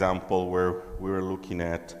an example where we were looking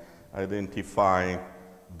at identifying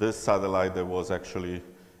this satellite that was actually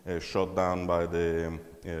shot down by the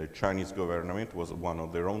Chinese government. It was one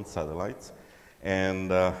of their own satellites.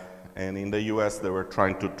 And in the US, they were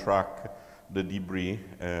trying to track the debris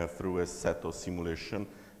through a set of simulation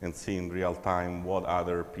and see in real time what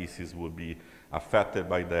other pieces would be affected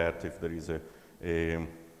by that, if there is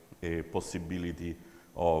a possibility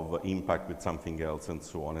of impact with something else, and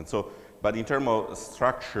so on. And so, but in terms of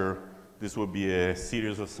structure, this would be a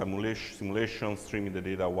series of simulations, streaming the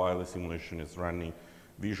data while the simulation is running,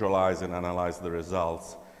 visualize and analyze the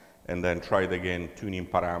results, and then try it again, tuning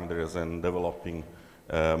parameters and developing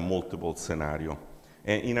multiple scenarios.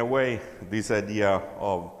 And in a way, this idea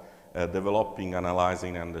of developing,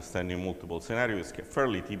 analyzing, and understanding multiple scenarios is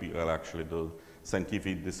fairly typical, actually, the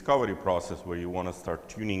scientific discovery process where you want to start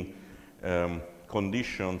tuning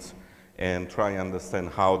conditions and try and understand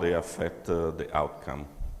how they affect the outcome.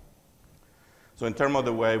 So in terms of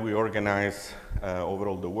the way we organize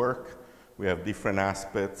overall the work, we have different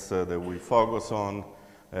aspects that we focus on.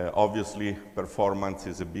 Obviously, performance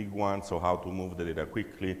is a big one, so how to move the data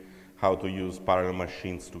quickly, how to use parallel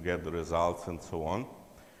machines to get the results, and so on.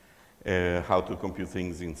 How to compute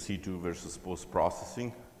things in situ versus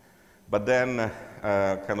post-processing. But then,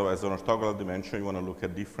 kind of as an orthogonal dimension, you want to look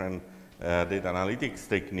at different data analytics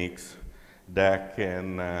techniques that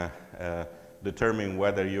can determine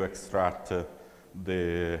whether you extract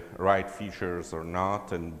the right features or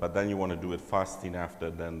not, but then you want to do it fast enough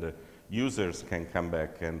that then the users can come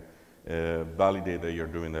back and validate that you're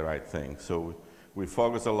doing the right thing. So we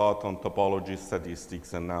focus a lot on topology,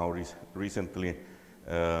 statistics, and now recently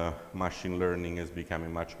machine learning is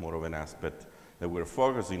becoming much more of an aspect that we're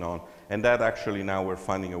focusing on. And that actually now we're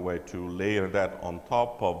finding a way to layer that on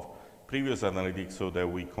top of previous analytics so that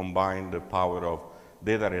we combine the power of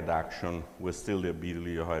data reduction with still the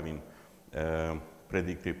ability of having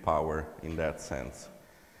predictive power in that sense.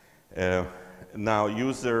 Now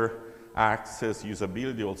user access,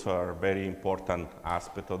 usability also are a very important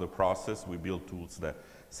aspect of the process. We build tools that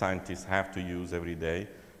scientists have to use every day.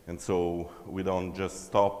 And so we don't just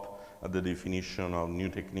stop at the definition of new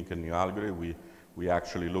technique and new algorithm. We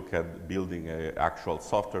actually look at building an actual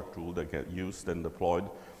software tool that gets used and deployed.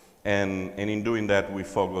 And in doing that, we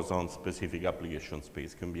focus on specific application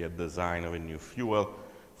space. It can be a design of a new fuel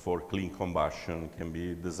for clean combustion. It can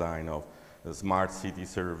be design of smart city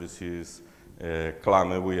services,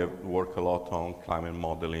 climate. We have worked a lot on climate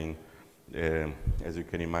modeling. As you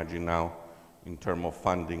can imagine now, in terms of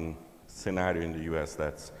funding scenario in the US,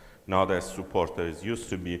 that's not as supported as it used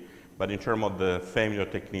to be. But in terms of the family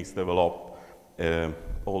of techniques developed,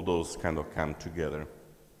 all those kind of come together.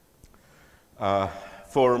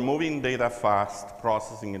 For moving data fast,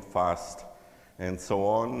 processing it fast, and so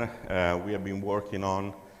on, we have been working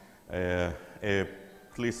on at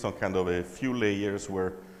least on kind of a few layers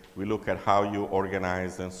where we look at how you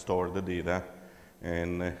organize and store the data.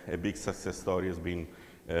 And a big success story has been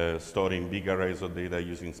storing big arrays of data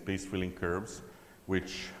using space filling curves,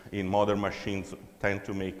 which in modern machines tend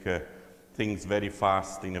to make things very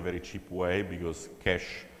fast in a very cheap way, because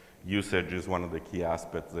cache usage is one of the key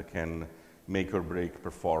aspects that can make or break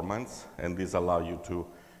performance. And this allows you to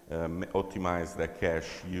optimize the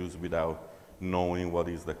cache use without knowing what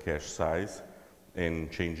is the cache size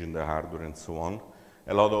and changing the hardware and so on.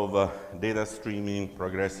 A lot of data streaming,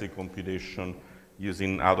 progressive computation,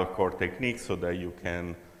 using out-of-core techniques so that you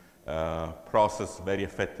can process very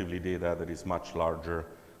effectively data that is much larger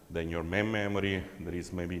than your main memory, that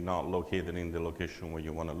is maybe not located in the location where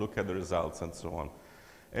you want to look at the results and so on.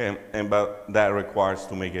 But that requires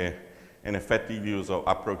to make an effective use of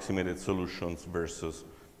approximated solutions versus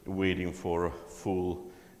waiting for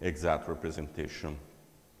full exact representation.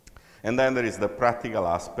 And then there is the practical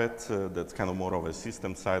aspect that's kind of more of a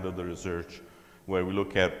system side of the research, where we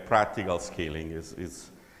look at practical scaling.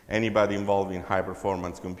 Anybody involved in high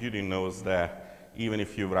performance computing knows that even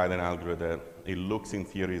if you write an algorithm that it looks in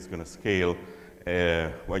theory is going to scale,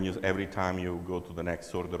 every time you go to the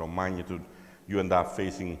next order of magnitude, you end up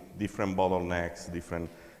facing different bottlenecks, different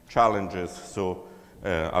challenges. So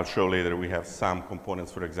I'll show later we have some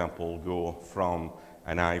components, for example, go from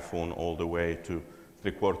an iPhone all the way to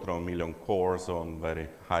 750,000 cores on very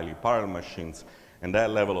highly parallel machines. And that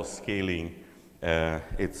level of scaling,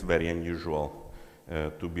 it's very unusual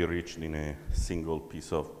to be reached in a single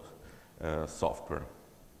piece of software.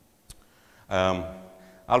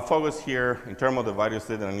 I'll focus here in terms of the various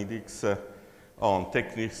data analytics on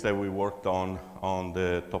techniques that we worked on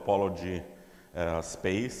the topology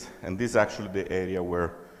space. And this is actually the area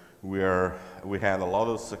where we had a lot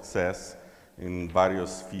of success in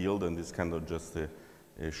various fields, and this kind of just a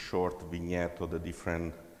short vignette of the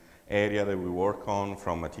different area that we work on,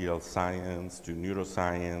 from material science to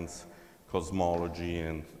neuroscience, cosmology,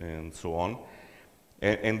 and so on.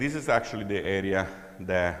 And this is actually the area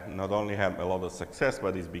that not only have a lot of success,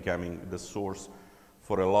 but is becoming the source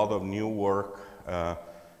for a lot of new work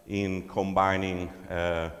in combining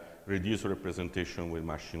reduced representation with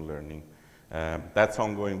machine learning. That's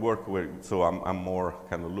ongoing work, so I'm more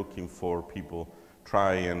kind of looking for people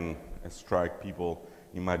try and strike people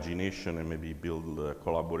imagination and maybe build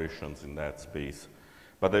collaborations in that space.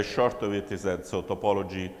 But the short of it is that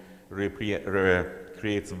topology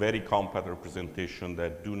creates very compact representation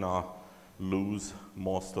that do not lose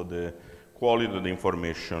most of the quality of the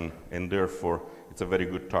information, and therefore it's a very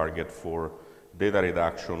good target for data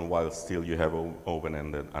reduction while still you have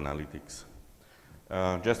open-ended analytics.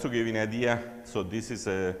 Just to give you an idea, so this is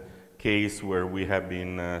a case where we have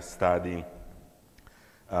been studying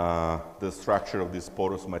the structure of this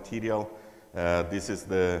porous material. This is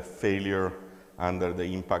the failure under the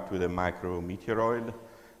impact with a micrometeoroid.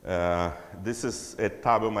 This is a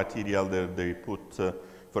type of material that they put,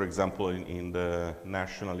 for example, in the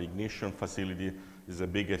National Ignition Facility. This is a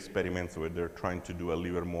big experiment where they're trying to do a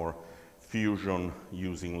little more fusion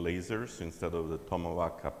using lasers instead of the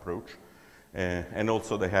tomahawk approach. And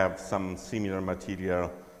also they have some similar material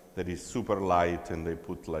that is super light, and they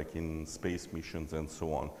put like in space missions and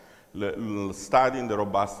so on. Studying the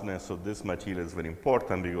robustness of this material is very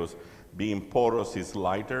important, because being porous is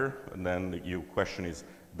lighter, and then your question is,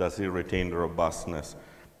 does it retain the robustness?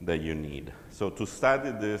 that you need. So to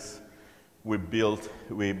study this, we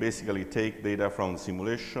basically take data from the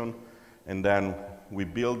simulation, and then we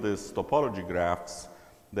build these topology graphs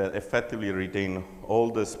that effectively retain all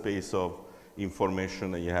the space of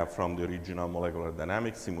information that you have from the original molecular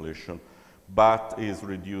dynamics simulation, but is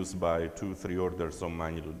reduced by 2-3 orders of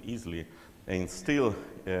magnitude easily. And still,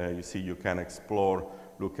 you see, you can explore,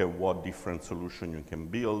 look at what different solution you can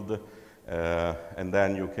build, and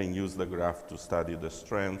then you can use the graph to study the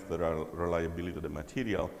strength, the reliability of the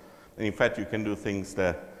material. And in fact, you can do things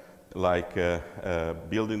that, like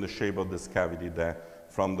building the shape of this cavity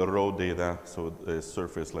that from the raw data, so a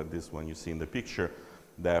surface like this one you see in the picture,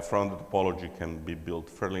 that from the topology can be built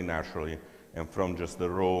fairly naturally, and from just the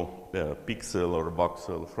raw pixel or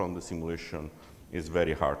voxel from the simulation is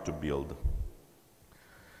very hard to build.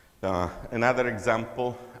 Another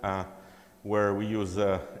example where we use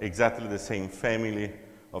exactly the same family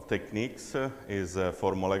of techniques is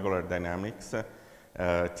for molecular dynamics.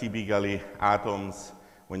 Typically, atoms,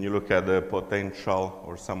 when you look at the potential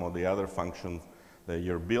or some of the other functions that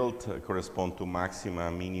you're built, correspond to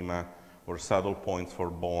maxima, minima, or saddle points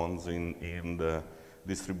for bonds in the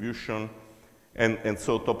distribution. And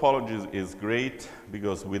so topology is great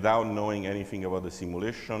because without knowing anything about the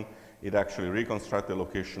simulation, it actually reconstructs the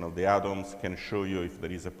location of the atoms, can show you if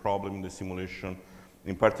there is a problem in the simulation.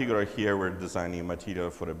 In particular, here we're designing material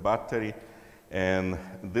for a battery. And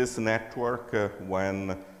this network,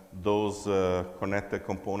 when those connected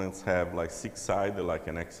components have like 6 sides, like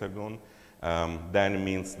an hexagon, then it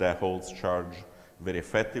means that holds charge very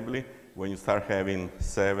effectively. When you start having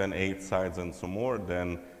 7, 8 sides and so more,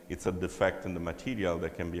 then it's a defect in the material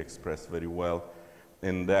that can be expressed very well,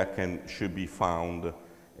 and that should be found.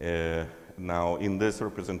 Now, in this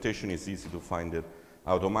representation, it's easy to find it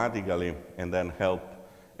automatically and then help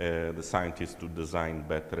the scientists to design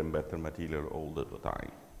better and better material all the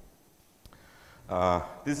time.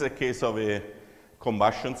 This is a case of a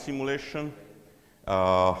combustion simulation.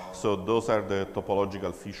 So those are the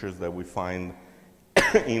topological features that we find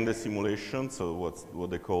in the simulation, so what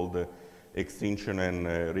they call the extinction and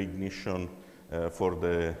reignition for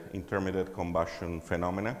the intermediate combustion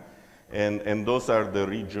phenomena. And those are the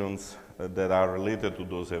regions that are related to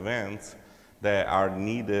those events that are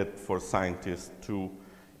needed for scientists to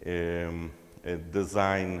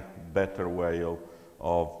design better way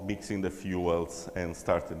of mixing the fuels and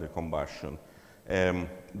starting the combustion.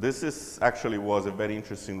 This actually was a very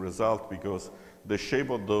interesting result because the shape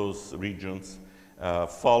of those regions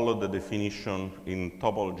followed the definition in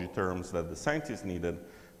topology terms that the scientists needed,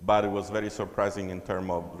 but it was very surprising in terms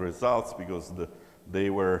of results because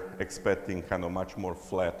they were expecting kind of much more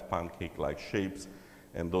flat pancake-like shapes,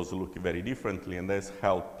 and those look very differently, and this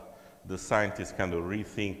helped the scientists kind of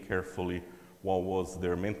rethink carefully what was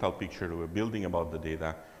their mental picture they were building about the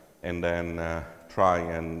data, and then try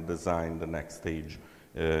and design the next stage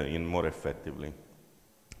in more effectively.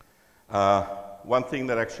 One thing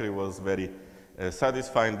that actually was very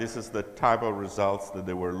satisfying, this is the type of results that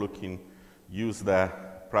they were looking, use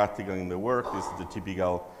that practically in the work. This is the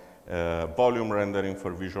typical volume rendering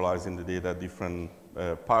for visualizing the data, different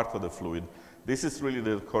parts of the fluid. This is really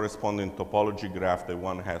the corresponding topology graph that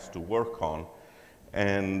one has to work on.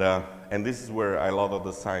 And this is where a lot of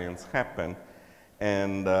the science happened.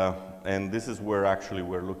 And this is where actually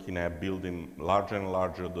we're looking at building larger and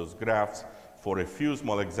larger those graphs. For a few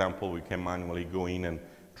small examples, we can manually go in and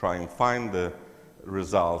try and find the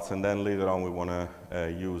results. And then later on, we want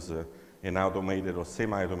to use an automated or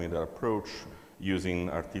semi-automated approach using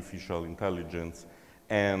artificial intelligence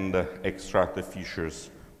and extract the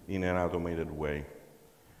features in an automated way.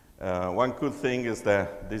 One good thing is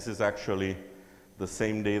that this is actually the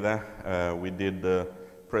same data. We did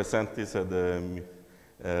present this at the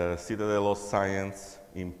Citadel of Science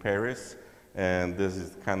in Paris, and this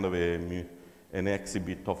is kind of an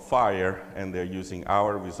exhibit of fire, and they're using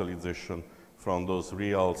our visualization from those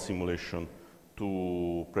real simulations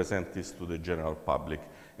to present this to the general public.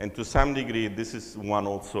 And to some degree, this is one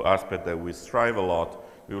also aspect that we strive a lot.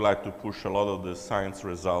 We would like to push a lot of the science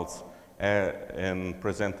results and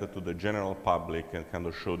present it to the general public and kind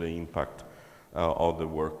of show the impact of the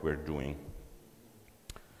work we're doing.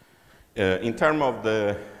 In terms of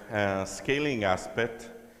the scaling aspect,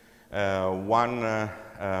 one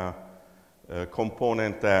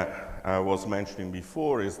component that I was mentioning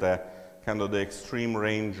before is that kind of the extreme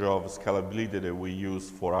range of scalability that we use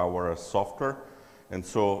for our software. And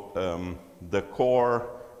so the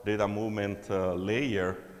core data movement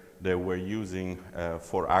layer that we're using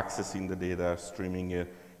for accessing the data, streaming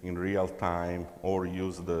it in real time, or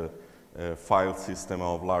use the file system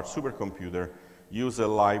of large supercomputer use a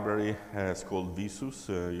library. It's called Visus.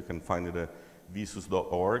 You can find it at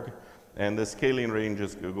visus.org. And the scaling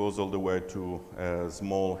ranges goes all the way to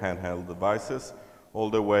small handheld devices, all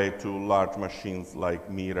the way to large machines like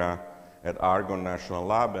Mira at Argonne National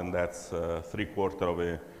Lab, and that's 3/4 of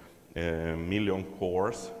a million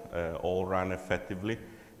cores, all run effectively.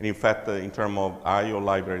 And in fact, in terms of I/O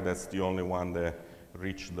library, that's the only one that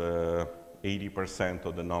reached the 80%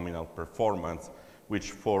 of the nominal performance,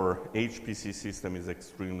 which for HPC system is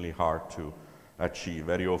extremely hard to achieve.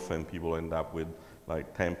 Very often people end up with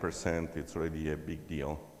like 10%, it's already a big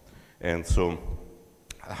deal. And so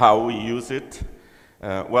how we use it?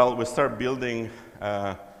 Well, we start building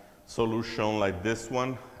a solution like this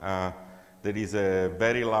one. There is a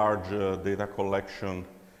very large data collection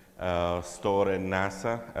store at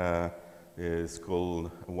NASA. It's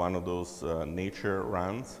called one of those nature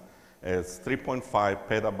runs. It's 3.5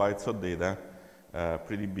 petabytes of data,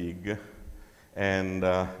 pretty big. And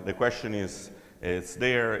the question is, it's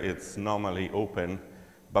there, it's normally open,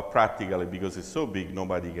 but practically, because it's so big,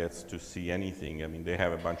 nobody gets to see anything. I mean, they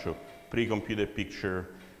have a bunch of pre-computed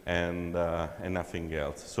picture and nothing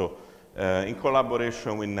else. So in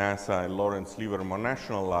collaboration with NASA and Lawrence Livermore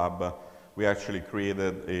National Lab, we actually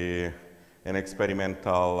created an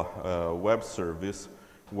experimental web service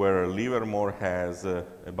where Livermore has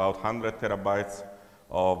about 100 terabytes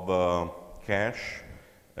of cache.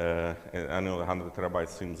 I know 100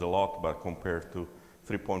 terabytes seems a lot, but compared to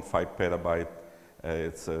 3.5 petabyte,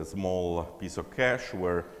 it's a small piece of cache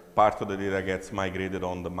where part of the data gets migrated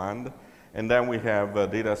on demand. And then we have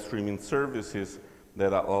data streaming services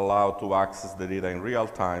that allow to access the data in real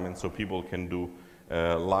time, and so people can do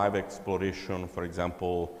live exploration, for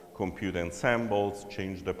example, compute ensembles,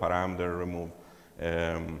 change the parameter, remove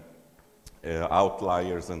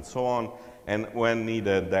outliers, and so on. And when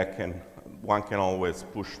needed, one can always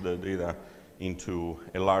push the data into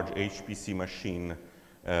a large HPC machine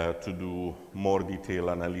to do more detailed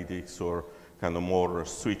analytics or kind of more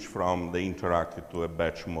switch from the interactive to a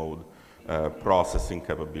batch mode processing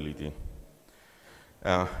capability.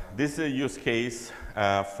 This use case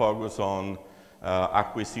focuses on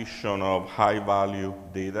acquisition of high-value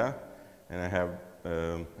data, and I have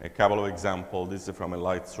a couple of examples. This is from a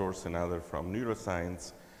light source, another from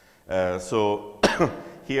neuroscience. So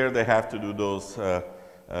here they have to do those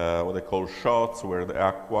what they call shots, where they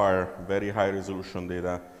acquire very high-resolution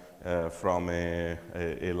data from a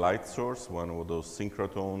light source, one of those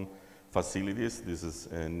synchrotron facilities. This is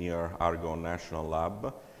near Argonne National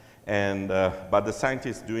Lab. And, but the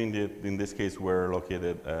scientists doing it, in this case, were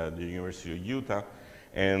located at the University of Utah,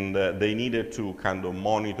 and they needed to kind of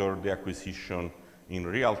monitor the acquisition in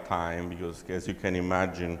real time, because as you can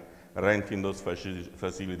imagine, renting those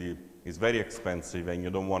facilities is very expensive, and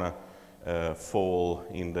you don't want to fall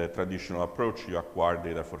in the traditional approach. You acquire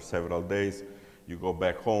data for several days, you go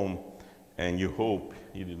back home, and you hope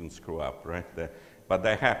you didn't screw up, right? But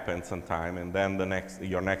that happens sometime, and then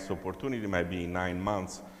your next opportunity might be 9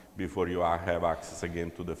 months before you have access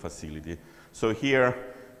again to the facility. So here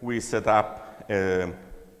we set up a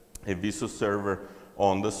Visus server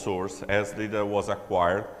on the source. As data was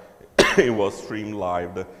acquired, it was streamed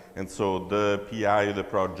live, and so the PI of the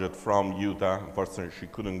project from Utah, unfortunately she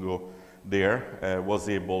couldn't go there, was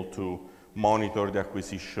able to monitor the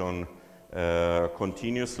acquisition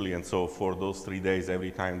continuously, and so for those 3 days,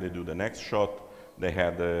 every time they do the next shot, they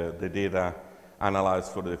had the data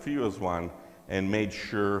analyzed for the previous one and made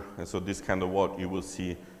sure, and so this kind of what you will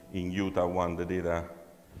see in Utah when the data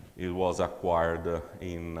it was acquired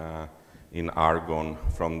in Argonne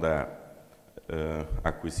from that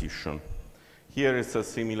acquisition. Here is a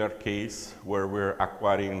similar case where we're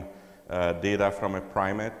acquiring data from a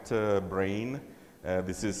primate brain.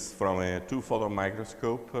 This is from a 2-photon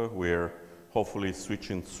microscope. We're hopefully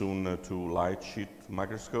switching soon to light sheet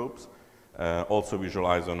microscopes, also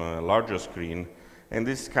visualized on a larger screen. And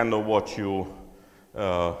this is kind of what you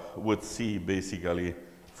would see basically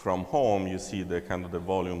from home. You see the kind of the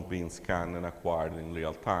volume being scanned and acquired in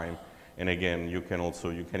real time. And again, you can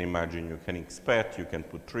imagine, you can expect, you can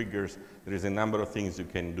put triggers. There is a number of things you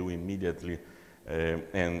can do immediately.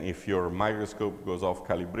 And if your microscope goes off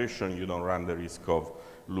calibration, you don't run the risk of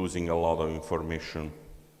losing a lot of information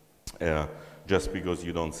just because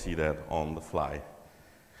you don't see that on the fly.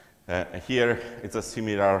 Here, it's a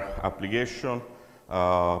similar application,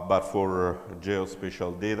 but for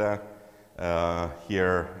geospatial data.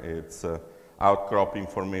 Here, it's outcrop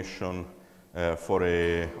information for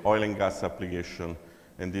a oil and gas application,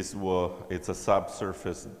 and it's a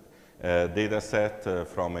subsurface data set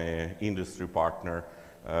from an industry partner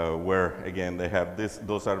where, again, they have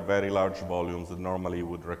those are very large volumes that normally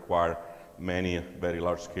would require many very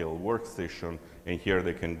large-scale workstation, and here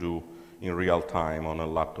they can do in real time on a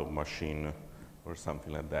laptop machine or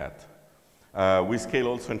something like that. We scale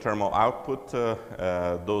also in terms of output.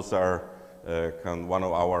 Those are kind of one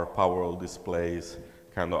of our power displays,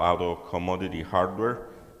 kind of out of commodity hardware,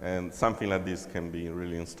 and something like this can be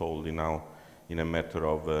really installed in a matter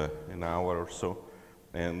of an hour or so.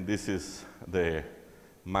 And this is the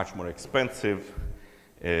much more expensive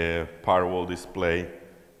Powerwall display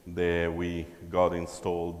that we got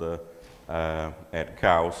installed at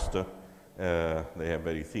KAUST. They have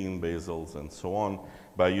very thin bezels and so on,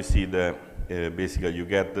 but you see that basically you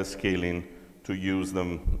get the scaling to use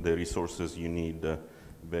the resources you need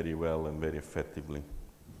very well and very effectively.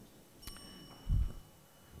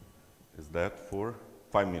 Is that for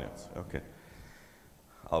 5 minutes? Okay,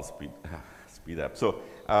 I'll speed up. So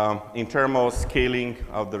in terms of scaling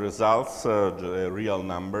of the results, real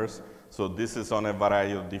numbers, so this is on a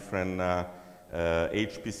variety of different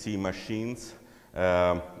HPC machines.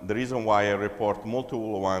 The reason why I report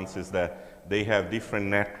multiple ones is that they have different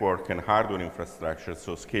network and hardware infrastructure,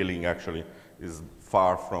 so scaling actually is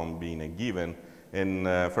far from being a given. And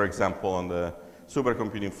for example, on the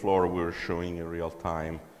supercomputing floor, we were showing in real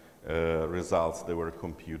time results that were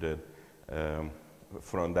computed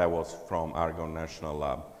that was from Argonne National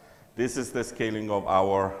Lab. This is the scaling of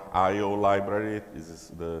our I/O library. This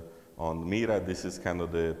is on Mira. This is kind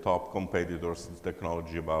of the top competitors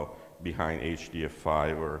technology behind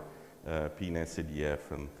HDF5 or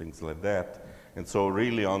PNSADF and things like that. And so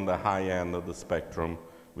really on the high end of the spectrum,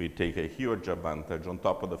 we take a huge advantage on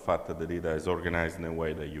top of the fact that the data is organized in a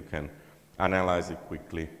way that you can analyze it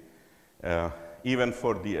quickly. Even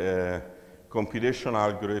for the computation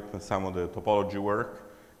algorithm, some of the topology work,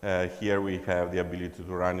 here we have the ability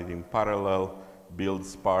to run it in parallel, build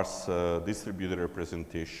sparse distributed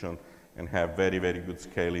representation, and have very, very good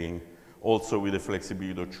scaling. Also with the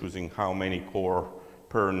flexibility of choosing how many core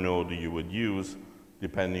per node you would use,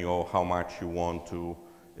 depending on how much you want to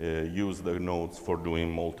use the nodes for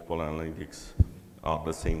doing multiple analytics at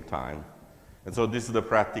the same time. And so this is the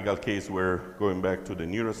practical case where, going back to the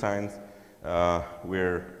neuroscience,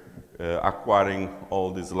 we're acquiring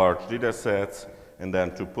all these large data sets, and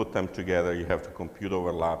then to put them together, you have to compute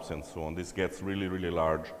overlaps and so on. This gets really, really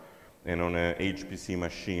large. And on an HPC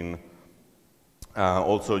machine,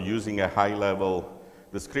 also using a high-level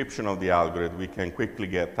description of the algorithm, we can quickly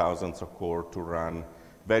get thousands of core to run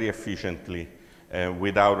very efficiently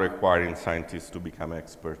without requiring scientists to become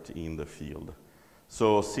expert in the field.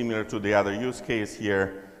 So similar to the other use case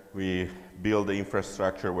here, we build the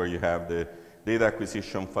infrastructure where you have the data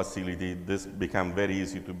acquisition facility. This becomes very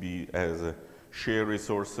easy to be as share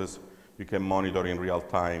resources. You can monitor in real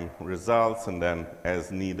time results, and then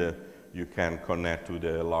as needed, you can connect to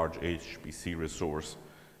the large HPC resource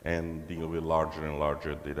and deal with larger and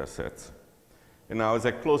larger data sets. And now as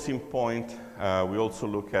a closing point, we also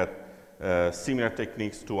look at similar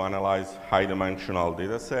techniques to analyze high-dimensional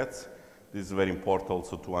data sets. This is very important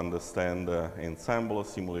also to understand ensemble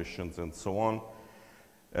simulations and so on.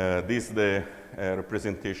 This is the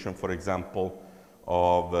representation, for example,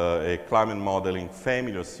 of a climate modeling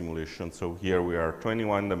family of simulation. So here we are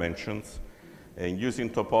 21 dimensions. And using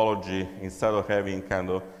topology, instead of having kind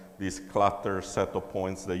of this cluttered set of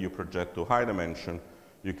points that you project to high dimension,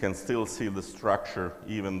 you can still see the structure,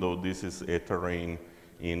 even though this is a terrain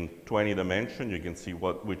in 20 dimensions. You can see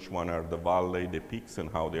which one are the valley, the peaks, and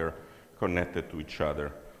how they're connected to each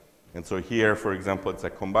other. And so here, for example, it's a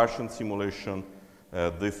combustion simulation.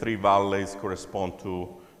 The three valleys correspond to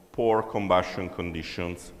poor combustion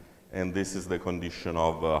conditions, and this is the condition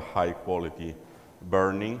of high quality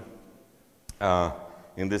burning.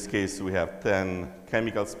 In this case, we have 10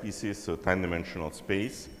 chemical species, so 10-dimensional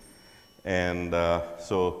space. And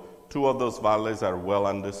so 2 of those valleys are well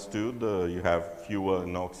understood. You have fuel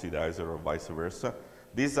and oxidizer or vice versa.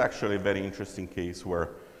 This is actually a very interesting case where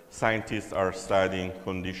scientists are studying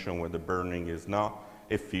condition where the burning is not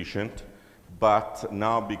efficient, but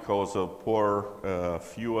now because of poor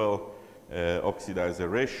fuel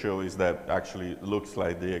oxidizer ratio is that actually looks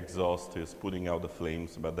like the exhaust is putting out the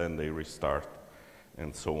flames, but then they restart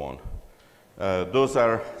and so on. Those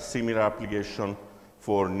are similar applications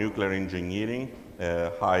for nuclear engineering.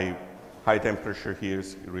 High temperature here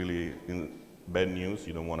is really bad news.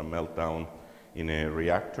 You don't want to melt down in a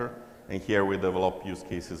reactor. And here we develop use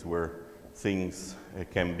cases where things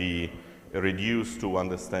can be reduced to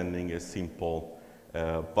understanding a simple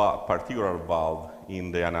particular valve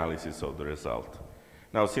in the analysis of the result.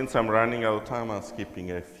 Now, since I'm running out of time, I'm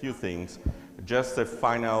skipping a few things. Just a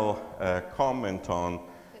final comment on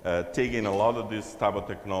taking a lot of this type of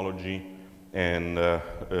technology and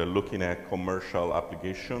looking at commercial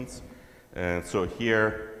applications. And so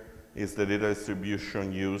here is the data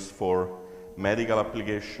distribution used for medical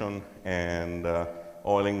application and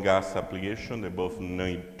oil and gas application. They both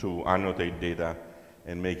need to annotate data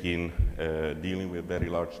and dealing with very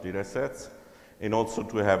large data sets, and also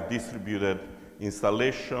to have distributed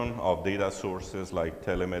installation of data sources like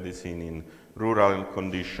telemedicine in rural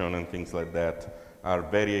condition and things like that are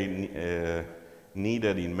very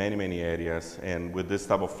needed in many, many areas. And with this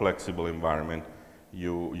type of flexible environment,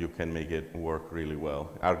 you can make it work really well.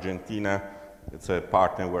 Argentina, it's a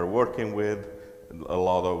partner we're working with. A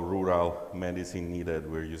lot of rural medicine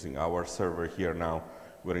needed. We're using our server here now.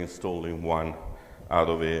 We're installing one out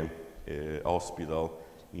of a hospital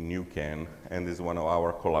in UCAN, and is one of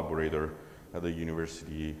our collaborators at the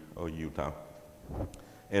University of Utah.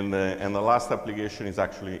 And the last application is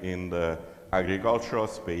actually in the agricultural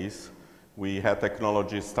space. We had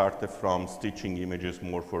technology started from stitching images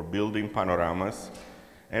more for building panoramas,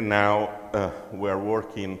 and now we're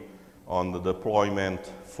working on the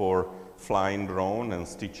deployment for flying drone and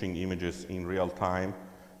stitching images in real time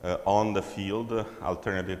on the field.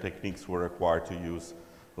 Alternative techniques were required to use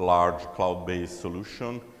large cloud-based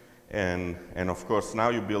solution. And of course, now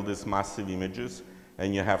you build these massive images,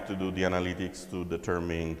 and you have to do the analytics to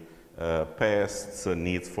determine pests,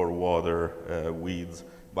 needs for water, weeds,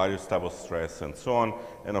 various types of stress, and so on.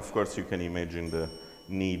 And of course, you can imagine the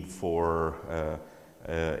need for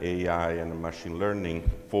AI and machine learning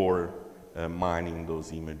for mining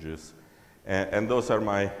those images. And those are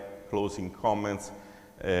my closing comments.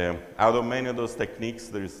 Out of many of those techniques,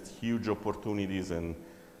 there's huge opportunities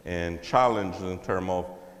and challenges in terms of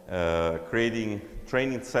creating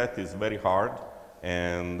training set is very hard,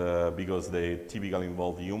 and because they typically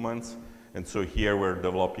involve humans. And so here we're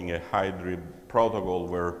developing a hybrid protocol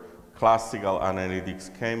where classical analytics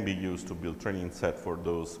can be used to build training set for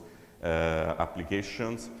those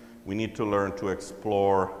applications. We need to learn to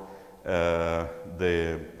explore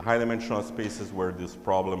the high-dimensional spaces where these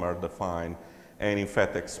problems are defined, and in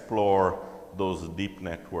fact explore those deep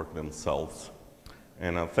networks themselves.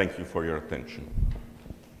 And thank you for your attention.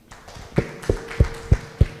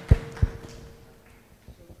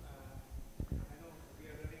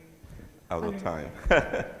 Out of time.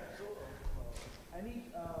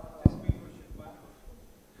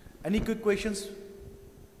 Any quick questions?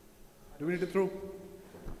 Do we need to throw?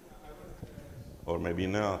 Or maybe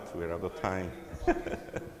not, we're out of time. So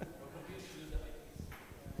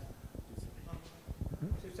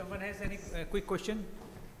if someone has any quick question?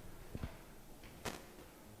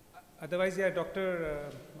 Otherwise, yeah, Dr.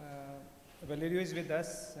 Valerio is with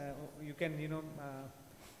us. You can,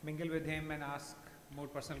 mingle with him and ask more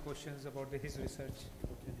personal questions about his research.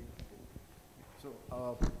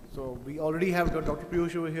 So we already have Dr.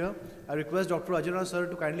 Piyush over here. I request Dr. Ajana sir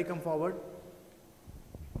to kindly come forward.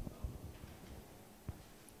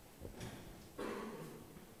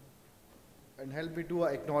 And help me to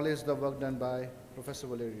acknowledge the work done by Professor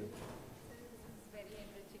Valerio.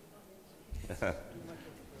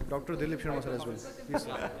 Dr. Dilip Sharma sir as well. Please,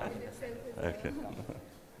 sir. Okay.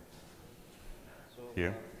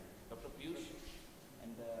 Here. Dr. Piyush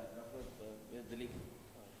and Dr. Dilip.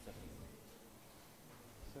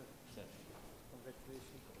 Sir.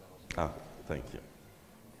 Ah, thank you.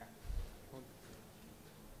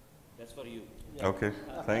 That's for you. Okay,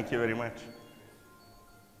 thank you very much.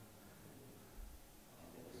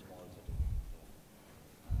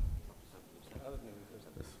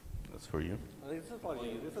 That's for you. This is for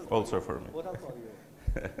you. This is also for me. Both are for you.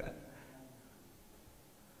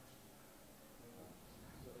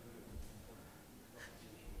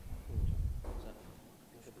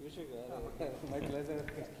 My pleasure.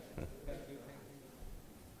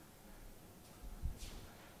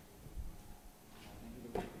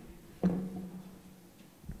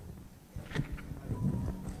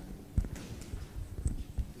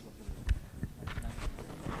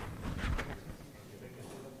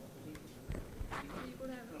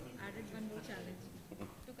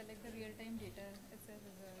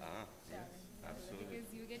 Because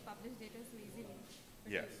you get published data so easily.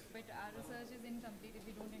 Yes. But our research is incomplete if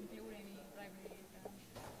we don't include any primary data.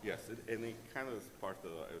 Yes, and it kind of is part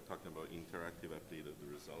of, I was talking about interactive updated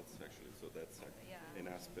results actually, so that's an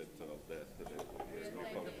aspect of that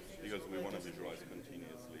because we want to visualize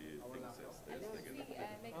continuously things as they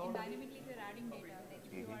get. Like in dynamically if you're adding data, like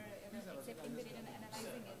if you are accepting the data and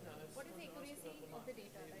analyzing it, what is the accuracy of the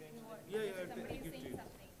data? Like somebody is saying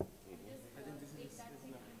something, you just take that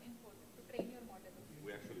thing as an input to train your model.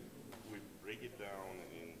 We break it down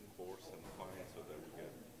in coarse and fine so that we get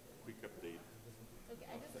quick update. Okay,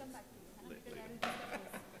 I'll just come back to you.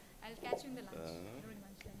 I'll catch you in the lunch, during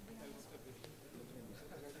lunchtime.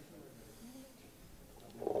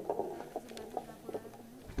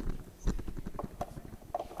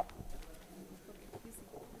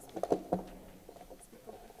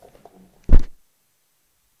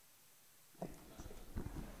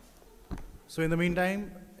 So in the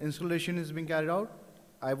meantime, installation is being carried out.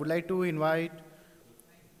 I would like to invite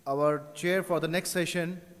our chair for the next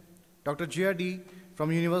session, Dr. G.R.D.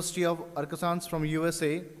 from University of Arkansas from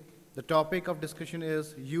USA. The topic of discussion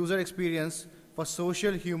is user experience for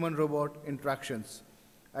social human-robot interactions.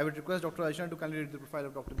 I would request Dr. Aishan to kindly read the profile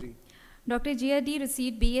of Dr. D. Dr. G.R.D.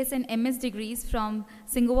 received BS and MS degrees from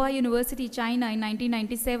Tsinghua University, China in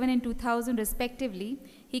 1997 and 2000 respectively.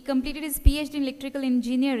 He completed his PhD in electrical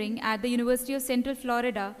engineering at the University of Central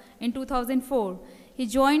Florida in 2004. He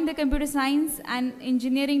joined the computer science and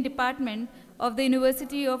engineering department of the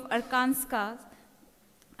University of Arkansas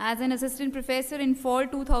as an assistant professor in fall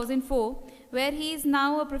 2004, where he is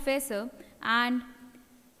now a professor and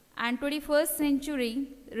 21st century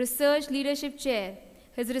research leadership chair.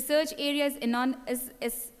 His research area is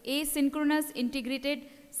asynchronous integrated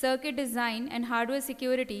circuit design and hardware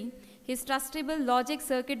security. His trustable logic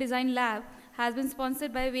circuit design lab has been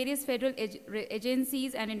sponsored by various federal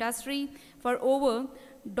agencies and industry for over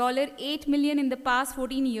 $8 million in the past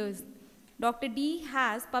 14 years. Dr. D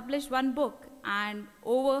has published one book and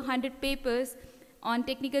over 100 papers on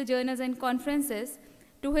technical journals and conferences.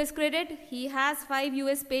 To his credit, he has 5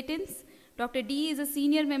 US patents. Dr. D is a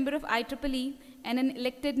senior member of IEEE and an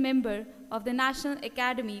elected member of the National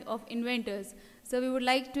Academy of Inventors. So we would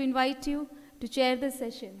like to invite you to chair this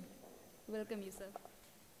session. Welcome you, sir.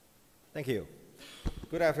 Thank you.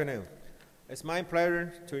 Good afternoon. It's my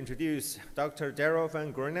pleasure to introduce Dr. Darrell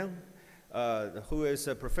Van Grunen, who is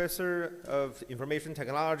a professor of information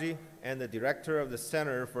technology and the director of the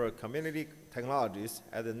Center for Community Technologies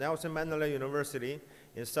at the Nelson Mandela University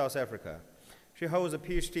in South Africa. She holds a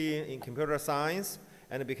PhD in computer science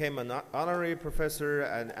and became an honorary professor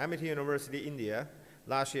at AMITY University, India,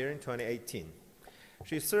 last year in 2018.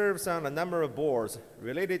 She serves on a number of boards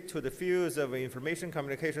related to the fields of information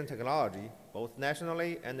communication technology, both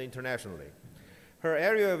nationally and internationally. Her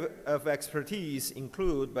area of expertise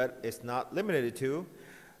include, but is not limited to,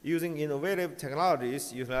 using innovative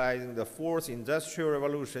technologies utilizing the fourth industrial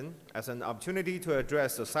revolution as an opportunity to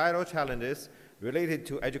address societal challenges related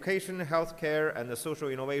to education, healthcare, and the social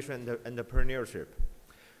innovation and entrepreneurship.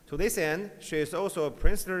 To this end, she is also a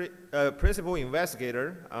principal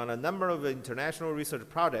investigator on a number of international research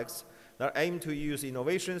projects that aim to use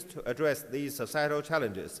innovations to address these societal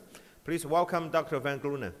challenges. Please welcome Dr. Van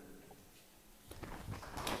Grunen.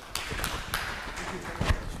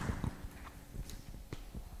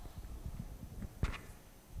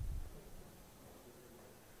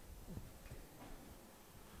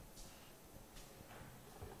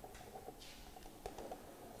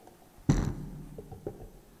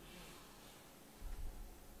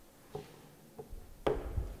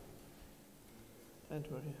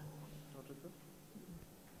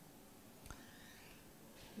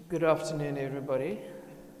 Good afternoon, everybody.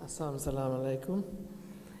 Assalamu alaikum.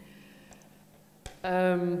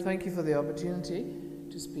 Thank you for the opportunity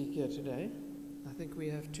to speak here today. I think we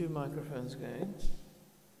have 2 microphones going.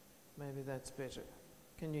 Maybe that's better.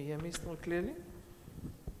 Can you hear me still clearly?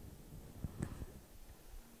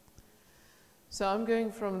 So I'm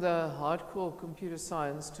going from the hardcore computer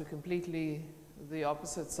science to completely the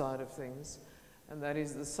opposite side of things, and that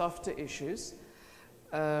is the softer issues.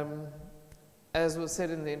 As was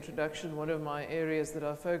said in the introduction, one of my areas that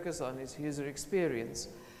I focus on is user experience.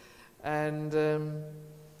 And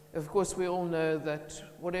of course, we all know that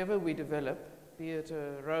whatever we develop, be it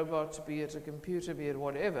a robot, be it a computer, be it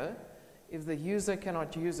whatever, if the user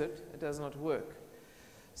cannot use it, it does not work.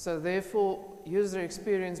 So therefore, user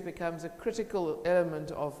experience becomes a critical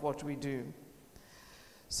element of what we do.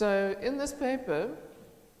 So in this paper,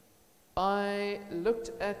 I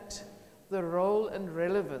looked at the role and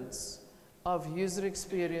relevance of user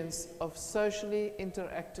experience of socially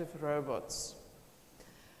interactive robots.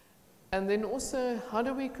 And then also, how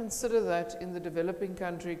do we consider that in the developing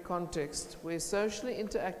country context where socially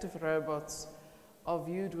interactive robots are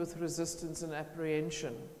viewed with resistance and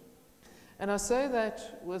apprehension? And I say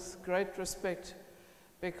that with great respect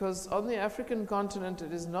because on the African continent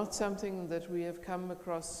it is not something that we have come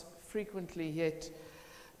across frequently yet.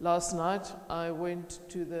 Last night I went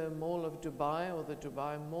to the Mall of Dubai, or the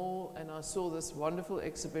Dubai Mall, and I saw this wonderful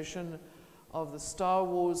exhibition of the Star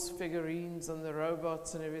Wars figurines and the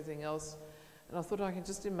robots and everything else. And I thought I can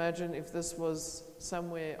just imagine if this was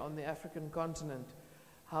somewhere on the African continent,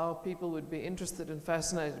 how people would be interested and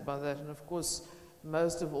fascinated by that. And of course,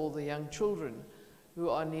 most of all the young children who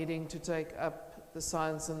are needing to take up the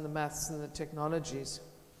science and the maths and the technologies.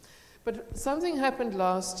 But something happened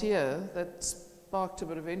last year that sparked a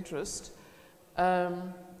bit of interest,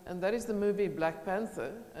 and that is the movie Black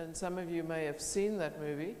Panther, and some of you may have seen that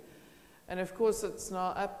movie. And of course it's now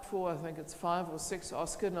up for, I think it's 5 or 6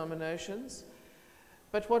 Oscar nominations.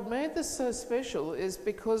 But what made this so special is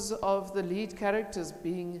because of the lead characters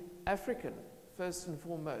being African, first and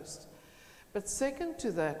foremost. But second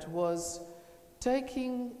to that was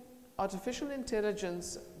taking artificial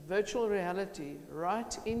intelligence, virtual reality,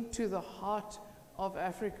 right into the heart of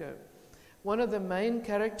Africa. One of the main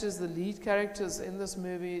characters, the lead characters in this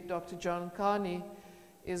movie, Dr. John Carney,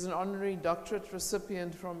 is an honorary doctorate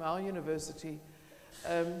recipient from our university.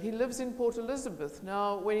 He lives in Port Elizabeth.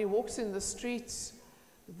 Now, when he walks in the streets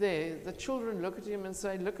there, the children look at him and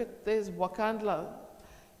say, look at, there's Wakanda.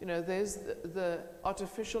 You know, there's the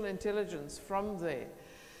artificial intelligence from there.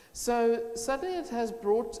 So suddenly it has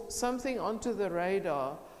brought something onto the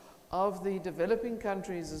radar of the developing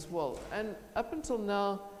countries as well. And up until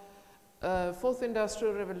now, Fourth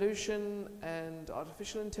Industrial Revolution and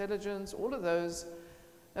artificial intelligence, all of those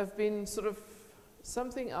have been sort of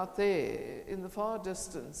something out there in the far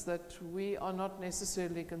distance that we are not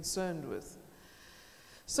necessarily concerned with.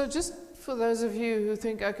 So just for those of you who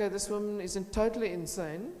think, okay, this woman isn't totally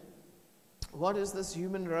insane, what is this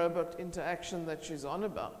human-robot interaction that she's on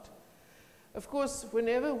about? Of course,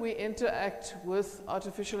 whenever we interact with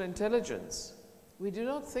artificial intelligence, we do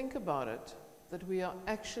not think about it, that we are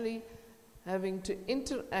actually having to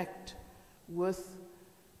interact with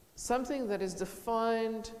something that is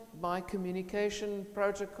defined by communication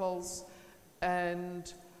protocols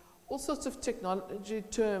and all sorts of technology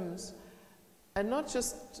terms, and not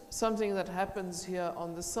just something that happens here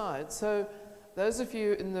on the side. So those of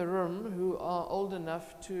you in the room who are old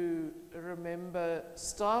enough to remember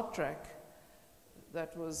Star Trek,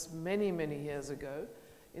 that was many, many years ago,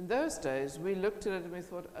 in those days we looked at it and we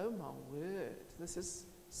thought, oh my word, this is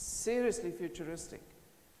seriously futuristic.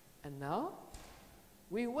 And now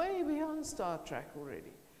we're way beyond Star Trek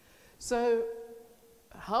already. So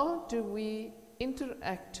how do we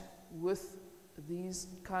interact with these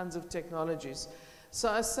kinds of technologies? So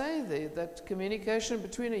I say there that communication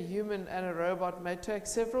between a human and a robot may take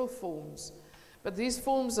several forms, but these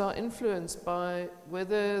forms are influenced by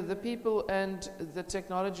whether the people and the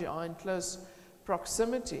technology are in close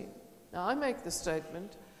proximity. Now I make the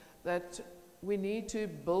statement that we need to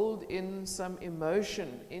build in some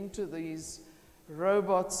emotion into these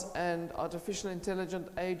robots and artificial intelligent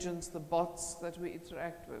agents, the bots that we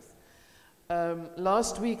interact with.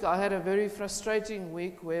 Last week I had a very frustrating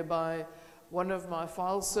week whereby one of my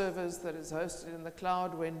file servers that is hosted in the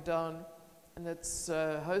cloud went down, and it's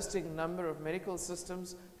hosting a number of medical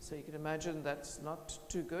systems, so you can imagine that's not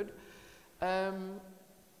too good.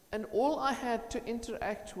 And all I had to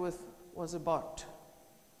interact with was a bot.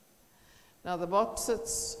 Now the bot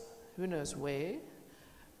sits who knows where,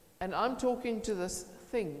 and I'm talking to this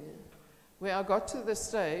thing where I got to the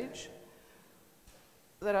stage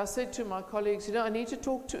that I said to my colleagues, you know, I need to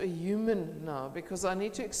talk to a human now because I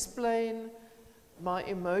need to explain my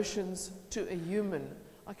emotions to a human.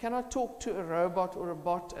 I cannot talk to a robot or a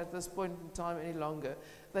bot at this point in time any longer.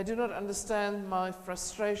 They do not understand my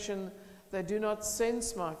frustration. They do not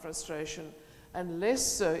sense my frustration, and less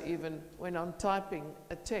so even when I'm typing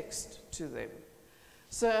a text to them.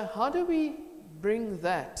 So how do we bring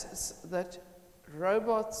that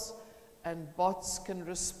robots and bots can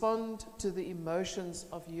respond to the emotions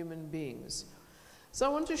of human beings? So I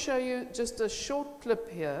want to show you just a short clip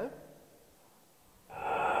here.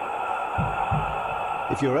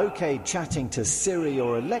 If you're okay chatting to Siri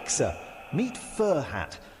or Alexa, meet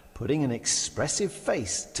Furhat, putting an expressive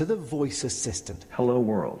face to the voice assistant. Hello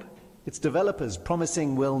world. Its developers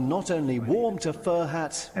promising we'll not only warm to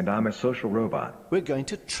Furhat, and I'm a social robot, we're going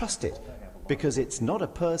to trust it, because it's not a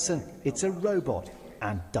person, it's a robot,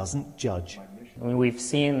 and doesn't judge. I mean, we've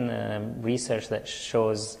seen research that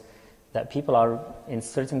shows that people are, in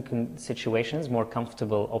certain situations, more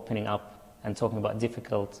comfortable opening up and talking about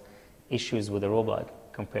difficult issues with a robot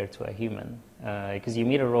compared to a human. Because you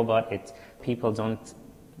meet a robot, people don't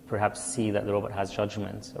perhaps see that the robot has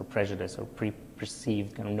judgment or prejudice or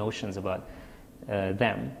preconceived kind of notions about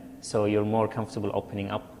them. So you're more comfortable opening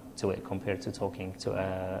up to it compared to talking to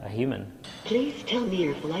a human. Please tell me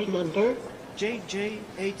your flight number.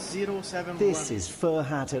 JJ8071. This is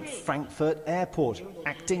Furhat at Frankfurt Airport,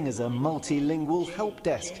 acting as a multilingual help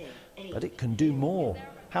desk. But it can do more.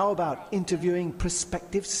 How about interviewing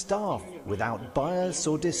prospective staff without bias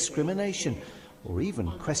or discrimination, or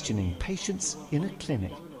even questioning patients in a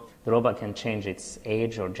clinic? the robot can change its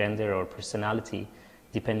age or gender or personality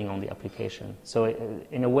depending on the application. So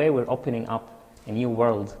in a way, we're opening up a new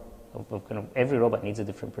world of kind of every robot needs a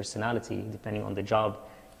different personality depending on the job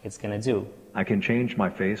it's going to do. I can change my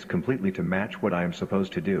face completely to match what I am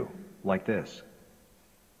supposed to do, like this.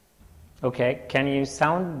 Okay, can you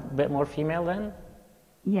sound a bit more female then?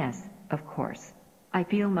 Yes, of course. I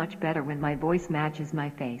feel much better when my voice matches my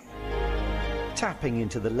face. Tapping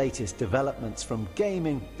into the latest developments from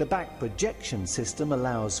gaming, the back projection system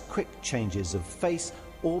allows quick changes of face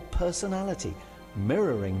or personality,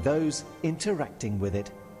 mirroring those interacting with it.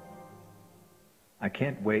 I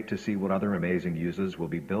can't wait to see what other amazing uses will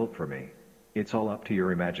be built for me. It's all up to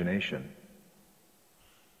your imagination.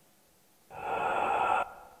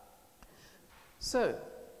 So,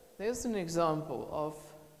 there's an example of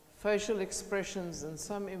facial expressions and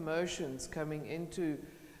some emotions coming into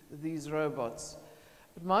these robots.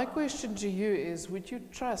 But my question to you is, would you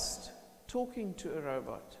trust talking to a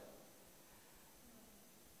robot?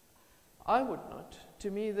 I would not.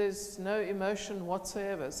 To me, there's no emotion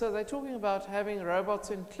whatsoever. So they're talking about having robots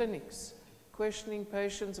in clinics, questioning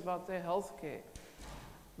patients about their health care.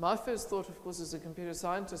 My first thought, of course, as a computer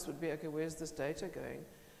scientist would be, okay, where's this data going?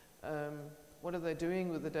 What are they doing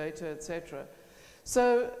with the data, etc.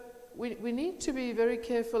 So we need to be very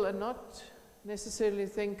careful and not necessarily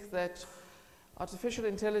think that artificial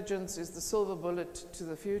intelligence is the silver bullet to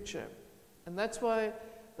the future. And that's why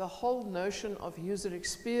the whole notion of user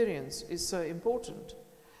experience is so important.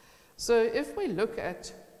 So if we look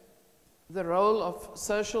at the role of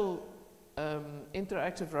social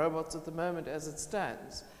interactive robots at the moment as it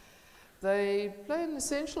stands, they play an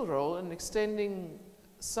essential role in extending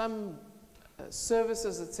some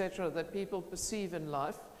services, etc., that people perceive in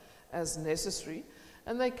life as necessary,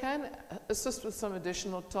 and they can assist with some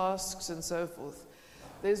additional tasks and so forth.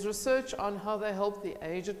 There's research on how they help the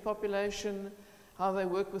aged population, how they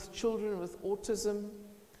work with children with autism.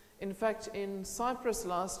 In fact, in Cyprus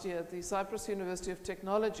last year, at the Cyprus University of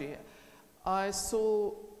Technology, I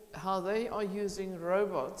saw how they are using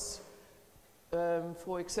robots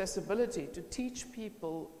for accessibility to teach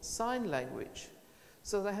people sign language.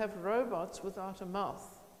 So they have robots without a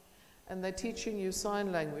mouth, and they're teaching you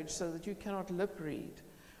sign language so that you cannot lip read.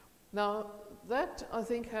 Now, that I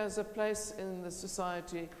think has a place in the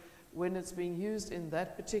society when it's being used in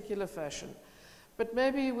that particular fashion. But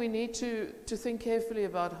maybe we need to think carefully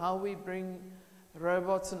about how we bring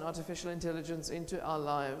robots and artificial intelligence into our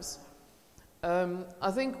lives.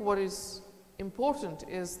 I think what is important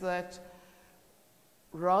is that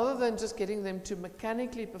rather than just getting them to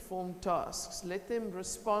mechanically perform tasks, let them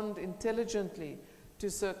respond intelligently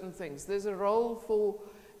to certain things. There's a role for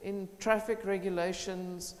in traffic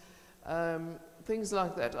regulations, things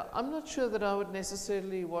like that. I'm not sure that I would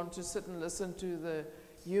necessarily want to sit and listen to the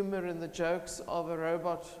humor and the jokes of a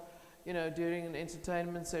robot, you know, during an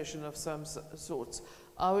entertainment session of some sorts.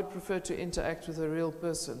 I would prefer to interact with a real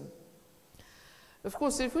person. Of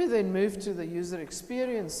course, if we then move to the user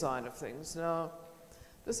experience side of things, now,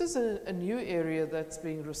 this is a new area that's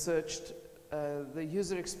being researched, the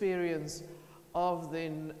user experience of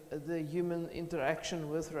then the human interaction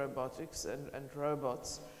with robotics and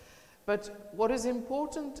robots. But what is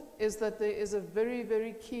important is that there is a very,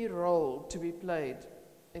 very key role to be played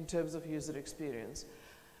in terms of user experience.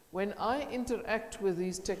 When I interact with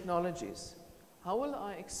these technologies, how will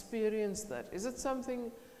I experience that? Is it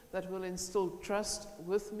something that will instill trust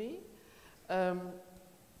with me?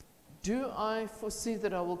 Do I foresee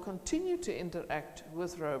that I will continue to interact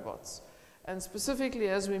with robots? And specifically,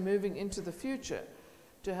 as we're moving into the future,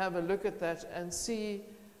 to have a look at that and see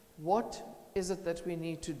what is it that we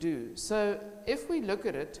need to do. So if we look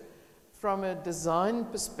at it from a design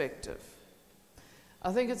perspective,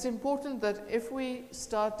 I think it's important that if we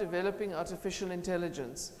start developing artificial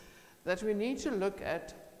intelligence, that we need to look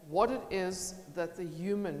at what it is that the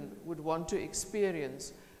human would want to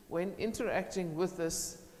experience when interacting with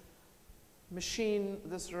this machine,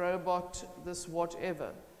 this robot, this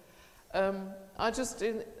whatever. I just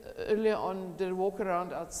earlier on did a walk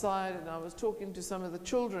around outside, and I was talking to some of the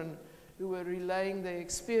children who were relaying their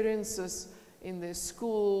experiences in their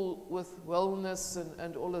school with wellness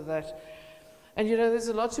and all of that. And you know, there's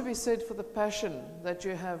a lot to be said for the passion that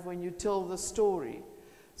you have when you tell the story.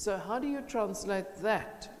 So how do you translate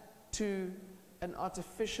that to an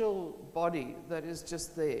artificial body that is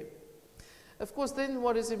just there? Of course, then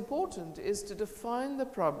what is important is to define the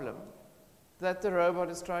problem that the robot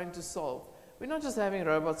is trying to solve. We're not just having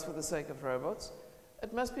robots for the sake of robots.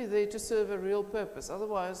 It must be there to serve a real purpose.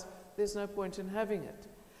 Otherwise, there's no point in having it.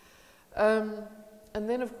 And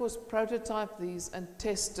then, of course, prototype these and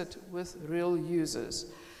test it with real users.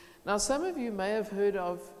 Now, some of you may have heard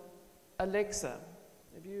of Alexa.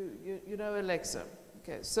 If you know Alexa.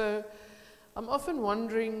 Okay, so I'm often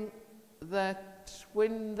wondering that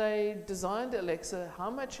when they designed Alexa,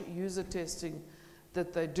 how much user testing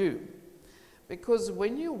did they do? Because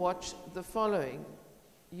when you watch the following,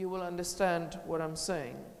 you will understand what I'm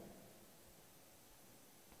saying.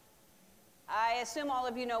 I assume all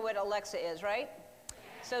of you know what Alexa is, right?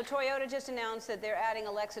 So Toyota just announced that they're adding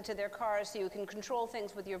Alexa to their cars so you can control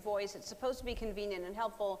things with your voice. It's supposed to be convenient and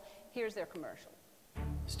helpful. Here's their commercial.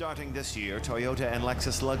 Starting this year, Toyota and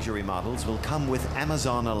Lexus luxury models will come with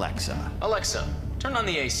Amazon Alexa. Alexa, turn on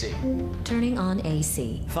the AC. Turning on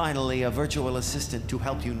AC. Finally, a virtual assistant to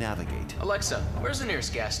help you navigate. Alexa, where's the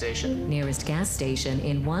nearest gas station? Nearest gas station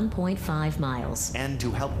in 1.5 miles. And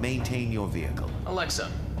to help maintain your vehicle. Alexa,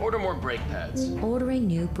 order more brake pads. Ordering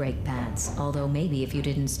new brake pads. Although maybe if you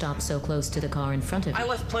didn't stop so close to the car in front of you. I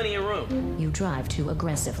left plenty of room. You drive too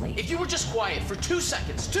aggressively. If you were just quiet for 2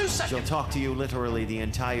 seconds, 2 seconds. She'll talk to you literally the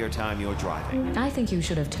entire time you're driving. I think you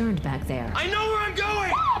should have turned back there. I know where I'm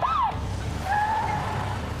going!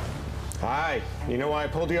 Hi, you know why I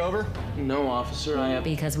pulled you over? No, officer, I have...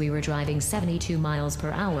 Because we were driving 72 miles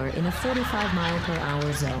per hour in a 45 mile per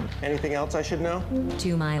hour zone. Anything else I should know?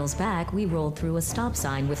 2 miles back, we rolled through a stop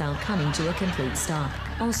sign without coming to a complete stop.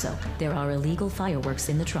 Also, there are illegal fireworks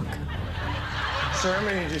in the trunk. Sir, I'm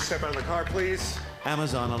gonna need you to step out of the car, please.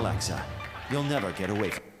 Amazon Alexa. You'll never get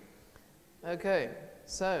away from it. Okay,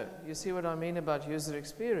 so you see what I mean about user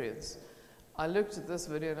experience. I looked at this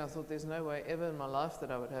video and I thought there's no way ever in my life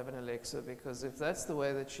that I would have an Alexa, because if that's the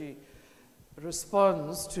way that she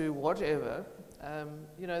responds to whatever,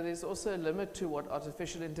 you know, there's also a limit to what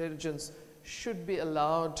artificial intelligence should be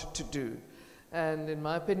allowed to do. And in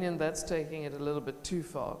my opinion, that's taking it a little bit too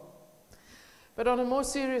far. But on a more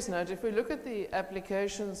serious note, if we look at the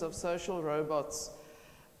applications of social robots,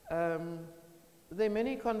 there are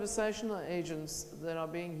many conversational agents that are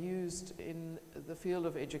being used in the field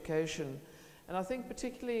of education. And I think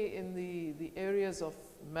particularly in the areas of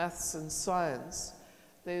maths and science,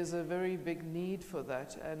 there's a very big need for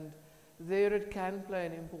that. And there it can play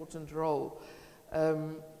an important role.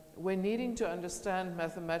 When needing to understand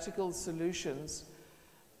mathematical solutions,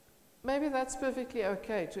 maybe that's perfectly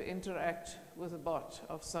okay to interact with a bot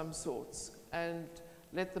of some sorts and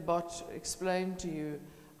let the bot explain to you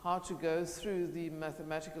how to go through the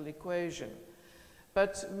mathematical equation.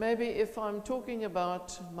 But maybe if I'm talking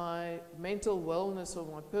about my mental wellness or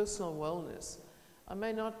my personal wellness, I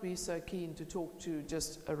may not be so keen to talk to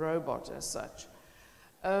just a robot as such.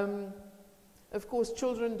 Of course,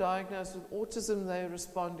 children diagnosed with autism, they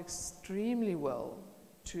respond extremely well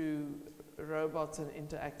to robots and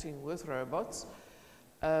interacting with robots.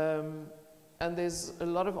 And there's a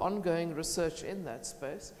lot of ongoing research in that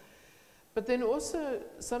space. But then also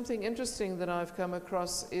something interesting that I've come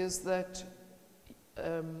across is that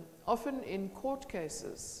often in court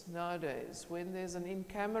cases nowadays, when there's an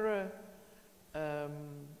in-camera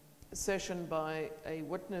session by a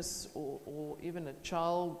witness or even a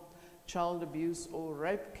child abuse or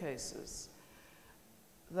rape cases,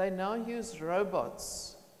 they now use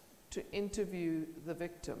robots to interview the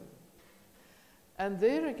victim. And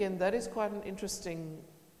there again, that is quite an interesting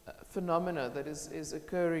phenomena that is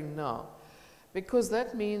occurring now, because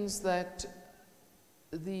that means that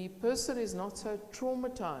the person is not so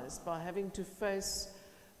traumatized by having to face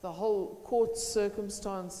the whole court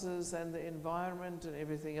circumstances and the environment and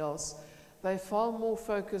everything else. They're far more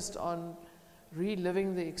focused on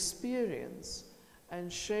reliving the experience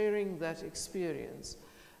and sharing that experience.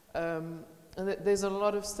 And there's a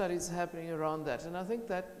lot of studies happening around that, and I think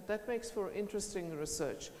that makes for interesting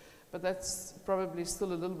research, but that's probably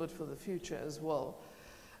still a little bit for the future as well.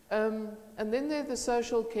 And then there are the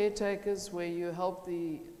social caretakers, where you help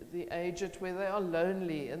the aged where they are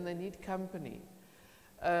lonely and they need company.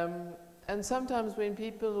 And sometimes when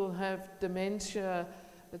people have dementia,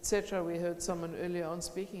 etc., we heard someone earlier on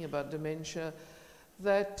speaking about dementia,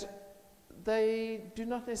 that they do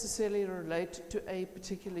not necessarily relate to a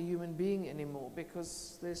particular human being anymore,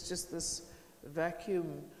 because there's just this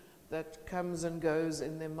vacuum that comes and goes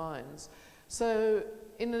in their minds. So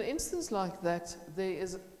in an instance like that, there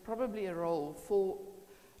is probably a role for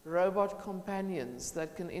robot companions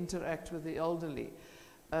that can interact with the elderly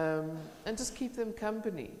and just keep them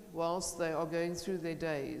company whilst they are going through their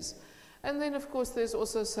days. And then, of course, there's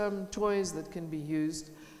also some toys that can be used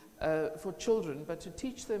for children, but to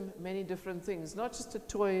teach them many different things, not just a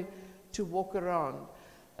toy to walk around.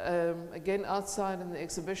 Again, outside in the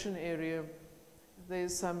exhibition area,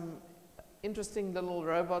 there's some interesting little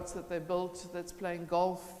robots that they built that's playing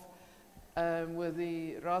golf with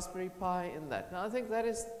the Raspberry Pi in that. Now, I think that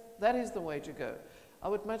is that is the way to go. I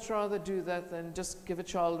would much rather do that than just give a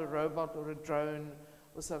child a robot or a drone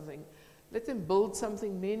or something. Let them build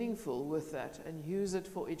something meaningful with that and use it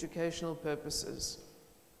for educational purposes.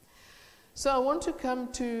 So I want to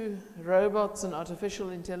come to robots and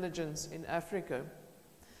artificial intelligence in Africa.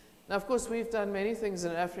 Now, of course, we've done many things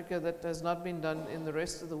in Africa that has not been done in the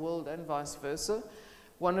rest of the world and vice versa.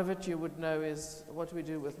 One of it you would know is what we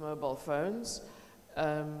do with mobile phones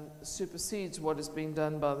supersedes what is being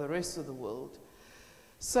done by the rest of the world.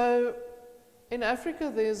 So in Africa,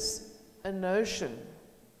 there's a notion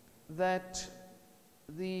that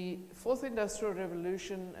the fourth industrial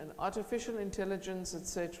revolution and artificial intelligence,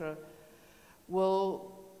 etc.,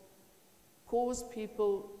 will cause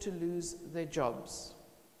people to lose their jobs.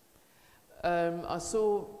 I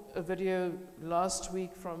saw a video last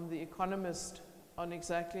week from The Economist on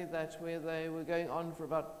exactly that, where they were going on for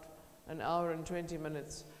about an hour and 20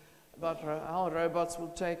 minutes about how robots will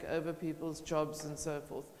take over people's jobs and so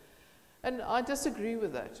forth. And I disagree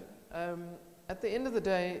with that. At the end of the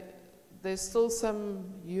day, there's still some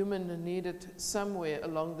human needed somewhere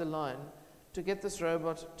along the line to get this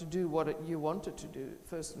robot to do what you want it to do,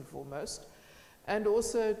 first and foremost, and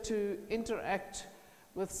also to interact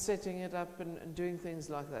with setting it up and doing things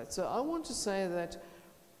like that. So I want to say that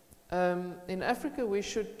in Africa we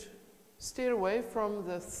should steer away from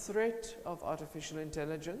the threat of artificial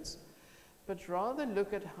intelligence, but rather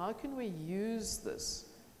look at how can we use this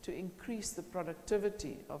to increase the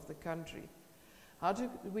productivity of the country. How do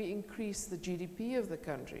we increase the GDP of the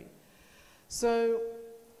country? So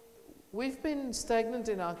we've been stagnant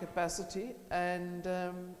in our capacity, and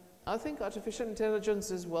I think artificial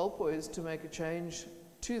intelligence is well poised to make a change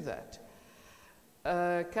to that.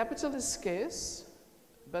 Capital is scarce,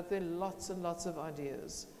 but there are lots and lots of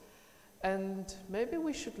ideas. And maybe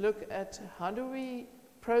we should look at how do we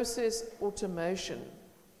process automation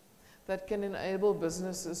that can enable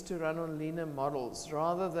businesses to run on leaner models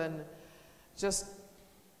rather than just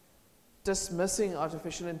dismissing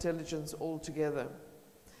artificial intelligence altogether.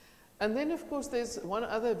 And then, of course, there's one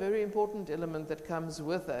other very important element that comes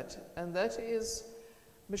with that, and that is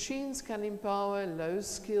machines can empower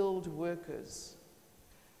low-skilled workers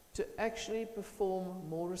to actually perform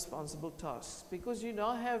more responsible tasks, because you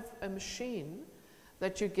now have a machine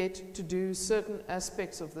that you get to do certain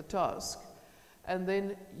aspects of the task, and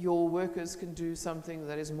then your workers can do something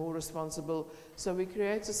that is more responsible. So we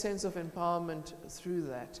create a sense of empowerment through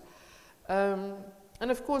that.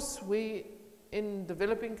 And of course, we in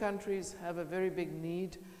developing countries have a very big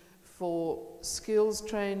need for skills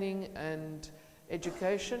training and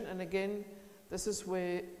education, and again, this is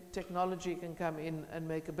where technology can come in and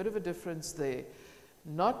make a bit of a difference there.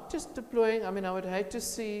 Not just deploying, I mean, I would hate to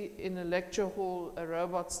see in a lecture hall a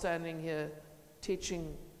robot standing here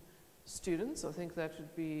teaching students. I think that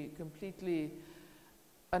would be completely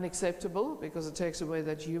unacceptable because it takes away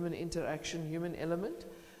that human interaction, human element.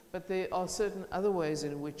 But there are certain other ways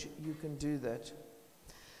in which you can do that.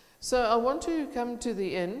 So I want to come to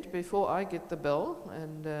the end before I get the bell,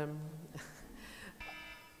 and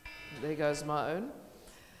there goes my own.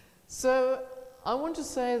 So I want to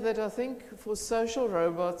say that I think for social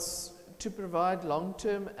robots to provide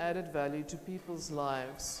long-term added value to people's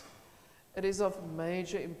lives, it is of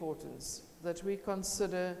major importance that we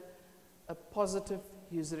consider a positive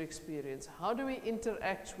user experience. How do we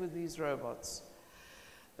interact with these robots?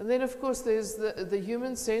 And then, of course, there's the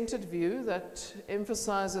human-centered view that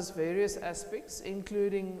emphasizes various aspects,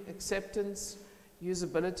 including acceptance,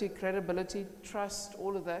 usability, credibility, trust.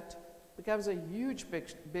 All of that becomes a huge,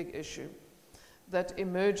 big issue that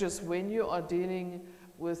emerges when you are dealing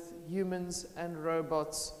with humans and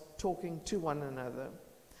robots talking to one another.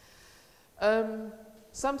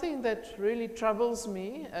 Something that really troubles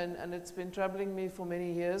me, and it's been troubling me for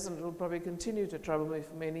many years, and it will probably continue to trouble me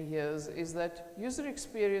for many years, is that user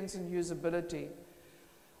experience and usability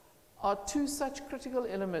are two such critical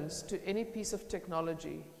elements to any piece of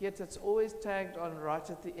technology, yet it's always tagged on right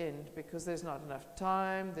at the end because there's not enough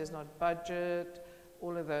time, there's not budget,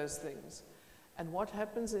 all of those things. And what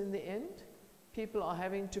happens in the end? People are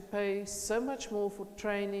having to pay so much more for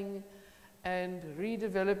training and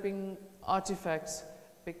redeveloping artifacts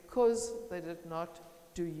because they did not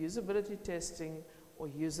do usability testing or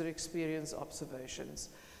user experience observations.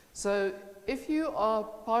 So if you are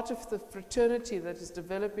part of the fraternity that is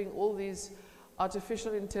developing all these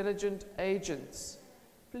artificial intelligent agents,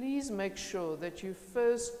 please make sure that you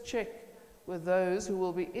first check with those who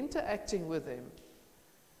will be interacting with them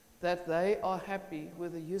that they are happy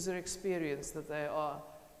with the user experience that they are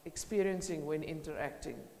experiencing when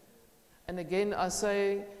interacting. And again, I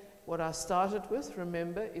say what I started with,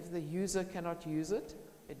 remember, if the user cannot use it,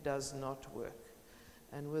 it does not work.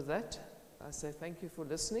 And with that, I say thank you for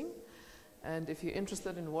listening. And if you're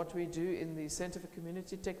interested in what we do in the Center for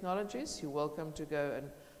Community Technologies, you're welcome to go and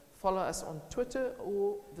follow us on Twitter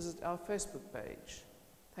or visit our Facebook page.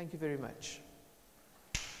 Thank you very much.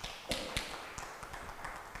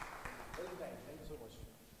 Thank you so much.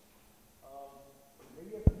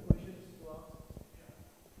 Maybe a few questions to ask.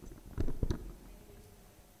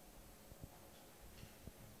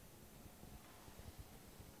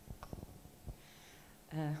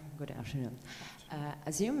 Good afternoon.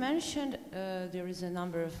 As you mentioned, there is a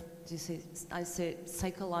number of, I say,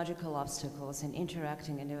 psychological obstacles in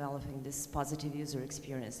interacting and developing this positive user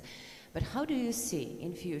experience. But how do you see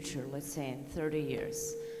in future, let's say in 30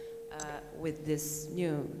 years, with this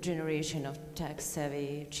new generation of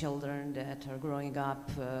tech-savvy children that are growing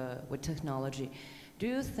up with technology, do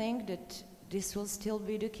you think that this will still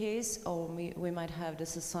be the case, or we might have the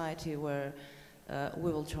society where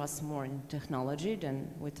we will trust more in technology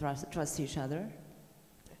than we trust each other?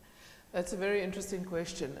 That's a very interesting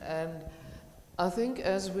question, and I think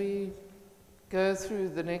as we go through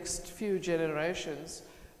the next few generations,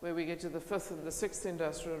 where we get to the 5th and the 6th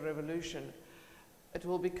industrial revolution, it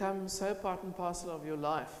will become so part and parcel of your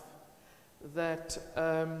life that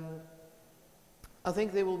I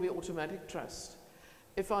think there will be automatic trust.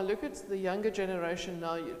 If I look at the younger generation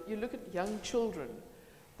now, you look at young children,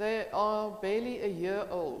 they are barely a year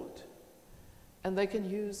old and they can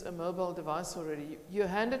use a mobile device already. You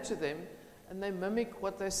hand it to them and they mimic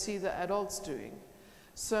what they see the adults doing.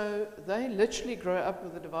 So they literally grow up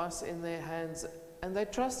with the device in their hands and they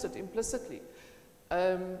trust it implicitly.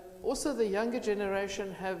 Also, the younger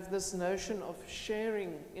generation have this notion of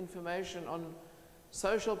sharing information on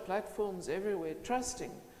social platforms everywhere,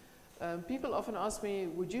 trusting. People often ask me,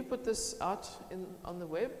 would you put this out on the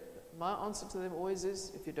web? My answer to them always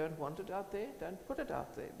is, if you don't want it out there, don't put it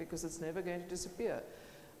out there, because it's never going to disappear.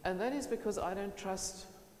 And that is because I don't trust,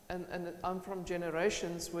 and I'm from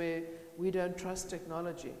generations where we don't trust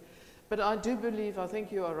technology. But I do believe, I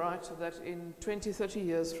think you are right, that in 20, 30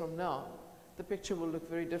 years from now, the picture will look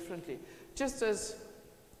very differently. Just as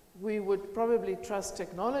we would probably trust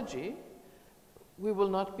technology, we will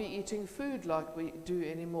not be eating food like we do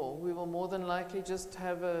anymore. We will more than likely just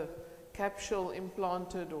have a capsule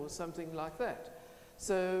implanted or something like that.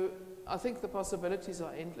 So I think the possibilities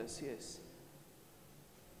are endless, yes.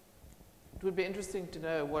 It would be interesting to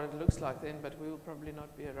know what it looks like then, but we will probably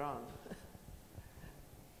not be around.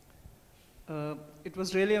 It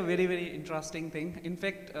was really a very, very interesting thing. In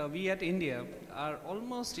fact, we at India are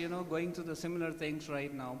almost, going through the similar things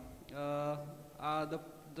right now.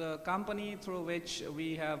 The company through which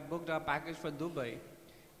we have booked our package for Dubai,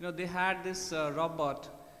 they had this robot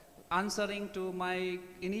answering to my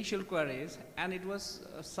initial queries, and it was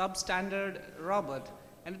a substandard robot,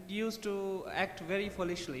 and it used to act very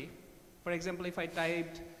foolishly. For example, if I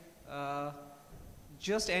typed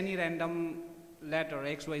just any random letter,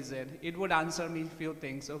 XYZ, it would answer me a few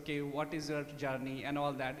things. Okay, what is your journey and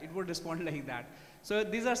all that. It would respond like that. So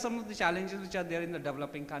these are some of the challenges which are there in the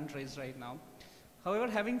developing countries right now. However,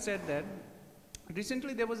 having said that,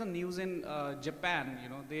 recently there was a news in Japan,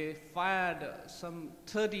 they fired some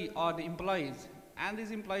 30 odd employees, and these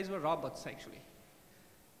employees were robots actually.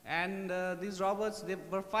 And these robots, they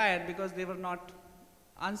were fired because they were not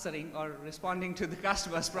answering or responding to the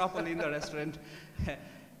customers properly in the restaurant.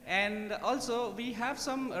 And also, we have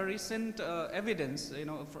some recent evidence,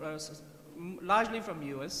 largely from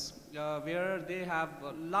US, where they have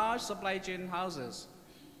large supply chain houses,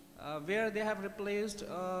 where they have replaced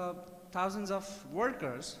thousands of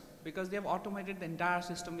workers because they have automated the entire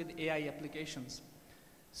system with AI applications.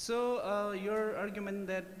 So your argument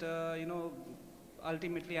that,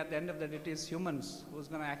 ultimately at the end of the day, it is humans who's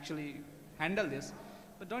going to actually handle this.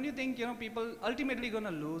 But don't you think, people ultimately going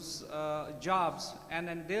to lose jobs,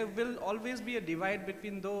 and there will always be a divide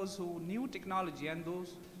between those who knew technology and those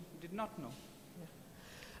who did not know? Yeah.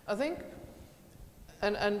 I think,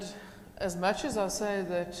 and as much as I say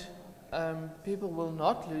that people will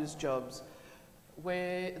not lose jobs,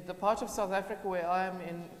 where the part of South Africa where I am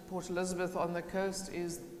in Port Elizabeth on the coast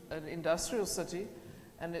is an industrial city,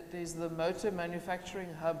 and it is the motor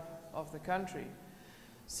manufacturing hub of the country.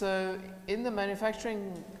 So in the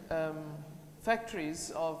manufacturing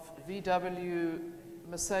factories of VW,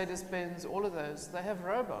 Mercedes-Benz, all of those, they have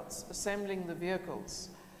robots assembling the vehicles.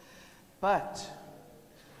 But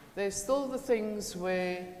there's still the things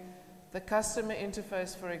where the customer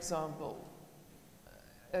interface, for example,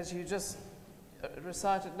 as you just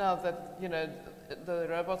recited now, that the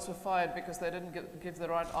robots were fired because they didn't give the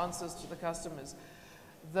right answers to the customers.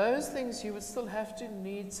 those things you would still have to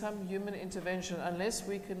need some human intervention unless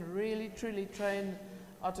we can really truly train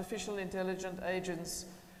artificial intelligent agents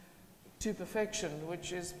to perfection,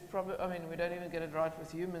 which is probably, I mean, we don't even get it right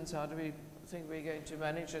with humans. How do we think we're going to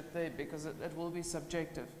manage it there? Because it will be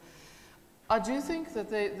subjective. I do think that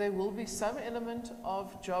there will be some element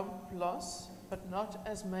of job loss, but not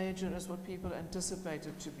as major as what people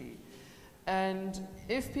anticipated to be. And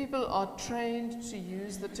if people are trained to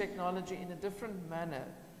use the technology in a different manner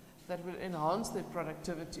that will enhance their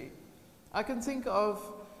productivity. I can think of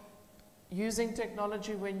using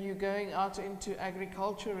technology when you're going out into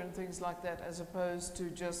agriculture and things like that, as opposed to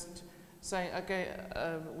just saying, okay,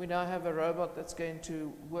 we now have a robot that's going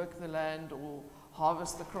to work the land or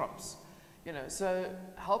harvest the crops. You know, so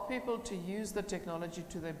help people to use the technology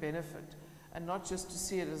to their benefit and not just to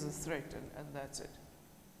see it as a threat, and that's it.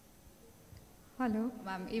 Hello,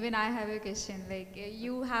 ma'am. Even I have a question. Like,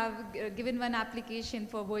 you have given one application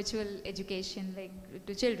for virtual education, like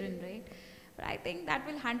to children, right? But I think that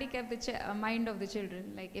will handicap the mind of the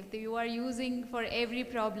children. Like, if you are using for every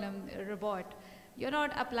problem a robot, you're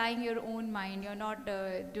not applying your own mind. You're not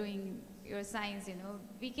doing your science. You know,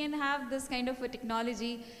 we can have this kind of a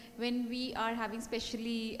technology when we are having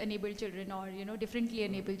specially enabled children or differently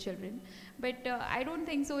enabled children. But I don't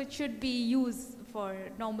think so. It should be used for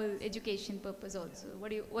normal education purpose also.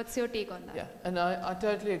 What's your take on that? Yeah, and I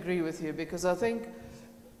totally agree with you, because I think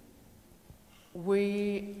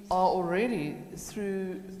we are already,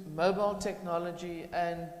 through mobile technology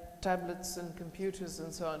and tablets and computers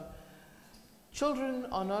and so on, children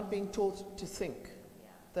are not being taught to think.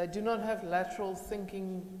 They do not have lateral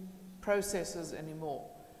thinking processes anymore.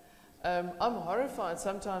 I'm horrified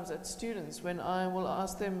sometimes at students when I will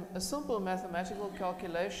ask them a simple mathematical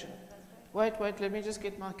calculation. Wait, let me just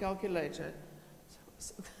get my calculator.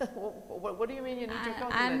 What do you mean you need your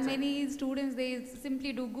calculator? And many students, they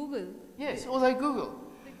simply do Google. Yes, or they Google.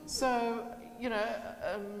 So,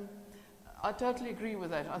 I totally agree with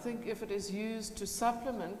that. I think if it is used to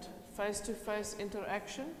supplement face-to-face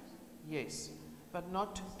interaction, yes, but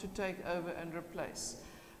not to take over and replace.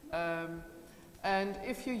 And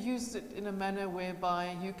if you use it in a manner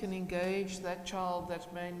whereby you can engage that child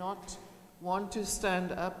that may not want to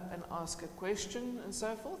stand up and ask a question and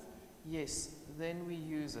so forth, yes, then we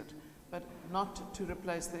use it, but not to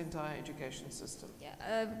replace the entire education system.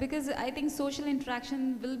 Yeah, because I think social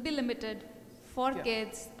interaction will be limited for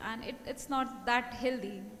kids, and it's not that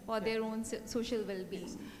healthy for their own social well-being.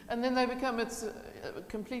 Yes. And then they become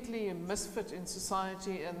completely a misfit in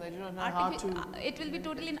society, and they do not know how to... It will be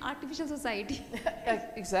totally an artificial society.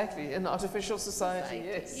 Exactly, an artificial society,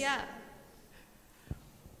 yes. Yeah.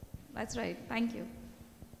 That's right. Thank you.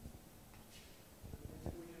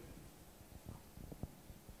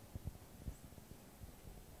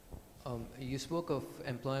 You spoke of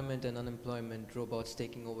employment and unemployment, robots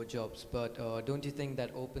taking over jobs, but don't you think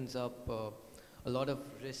that opens up a lot of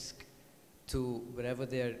risk to wherever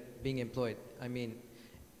they're being employed? I mean,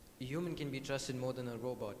 a human can be trusted more than a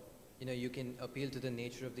robot. You know, you can appeal to the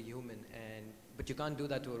nature of the human, but you can't do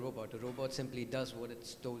that to a robot. A robot simply does what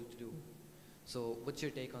it's told to do. So what's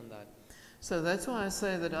your take on that? So that's why I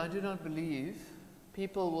say that I do not believe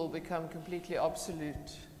people will become completely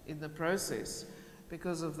obsolete in the process,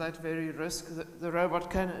 because of that very risk. The robot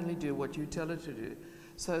can only do what you tell it to do.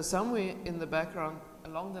 So somewhere in the background,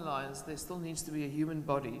 along the lines, there still needs to be a human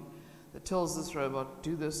body that tells this robot,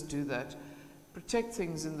 do this, do that, protect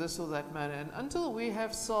things in this or that manner. And until we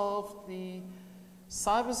have solved the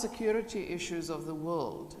cybersecurity issues of the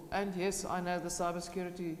world, and yes, I know the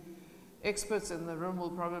cybersecurity experts in the room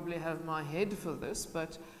will probably have my head for this,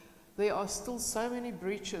 but there are still so many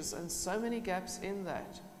breaches and so many gaps in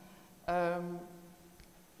that.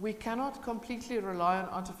 We cannot completely rely on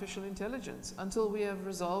artificial intelligence until we have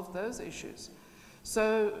resolved those issues.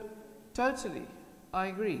 So, totally, I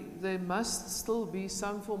agree. There must still be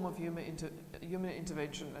some form of human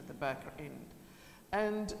intervention at the back end.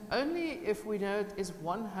 And only if we know it is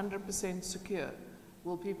 100% secure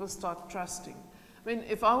will people start trusting. I mean,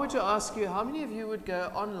 if I were to ask you, how many of you would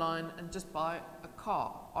go online and just buy a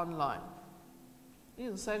car online?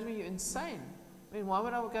 You'll say to me, you're insane. I mean, why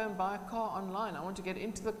would I go and buy a car online? I want to get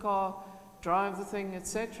into the car, drive the thing,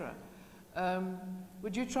 etc.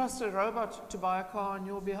 Would you trust a robot to buy a car on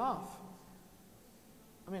your behalf?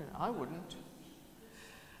 I mean, I wouldn't.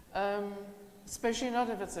 Especially not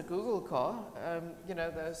if it's a Google car. You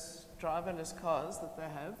know, those driverless cars that they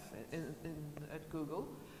have at Google.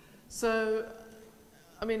 So,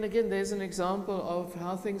 I mean, again, there's an example of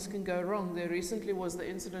how things can go wrong. There recently was the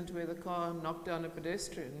incident where the car knocked down a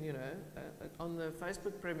pedestrian, you know, on the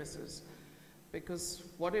Facebook premises. Because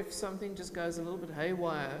what if something just goes a little bit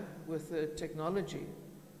haywire with the technology?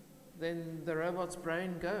 Then the robot's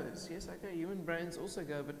brain goes. Yes, okay, human brains also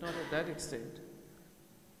go, but not at that extent.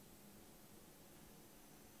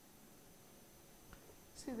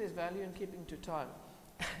 See, there's value in keeping to time.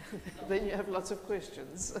 Then you have lots of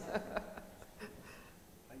questions.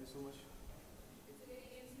 Thank you so much.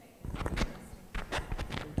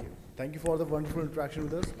 Thank you for the wonderful interaction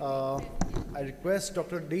with us. I request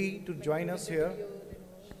Dr. D to join us here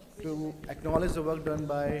to acknowledge the work done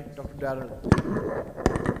by Dr. Darrell.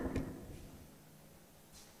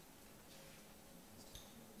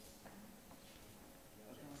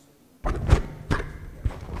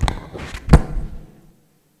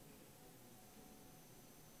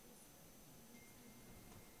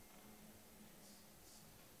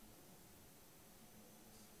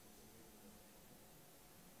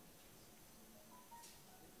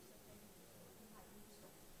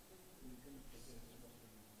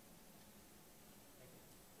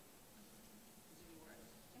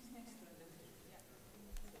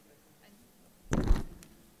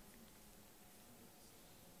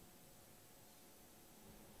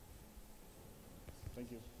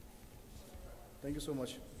 Thank you. Thank you so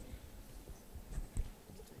much.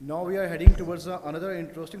 Now we are heading towards another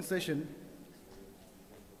interesting session.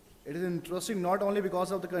 It is interesting not only because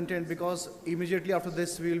of the content, because immediately after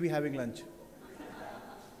this we will be having lunch.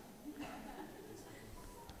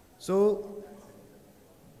 So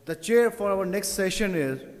the chair for our next session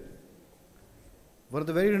is one of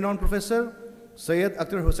the very renowned professor, Syed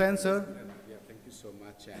Akhtar Hussain, sir. Yeah, thank you so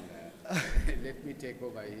much, and let me take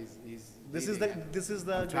over. This is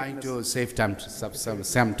the I'm trying to save time,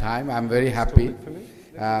 some time. I'm very happy.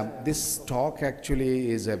 This talk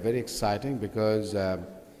actually is very exciting because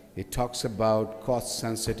it talks about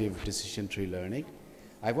cost-sensitive decision tree learning.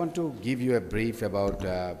 I want to give you a brief about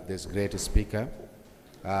this great speaker,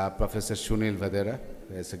 Professor Sunil Vadera.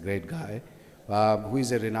 He's a great guy, who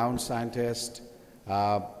is a renowned scientist.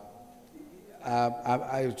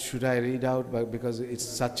 Should I read out, because it's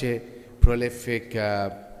such a prolific,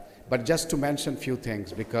 but just to mention a few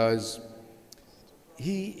things, because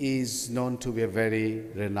he is known to be a very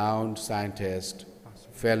renowned scientist,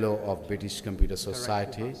 fellow of British Computer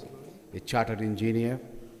Society, a chartered engineer,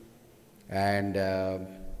 and a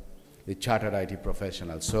chartered IT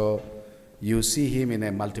professional. So you see him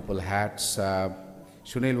in multiple hats.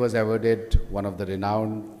 Sunil was awarded one of the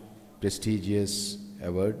renowned, prestigious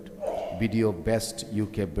award, BDO Best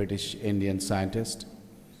UK British Indian Scientist,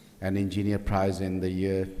 an engineer prize in the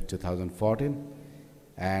year 2014,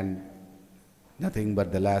 and nothing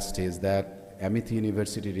but the last is that AMITY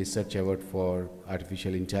University Research Award for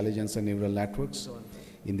Artificial Intelligence and Neural Networks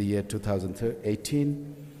in the year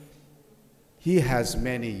 2018. He has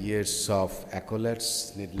many years of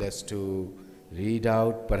accolades, needless to read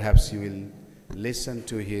out. Perhaps you will listen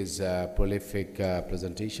to his prolific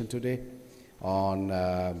presentation today on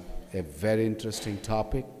a very interesting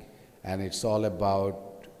topic, and it's all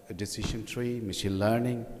about a decision tree, machine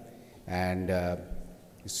learning, and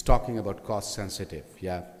it's talking about cost sensitive.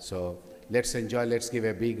 Yeah, so let's enjoy, let's give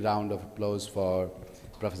a big round of applause for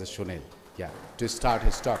Professor Sunil. Yeah, to start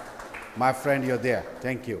his talk. My friend, you're there.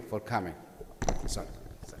 Thank you for coming. Sorry.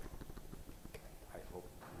 I hope.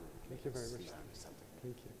 Thank you very much.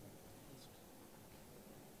 Thank you.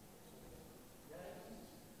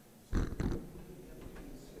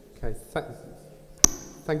 Okay,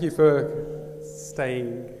 thank you for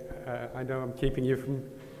staying. I know I'm keeping you from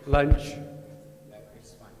lunch.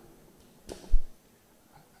 It's fine.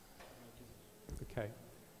 Okay.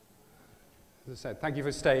 As I said, thank you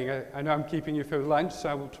for staying. I know I'm keeping you for lunch, so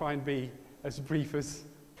I will try and be as brief as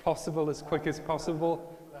possible, as quick as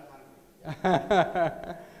possible.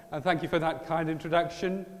 And thank you for that kind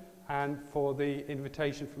introduction and for the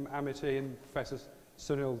invitation from AMITY and Professor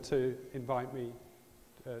Sunil to invite me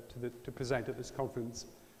to present at this conference.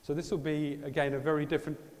 So this will be, again, a very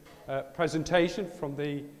different presentation from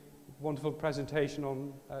the wonderful presentation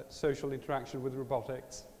on social interaction with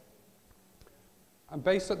robotics. I'm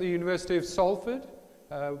based at the University of Salford.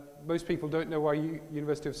 Most people don't know where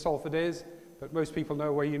University of Salford is, but most people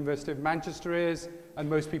know where University of Manchester is, and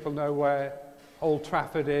most people know where Old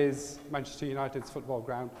Trafford is, Manchester United's football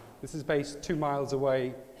ground. This is based 2 miles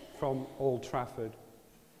away from Old Trafford.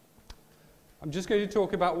 I'm just going to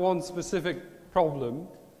talk about one specific problem.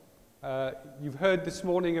 You've heard this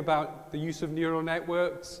morning about the use of neural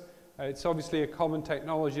networks. It's obviously a common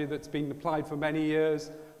technology that's been applied for many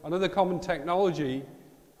years. Another common technology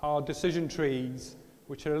are decision trees,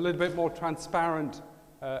 which are a little bit more transparent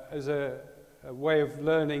as a way of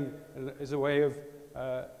learning, as a way of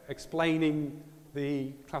explaining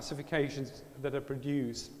the classifications that are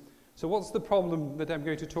produced. So what's the problem that I'm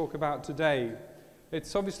going to talk about today?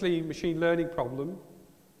 It's obviously a machine learning problem.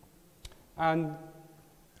 And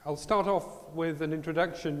I'll start off with an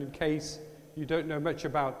introduction in case you don't know much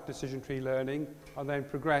about decision tree learning, and then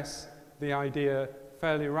progress the idea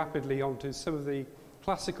fairly rapidly onto some of the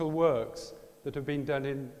classical works that have been done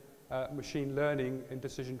in machine learning and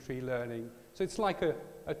decision tree learning. So it's like a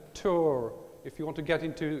tour. If you want to get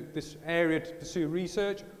into this area to pursue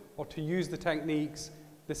research or to use the techniques,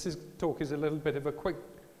 this talk is a little bit of a quick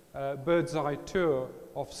bird's eye tour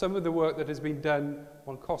of some of the work that has been done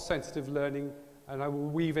on cost-sensitive learning, and I will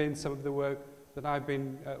weave in some of the work that I've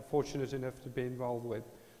been fortunate enough to be involved with.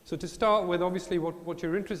 So to start with, obviously what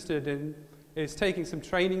you're interested in is taking some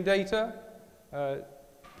training data,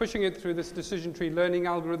 pushing it through this decision tree learning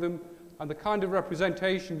algorithm, and the kind of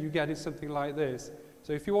representation you get is something like this.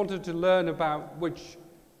 So if you wanted to learn about which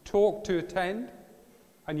talk to attend,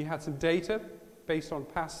 and you had some data based on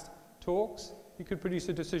past talks, you could produce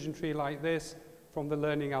a decision tree like this from the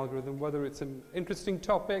learning algorithm, whether it's an interesting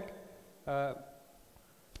topic,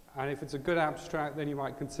 and if it's a good abstract, then you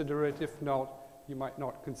might consider it. If not, you might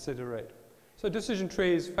not consider it. So decision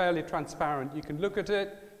tree is fairly transparent. You can look at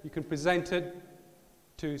it, you can present it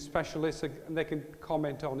to specialists, and they can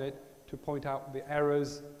comment on it to point out the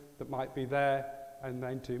errors that might be there, and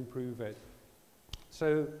then to improve it.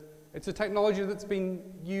 So it's a technology that's been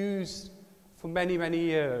used for many, many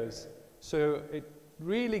years. So it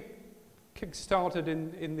really kick-started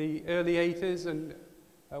in the early 80s, and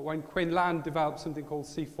when Quinn Land developed something called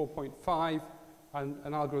C4.5 and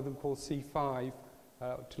an algorithm called C5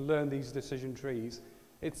 to learn these decision trees.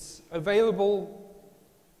 It's available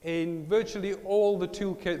in virtually all the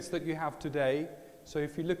toolkits that you have today. So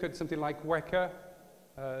if you look at something like Weka,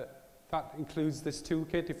 that includes this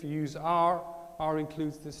toolkit. If you use R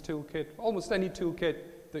includes this toolkit. Almost any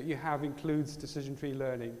toolkit that you have includes decision tree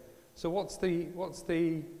learning. So what's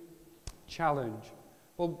the challenge?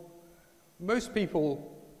 Well, most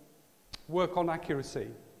people work on accuracy.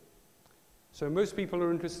 So most people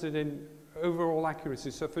are interested in overall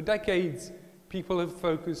accuracy. So for decades, people have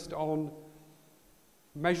focused on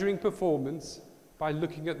measuring performance by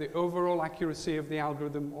looking at the overall accuracy of the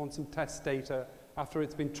algorithm on some test data after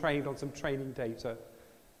it's been trained on some training data.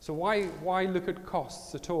 So why look at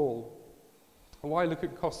costs at all? And why look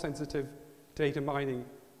at cost-sensitive data mining?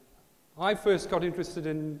 I first got interested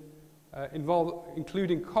in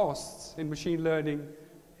including costs in machine learning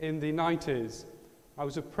in the 90s. I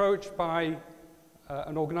was approached by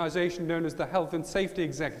an organization known as the Health and Safety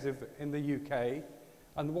Executive in the UK,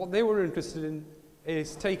 and what they were interested in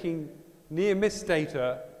is taking near-miss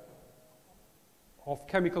data of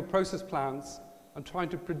chemical process plants and trying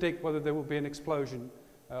to predict whether there will be an explosion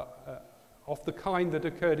of the kind that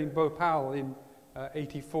occurred in Bhopal in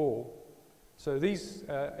 '84. So these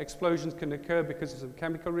explosions can occur because of some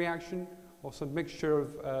chemical reaction or some mixture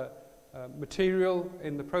of material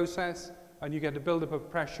in the process, and you get a buildup of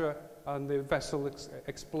pressure and the vessel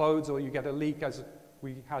explodes, or you get a leak as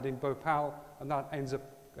we had in Bhopal, and that ends up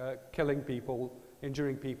killing people,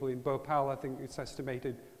 injuring people. In Bhopal, I think it's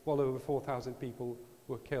estimated well over 4,000 people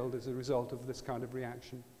were killed as a result of this kind of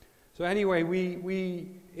reaction. So anyway,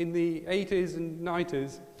 we in the 80s and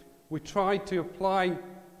 90s, we tried to apply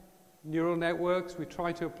neural networks, we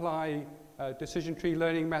tried to apply decision tree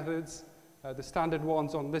learning methods, the standard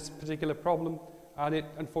ones on this particular problem, and it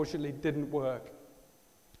unfortunately didn't work.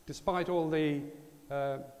 Despite all the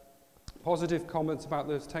positive comments about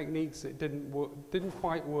those techniques, it didn't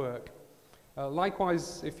quite work.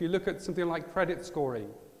 Likewise, if you look at something like credit scoring,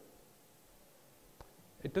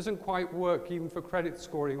 it doesn't quite work even for credit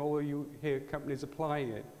scoring, although you hear companies applying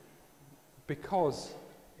it, because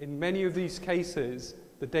in many of these cases,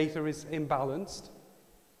 the data is imbalanced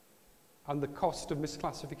and the cost of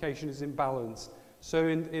misclassification is imbalanced. So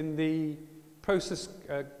in the process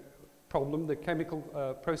problem, the chemical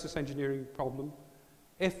process engineering problem,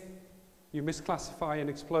 if you misclassify an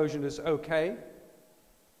explosion as okay,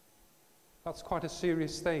 that's quite a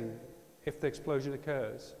serious thing if the explosion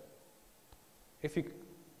occurs. If you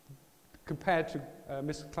compare to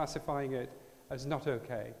misclassifying it as not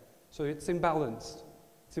okay. So it's imbalanced.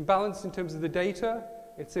 It's imbalanced in terms of the data,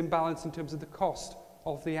 it's imbalanced in terms of the cost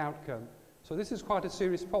of the outcome. So this is quite a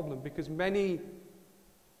serious problem because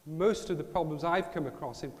most of the problems I've come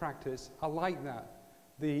across in practice are like that.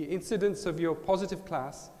 The incidence of your positive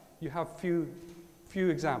class, you have few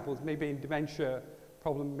examples. Maybe in dementia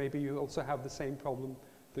problem, maybe you also have the same problem,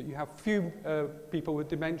 that you have few people with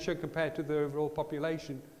dementia compared to the overall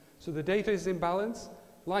population. So the data is imbalanced.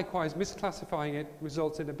 Likewise, misclassifying it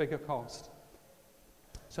results in a bigger cost.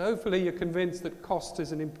 So hopefully you're convinced that cost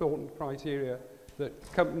is an important criteria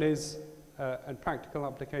that companies and practical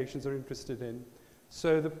applications are interested in.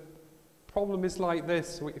 So the problem is like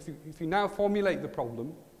this. If you now formulate the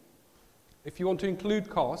problem, if you want to include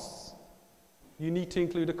costs, you need to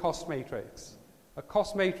include a cost matrix. A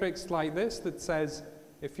cost matrix like this that says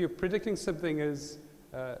if you're predicting something as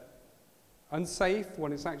unsafe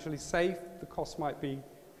when it's actually safe, the cost might be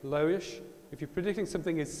lowish. If you're predicting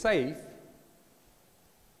something is safe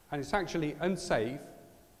and it's actually unsafe,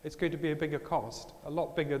 it's going to be a bigger cost, a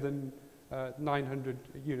lot bigger than 900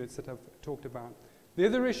 units that I've talked about. The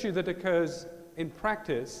other issue that occurs in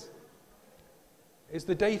practice is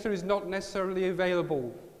the data is not necessarily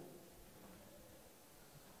available.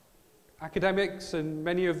 Academics and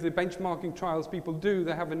many of the benchmarking trials people do,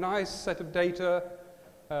 they have a nice set of data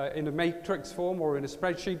in a matrix form or in a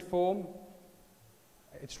spreadsheet form.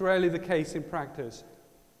 It's rarely the case in practice.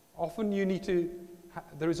 Often you need to,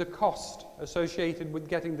 there is a cost associated with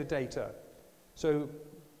getting the data. So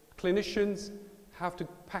clinicians have to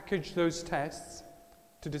package those tests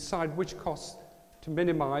to decide which costs to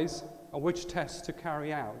minimize and which tests to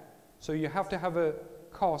carry out. So you have to have a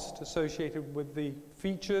cost associated with the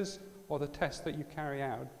features or the test that you carry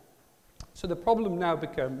out. So the problem now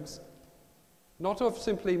becomes not of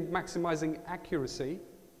simply maximizing accuracy,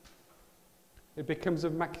 it becomes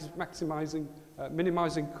of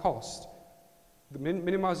minimizing cost.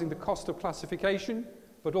 Minimizing the cost of classification,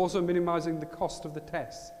 but also minimizing the cost of the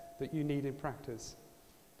tests that you need in practice.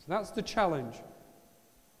 So that's the challenge.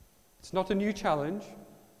 It's not a new challenge.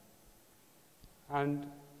 And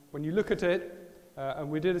when you look at it, and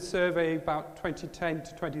we did a survey about 2010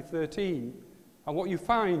 to 2013, and what you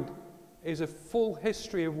find is a full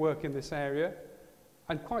history of work in this area,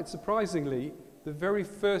 and quite surprisingly, the very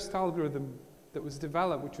first algorithm that was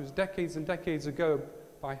developed, which was decades and decades ago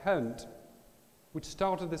by Hunt, which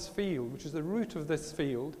started this field, which is the root of this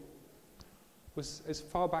field, was as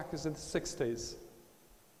far back as in the 60s.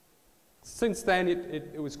 Since then,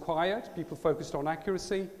 it was quiet. People focused on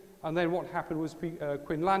accuracy. And then what happened was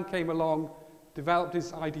Quinn came along, developed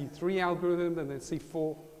his ID3 algorithm, and then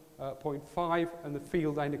C4.5, and the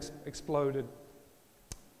field then exploded.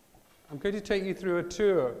 I'm going to take you through a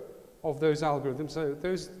tour of those algorithms. So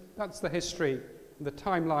that's the history, the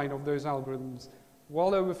timeline of those algorithms.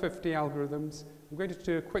 Well over 50 algorithms. I'm going to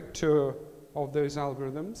do a quick tour of those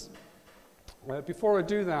algorithms. Before I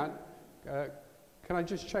do that, can I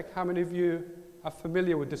just check how many of you are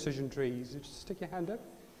familiar with decision trees? You just stick your hand up.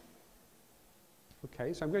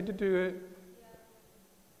 Okay, so I'm going to do it.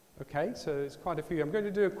 Okay, so it's quite a few. I'm going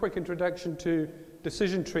to do a quick introduction to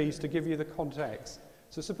decision trees to give you the context.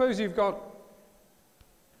 So suppose you've got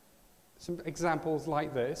some examples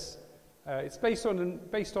like this. It's based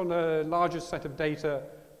on a larger set of data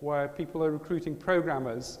where people are recruiting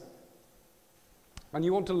programmers, and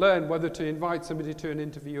you want to learn whether to invite somebody to an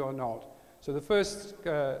interview or not. So the first,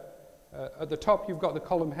 at the top, you've got the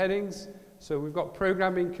column headings. So we've got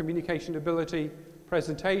programming, communication ability,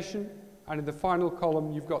 presentation, and in the final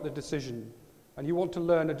column, you've got the decision. And you want to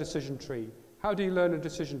learn a decision tree. How do you learn a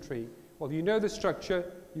decision tree? Well, you know the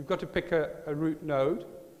structure. You've got to pick a root node.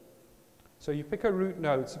 So you pick a root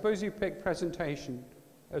node. Suppose you pick presentation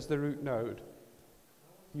as the root node.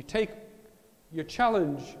 Your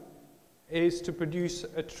challenge is to produce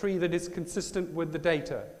a tree that is consistent with the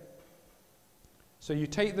data. So you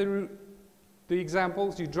take the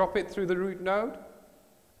examples, you drop it through the root node,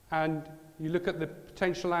 and you look at the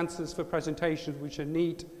potential answers for presentations, which are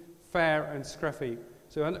neat, fair, and scruffy.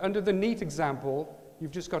 So under the neat example,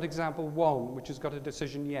 you've just got example 1, which has got a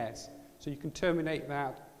decision yes. So you can terminate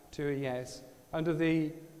that to a yes. Under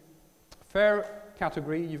the fair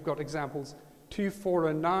category, you've got examples 2, 4,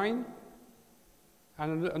 and 9.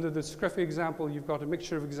 And under the scruffy example, you've got a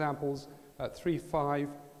mixture of examples 3, 5,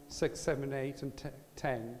 6, 7, 8, and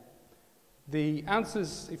 10. The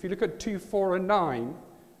answers, if you look at 2, 4, and 9,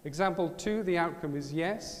 example 2, the outcome is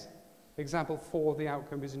yes. Example 4, the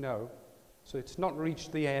outcome is no. So it's not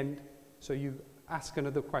reached the end, so you ask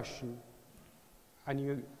another question, and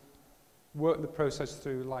you work the process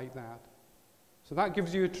through like that. So that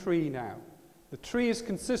gives you a tree now. The tree is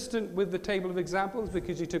consistent with the table of examples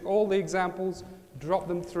because you took all the examples, dropped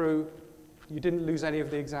them through, you didn't lose any of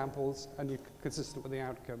the examples, and you're consistent with the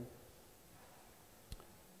outcome.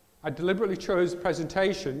 I deliberately chose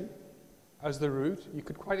presentation as the root. You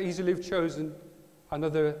could quite easily have chosen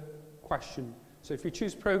another question. So if you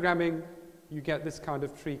choose programming, you get this kind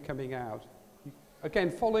of tree coming out. Again,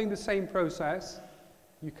 following the same process,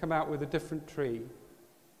 you come out with a different tree.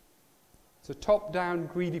 It's a top-down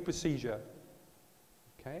greedy procedure.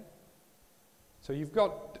 Okay? So you've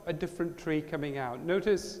got a different tree coming out.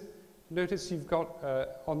 Notice you've got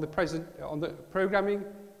on the programming,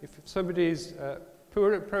 if somebody is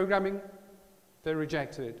poor at programming, they're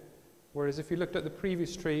rejected. Whereas if you looked at the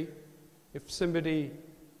previous tree, if somebody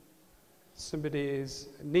is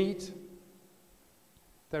neat,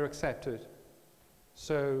 they're accepted.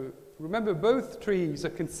 So remember, both trees are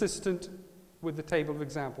consistent with the table of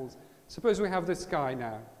examples. Suppose we have this guy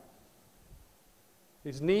now.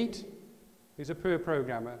 He's neat, he's a poor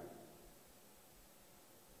programmer.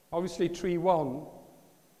 Obviously tree 1,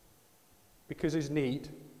 because he's neat,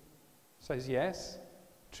 says yes.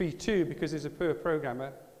 Tree 2, because he's a poor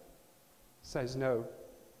programmer, says no.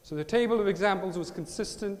 So the table of examples was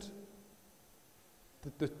consistent.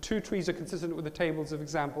 The two trees are consistent with the tables of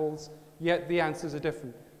examples, yet the answers are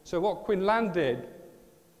different. So what Quinlan did,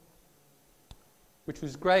 which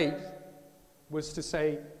was great, was to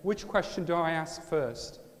say, which question do I ask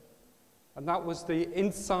first? And that was the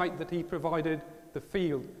insight that he provided the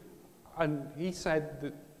field. And he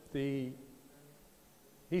said that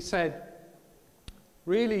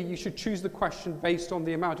really you should choose the question based on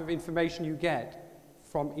the amount of information you get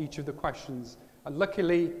from each of the questions. And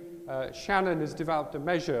luckily, Shannon has developed a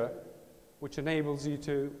measure which enables you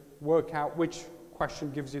to work out which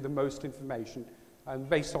question gives you the most information. And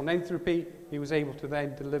based on entropy, he was able to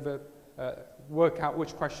then work out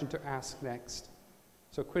which question to ask next.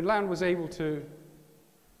 So Quinlan was able to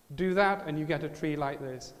do that, and you get a tree like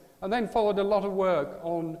this. And then followed a lot of work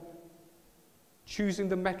on choosing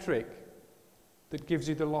the metric that gives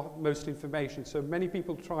you the most information. So many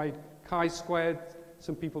people tried chi-squared,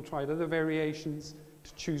 some people tried other variations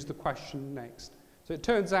to choose the question next. So it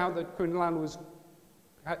turns out that Quinlan's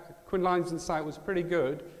insight was pretty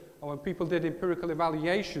good, and when people did empirical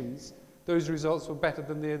evaluations, those results were better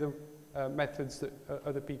than the other methods that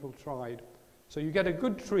other people tried. So you get a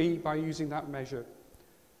good tree by using that measure.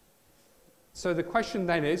 So the question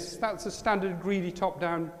then is, that's a standard greedy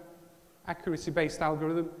top-down accuracy-based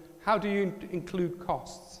algorithm. How do you include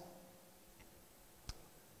costs?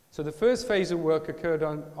 So the first phase of work occurred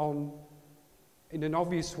in an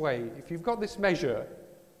obvious way. If you've got this measure,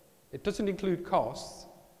 it doesn't include costs.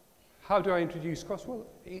 How do I introduce costs? Well,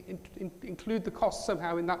 include the costs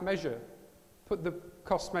somehow in that measure. Put the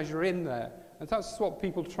cost measure in there. And that's what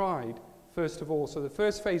people tried, first of all. So the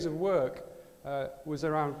first phase of work was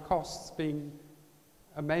around costs being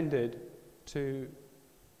amended to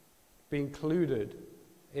be included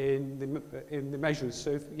in the measures.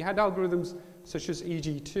 So if you had algorithms such as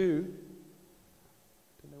EG2,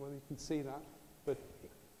 don't know whether you can see that, but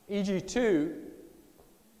EG2,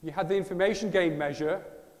 you had the information gain measure,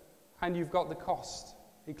 and you've got the cost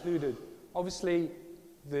included. Obviously,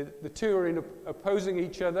 the two are opposing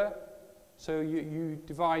each other, so you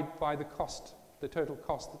divide by the cost, the total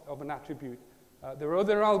cost of an attribute. There are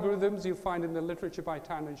other algorithms you'll find in the literature by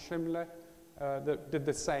Tan and Schindler that did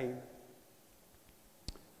the same.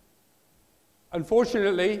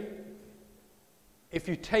 Unfortunately, if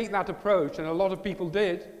you take that approach, and a lot of people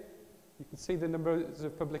did, you can see the numbers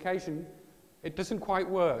of publication, it doesn't quite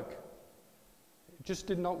work. It just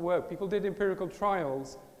did not work. People did empirical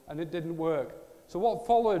trials, and it didn't work. So what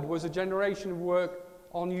followed was a generation of work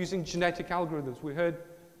on using genetic algorithms. We heard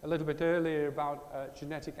a little bit earlier about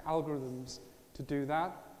genetic algorithms to do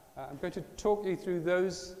that. I'm going to talk you through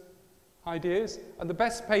those ideas. And the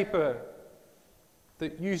best paper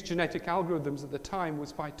that used genetic algorithms at the time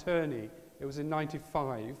was by Turney. It was in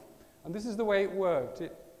 '95. And this is the way it worked.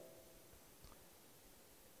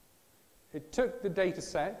 It took the data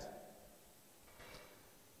set,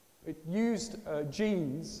 it used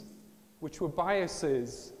genes which were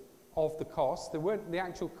biases of the cost. They weren't the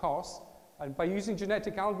actual cost. And by using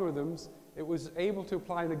genetic algorithms, it was able to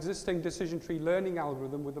apply an existing decision tree learning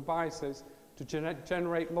algorithm with the biases to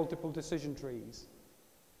generate multiple decision trees.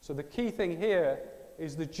 So the key thing here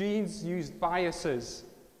is the genes used biases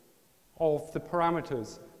of the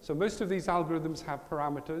parameters. So most of these algorithms have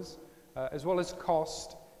parameters. As well as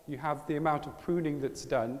cost, you have the amount of pruning that's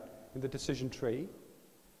done in the decision tree.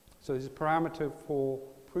 So there's a parameter for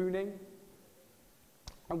pruning.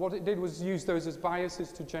 And what it did was use those as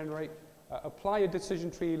biases to generate, apply a decision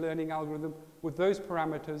tree learning algorithm with those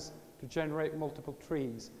parameters to generate multiple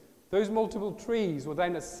trees. Those multiple trees were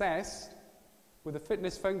then assessed with a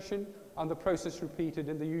fitness function and the process repeated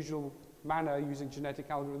in the usual manner using genetic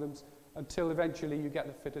algorithms until eventually you get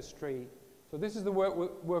the fittest tree. So this is the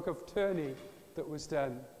work of Turney that was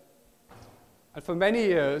done. And for many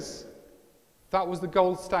years, that was the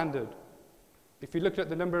gold standard. If you looked at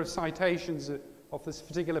the number of citations of this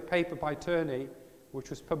particular paper by Turney, which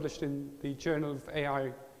was published in the Journal of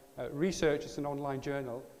AI Research, it's an online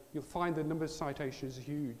journal, you'll find the number of citations is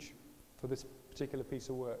huge for this particular piece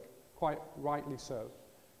of work, quite rightly so.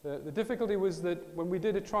 The difficulty was that when we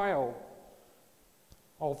did a trial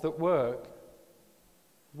of that work,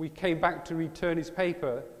 we came back to read Turney's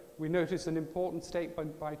paper, we noticed an important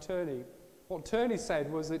statement by Turney. What Turney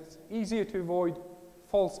said was it's easier to avoid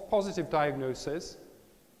false positive diagnosis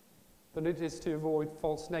than it is to avoid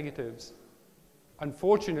false negatives.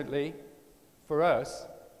 Unfortunately, for us,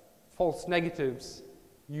 false negatives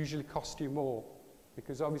usually cost you more,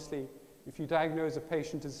 because obviously if you diagnose a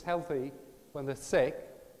patient as healthy when they're sick,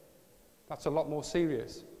 that's a lot more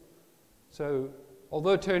serious. So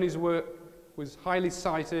although Turney's work was highly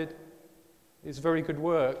cited, is very good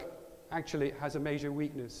work, actually it has a major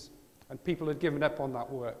weakness, and people had given up on that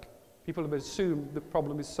work. People have assumed the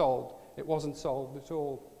problem is solved. It wasn't solved at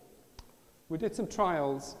all. We did some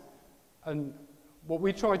trials, and what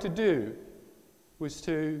we tried to do was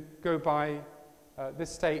to go by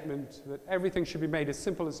this statement that everything should be made as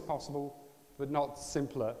simple as possible, but not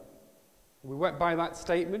simpler. We went by that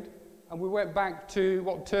statement, and we went back to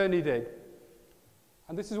what Turney did.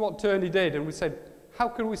 And this is what Turney did, and we said, how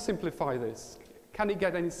can we simplify this? Can it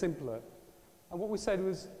get any simpler? And what we said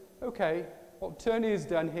was, okay, what Turney has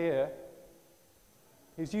done here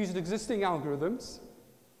is used existing algorithms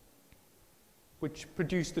which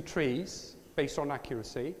produce the trees based on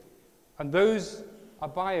accuracy, and those are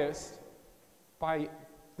biased by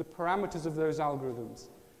the parameters of those algorithms.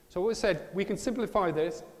 So what we said, we can simplify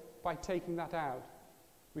this by taking that out.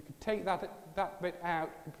 We could take that bit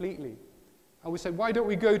out completely. And we said, why don't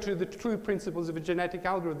we go to the true principles of a genetic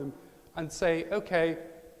algorithm and say, okay,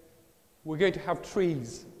 we're going to have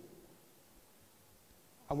trees.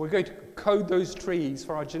 And we're going to code those trees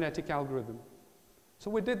for our genetic algorithm. So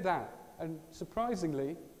we did that. And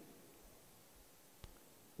surprisingly,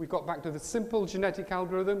 we got back to the simple genetic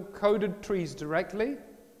algorithm, coded trees directly,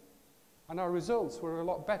 and our results were a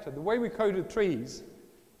lot better. The way we coded trees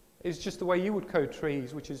is just the way you would code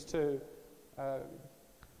trees, which is to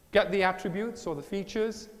get the attributes or the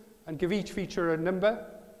features and give each feature a number,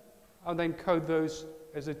 and then code those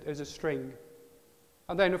as a string.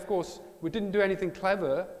 And then, of course, we didn't do anything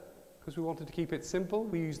clever because we wanted to keep it simple.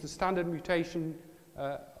 We used the standard mutation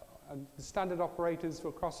and the standard operators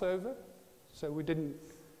for crossover, so we didn't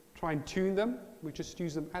try and tune them. We just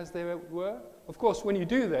used them as they were. Of course, when you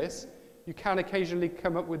do this, you can occasionally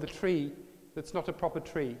come up with a tree that's not a proper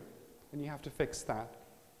tree, and you have to fix that.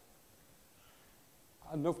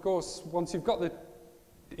 And of course, once you've got the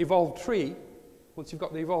evolved tree,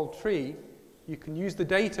 you can use the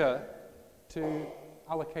data to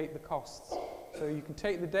allocate the costs. So you can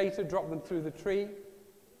take the data, drop them through the tree,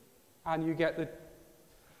 and you get the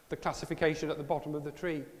classification at the bottom of the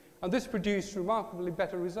tree. And this produced remarkably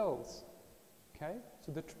better results. Okay?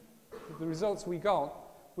 So the results we got,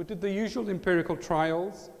 we did the usual empirical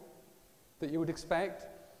trials that you would expect.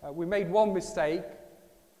 We made one mistake.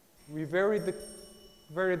 We varied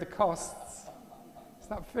the costs. Is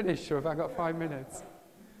that finished, or have I got 5 minutes?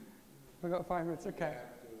 Have I got 5 minutes? Okay.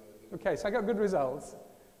 Okay, so I got good results.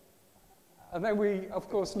 And then we, of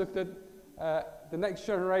course, looked at the next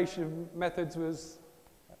generation of methods was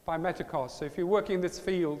by metacost. So if you're working in this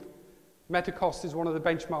field, metacost is one of the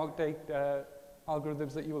benchmark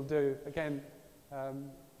algorithms that you will do. Again,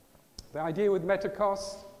 the idea with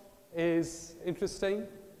metacost is interesting.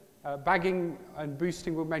 Bagging and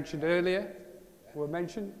boosting were mentioned earlier.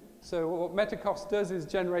 So what metacost does is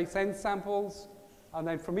generates n samples, and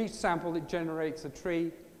then from each sample it generates a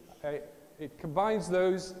tree. It combines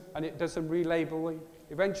those and it does some relabeling.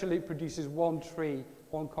 Eventually it produces one tree,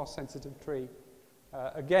 one cost-sensitive tree.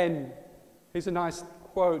 Again, here's a nice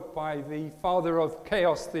quote by the father of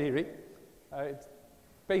chaos theory.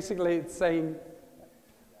 Basically it's saying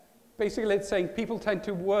people tend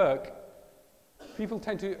to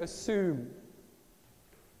assume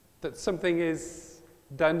that something is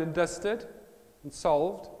done and dusted and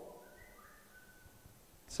solved.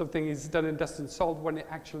 Something is done and dusted and solved when it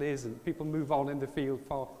actually isn't. People move on in the field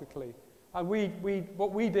far quickly. And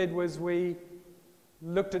what we did was we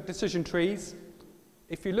looked at decision trees.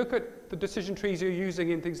 If you look at the decision trees you're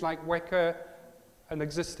using in things like Weka and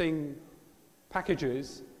existing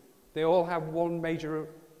packages, they all have one major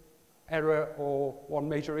error or one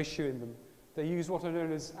major issue in them. They use what are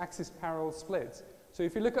known as axis parallel splits. So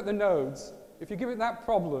if you look at the nodes, if you give it that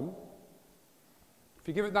problem,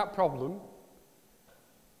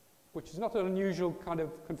 which is not an unusual kind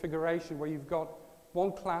of configuration where you've got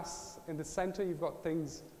one class in the center, you've got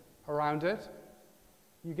things around it,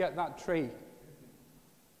 you get that tree,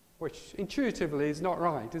 which intuitively is not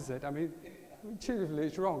right, is it? I mean, intuitively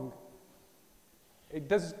it's wrong. It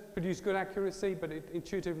does produce good accuracy, but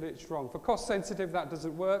intuitively it's wrong. For cost sensitive, that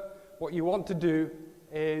doesn't work. What you want to do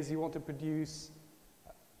is you want to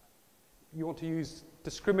use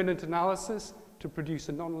discriminant analysis to produce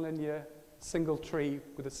a nonlinear single tree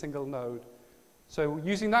with a single node. So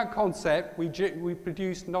using that concept, we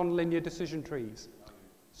produce nonlinear decision trees.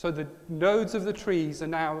 So the nodes of the trees are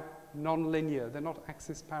now nonlinear. They're not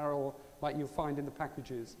axis parallel like you'll find in the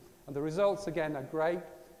packages. And the results, again, are great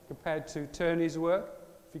compared to Turney's work.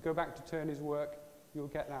 If you go back to Turney's work, you'll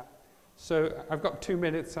get that. So I've got 2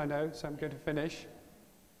 minutes, I know, so I'm going to finish.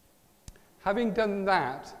 Having done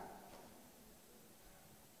that,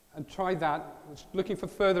 and tried that, looking for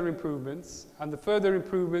further improvements, and the further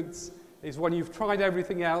improvements is when you've tried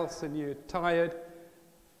everything else and you're tired,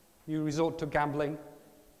 you resort to gambling.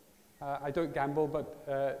 I don't gamble, but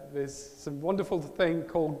there's some wonderful thing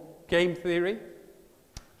called game theory,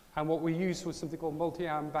 and what we used was something called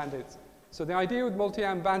multi-arm bandits. So the idea with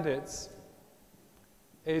multi-arm bandits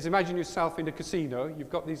is, imagine yourself in a casino, you've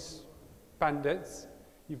got these bandits,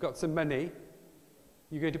 you've got some money,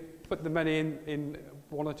 you're going to put the money in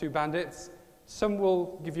 1 or 2 bandits. Some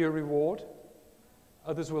will give you a reward,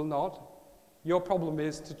 others will not. Your problem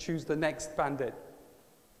is to choose the next bandit.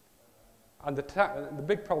 And the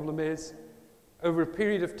big problem is, over a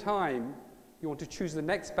period of time, you want to choose the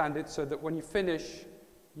next bandit so that when you finish,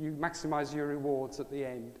 you maximize your rewards at the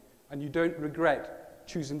end, and you don't regret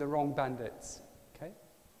choosing the wrong bandits. Okay?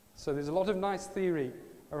 So there's a lot of nice theory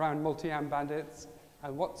around multi-arm bandits,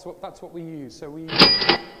 and that's what we use. So we use,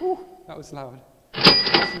 that was loud.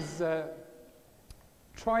 This is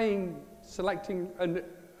selecting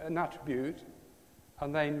an attribute,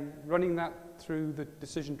 and then running that through the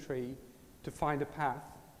decision tree to find a path.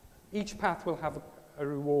 Each path will have a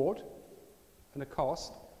reward and a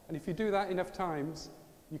cost, and if you do that enough times,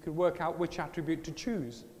 you can work out which attribute to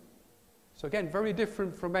choose. So again, very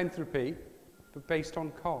different from entropy, but based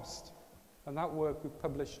on cost. And that work we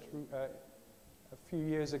published a few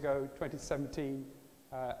years ago, 2017,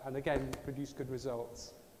 and again, produced good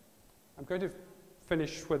results. I'm going to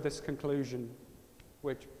finish with this conclusion,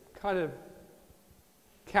 which kind of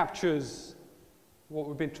captures what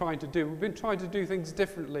we've been trying to do. We've been trying to do things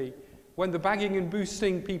differently. When the bagging and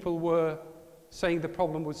boosting people were saying the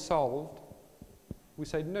problem was solved, we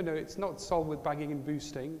said, no, it's not solved with bagging and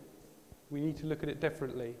boosting. We need to look at it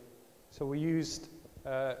differently. So we used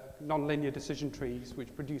nonlinear decision trees,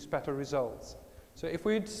 which produce better results. So if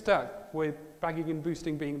we'd stuck with bagging and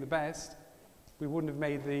boosting being the best, we wouldn't have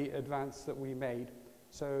made the advance that we made.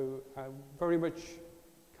 So I very much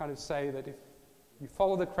kind of say that if you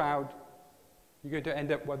follow the crowd, you're going to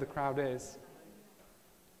end up where the crowd is.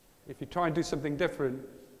 If you try and do something different,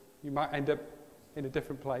 you might end up in a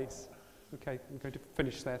different place. Okay, I'm going to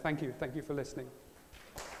finish there. Thank you. Thank you for listening.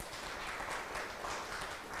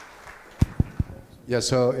 Yeah,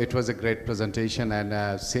 so it was a great presentation,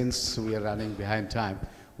 and since we are running behind time,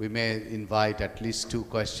 we may invite at least 2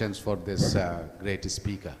 questions for this great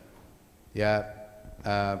speaker. Yeah,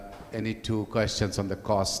 any 2 questions on the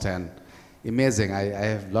cost and amazing. I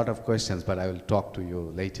have a lot of questions, but I will talk to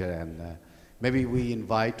you later, and maybe we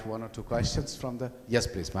invite 1 or 2 questions from the... Yes,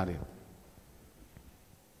 please, Mario.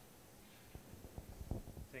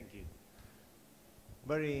 Thank you.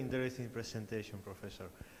 Very interesting presentation, Professor.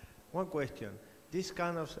 One question. This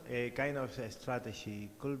kind of strategy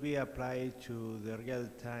could be applied to the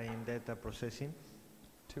real-time data processing?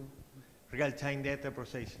 To? Real-time data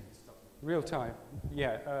processing. Real-time,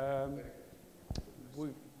 yeah.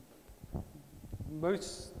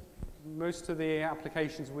 Most of the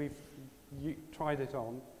applications we've tried it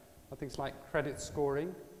on are things like credit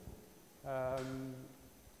scoring.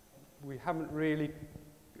 We haven't really,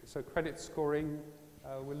 so credit scoring,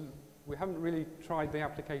 we haven't really tried the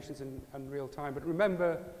applications in real time. But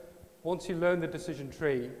remember, once you learn the decision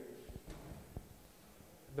tree,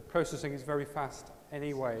 the processing is very fast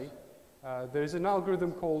anyway. There's an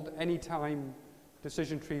algorithm called anytime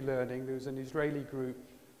decision tree learning. There's an Israeli group,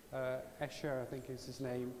 Escher, I think is his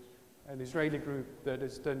name, an Israeli group that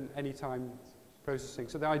has done anytime processing.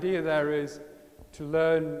 So the idea there is to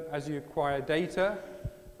learn as you acquire data,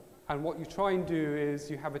 and what you try and do is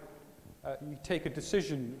you take a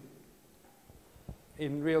decision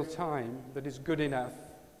in real time that is good enough.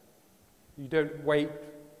 You don't wait.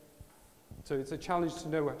 So it's a challenge to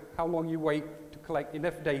know how long you wait to collect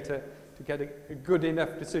enough data to get a good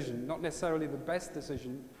enough decision. Not necessarily the best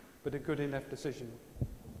decision, but a good enough decision.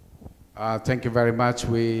 Thank you very much.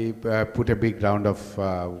 We put a big round of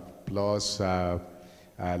applause.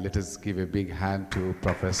 Let us give a big hand to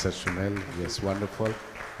Professor Sunil. Yes, wonderful.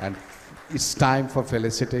 And it's time for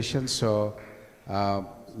felicitation. So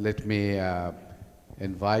let me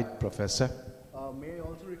invite Professor.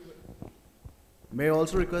 May I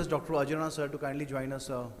also request Dr. Archana sir to kindly join us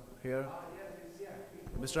here.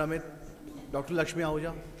 Mr. Amit, Dr. Lakshmi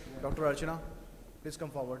Ahuja, Dr. Archana, please come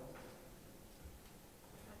forward.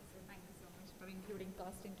 Thank you so much for including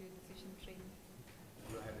cost into your decision training.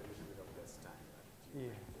 You had a little bit of this time.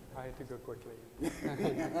 Yeah, I had to go quickly. The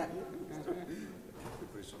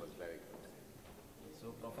preparation was very good. So,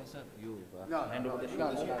 Professor, you No, hand no, over the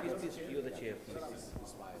no, chair. no, Please, you the chair, please.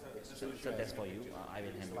 It's a desk for you. I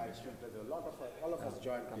will hand over. A lot of all of us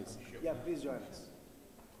join, please. Yeah, please join us.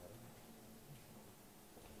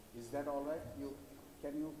 Is that all right?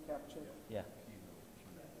 Can you capture? Yeah.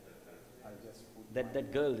 I'll just put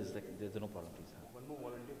That girl is like, there's no problem, please. one more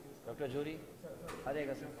volunteer, please. Dr. Jori, आ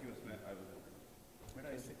जाएगा sir.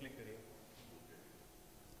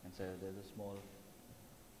 And sir, there's a small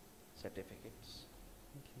certificates.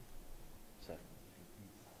 Thank you. Sir.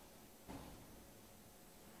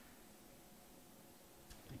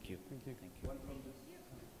 Thank you. Thank you. Thank you.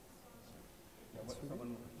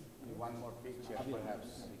 One more picture,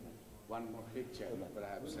 perhaps. One more picture,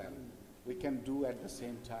 perhaps. We can do at the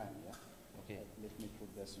same time, yeah? Okay. Let me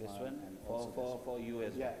put this This one. one And for you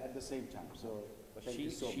as well. Yeah, at the same time. So, thank you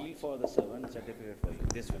so She much. for the servant, certificate for you.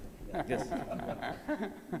 This one. Yeah. This.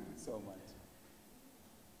 So much.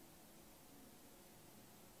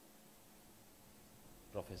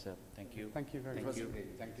 Professor, thank you. Thank you very much.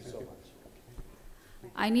 Thank you so much.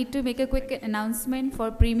 I need to make a quick announcement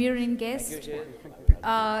for premiering guests. Thank you,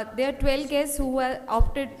 There are 12 guests who have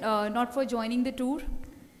opted not for joining the tour.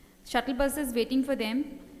 Shuttle bus is waiting for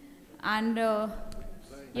them. And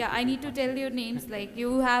yeah, I need to tell your names. Like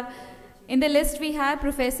you have, in the list we have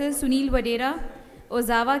Professor Sunil Vadera,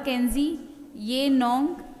 Ozawa Kenzie, Ye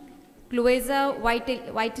Nong, Cloeza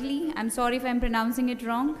Whiteley, I'm sorry if I'm pronouncing it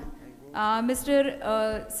wrong, Mr.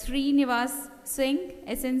 Srinivas Singh,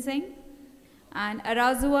 SN Singh, and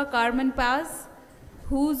Arazua Carmen Paz,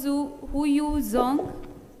 Hu Yu Zong,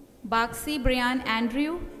 Baxi Brian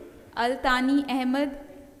Andrew, Altani Ahmed,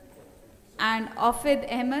 and Ofid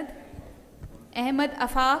Ahmed, Ahmed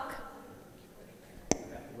Afaq,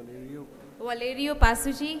 Valerio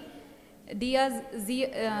Pasucci, Diaz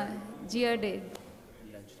Giarde.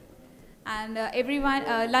 And everyone,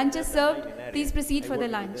 lunch is served. Please proceed for the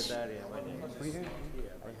lunch.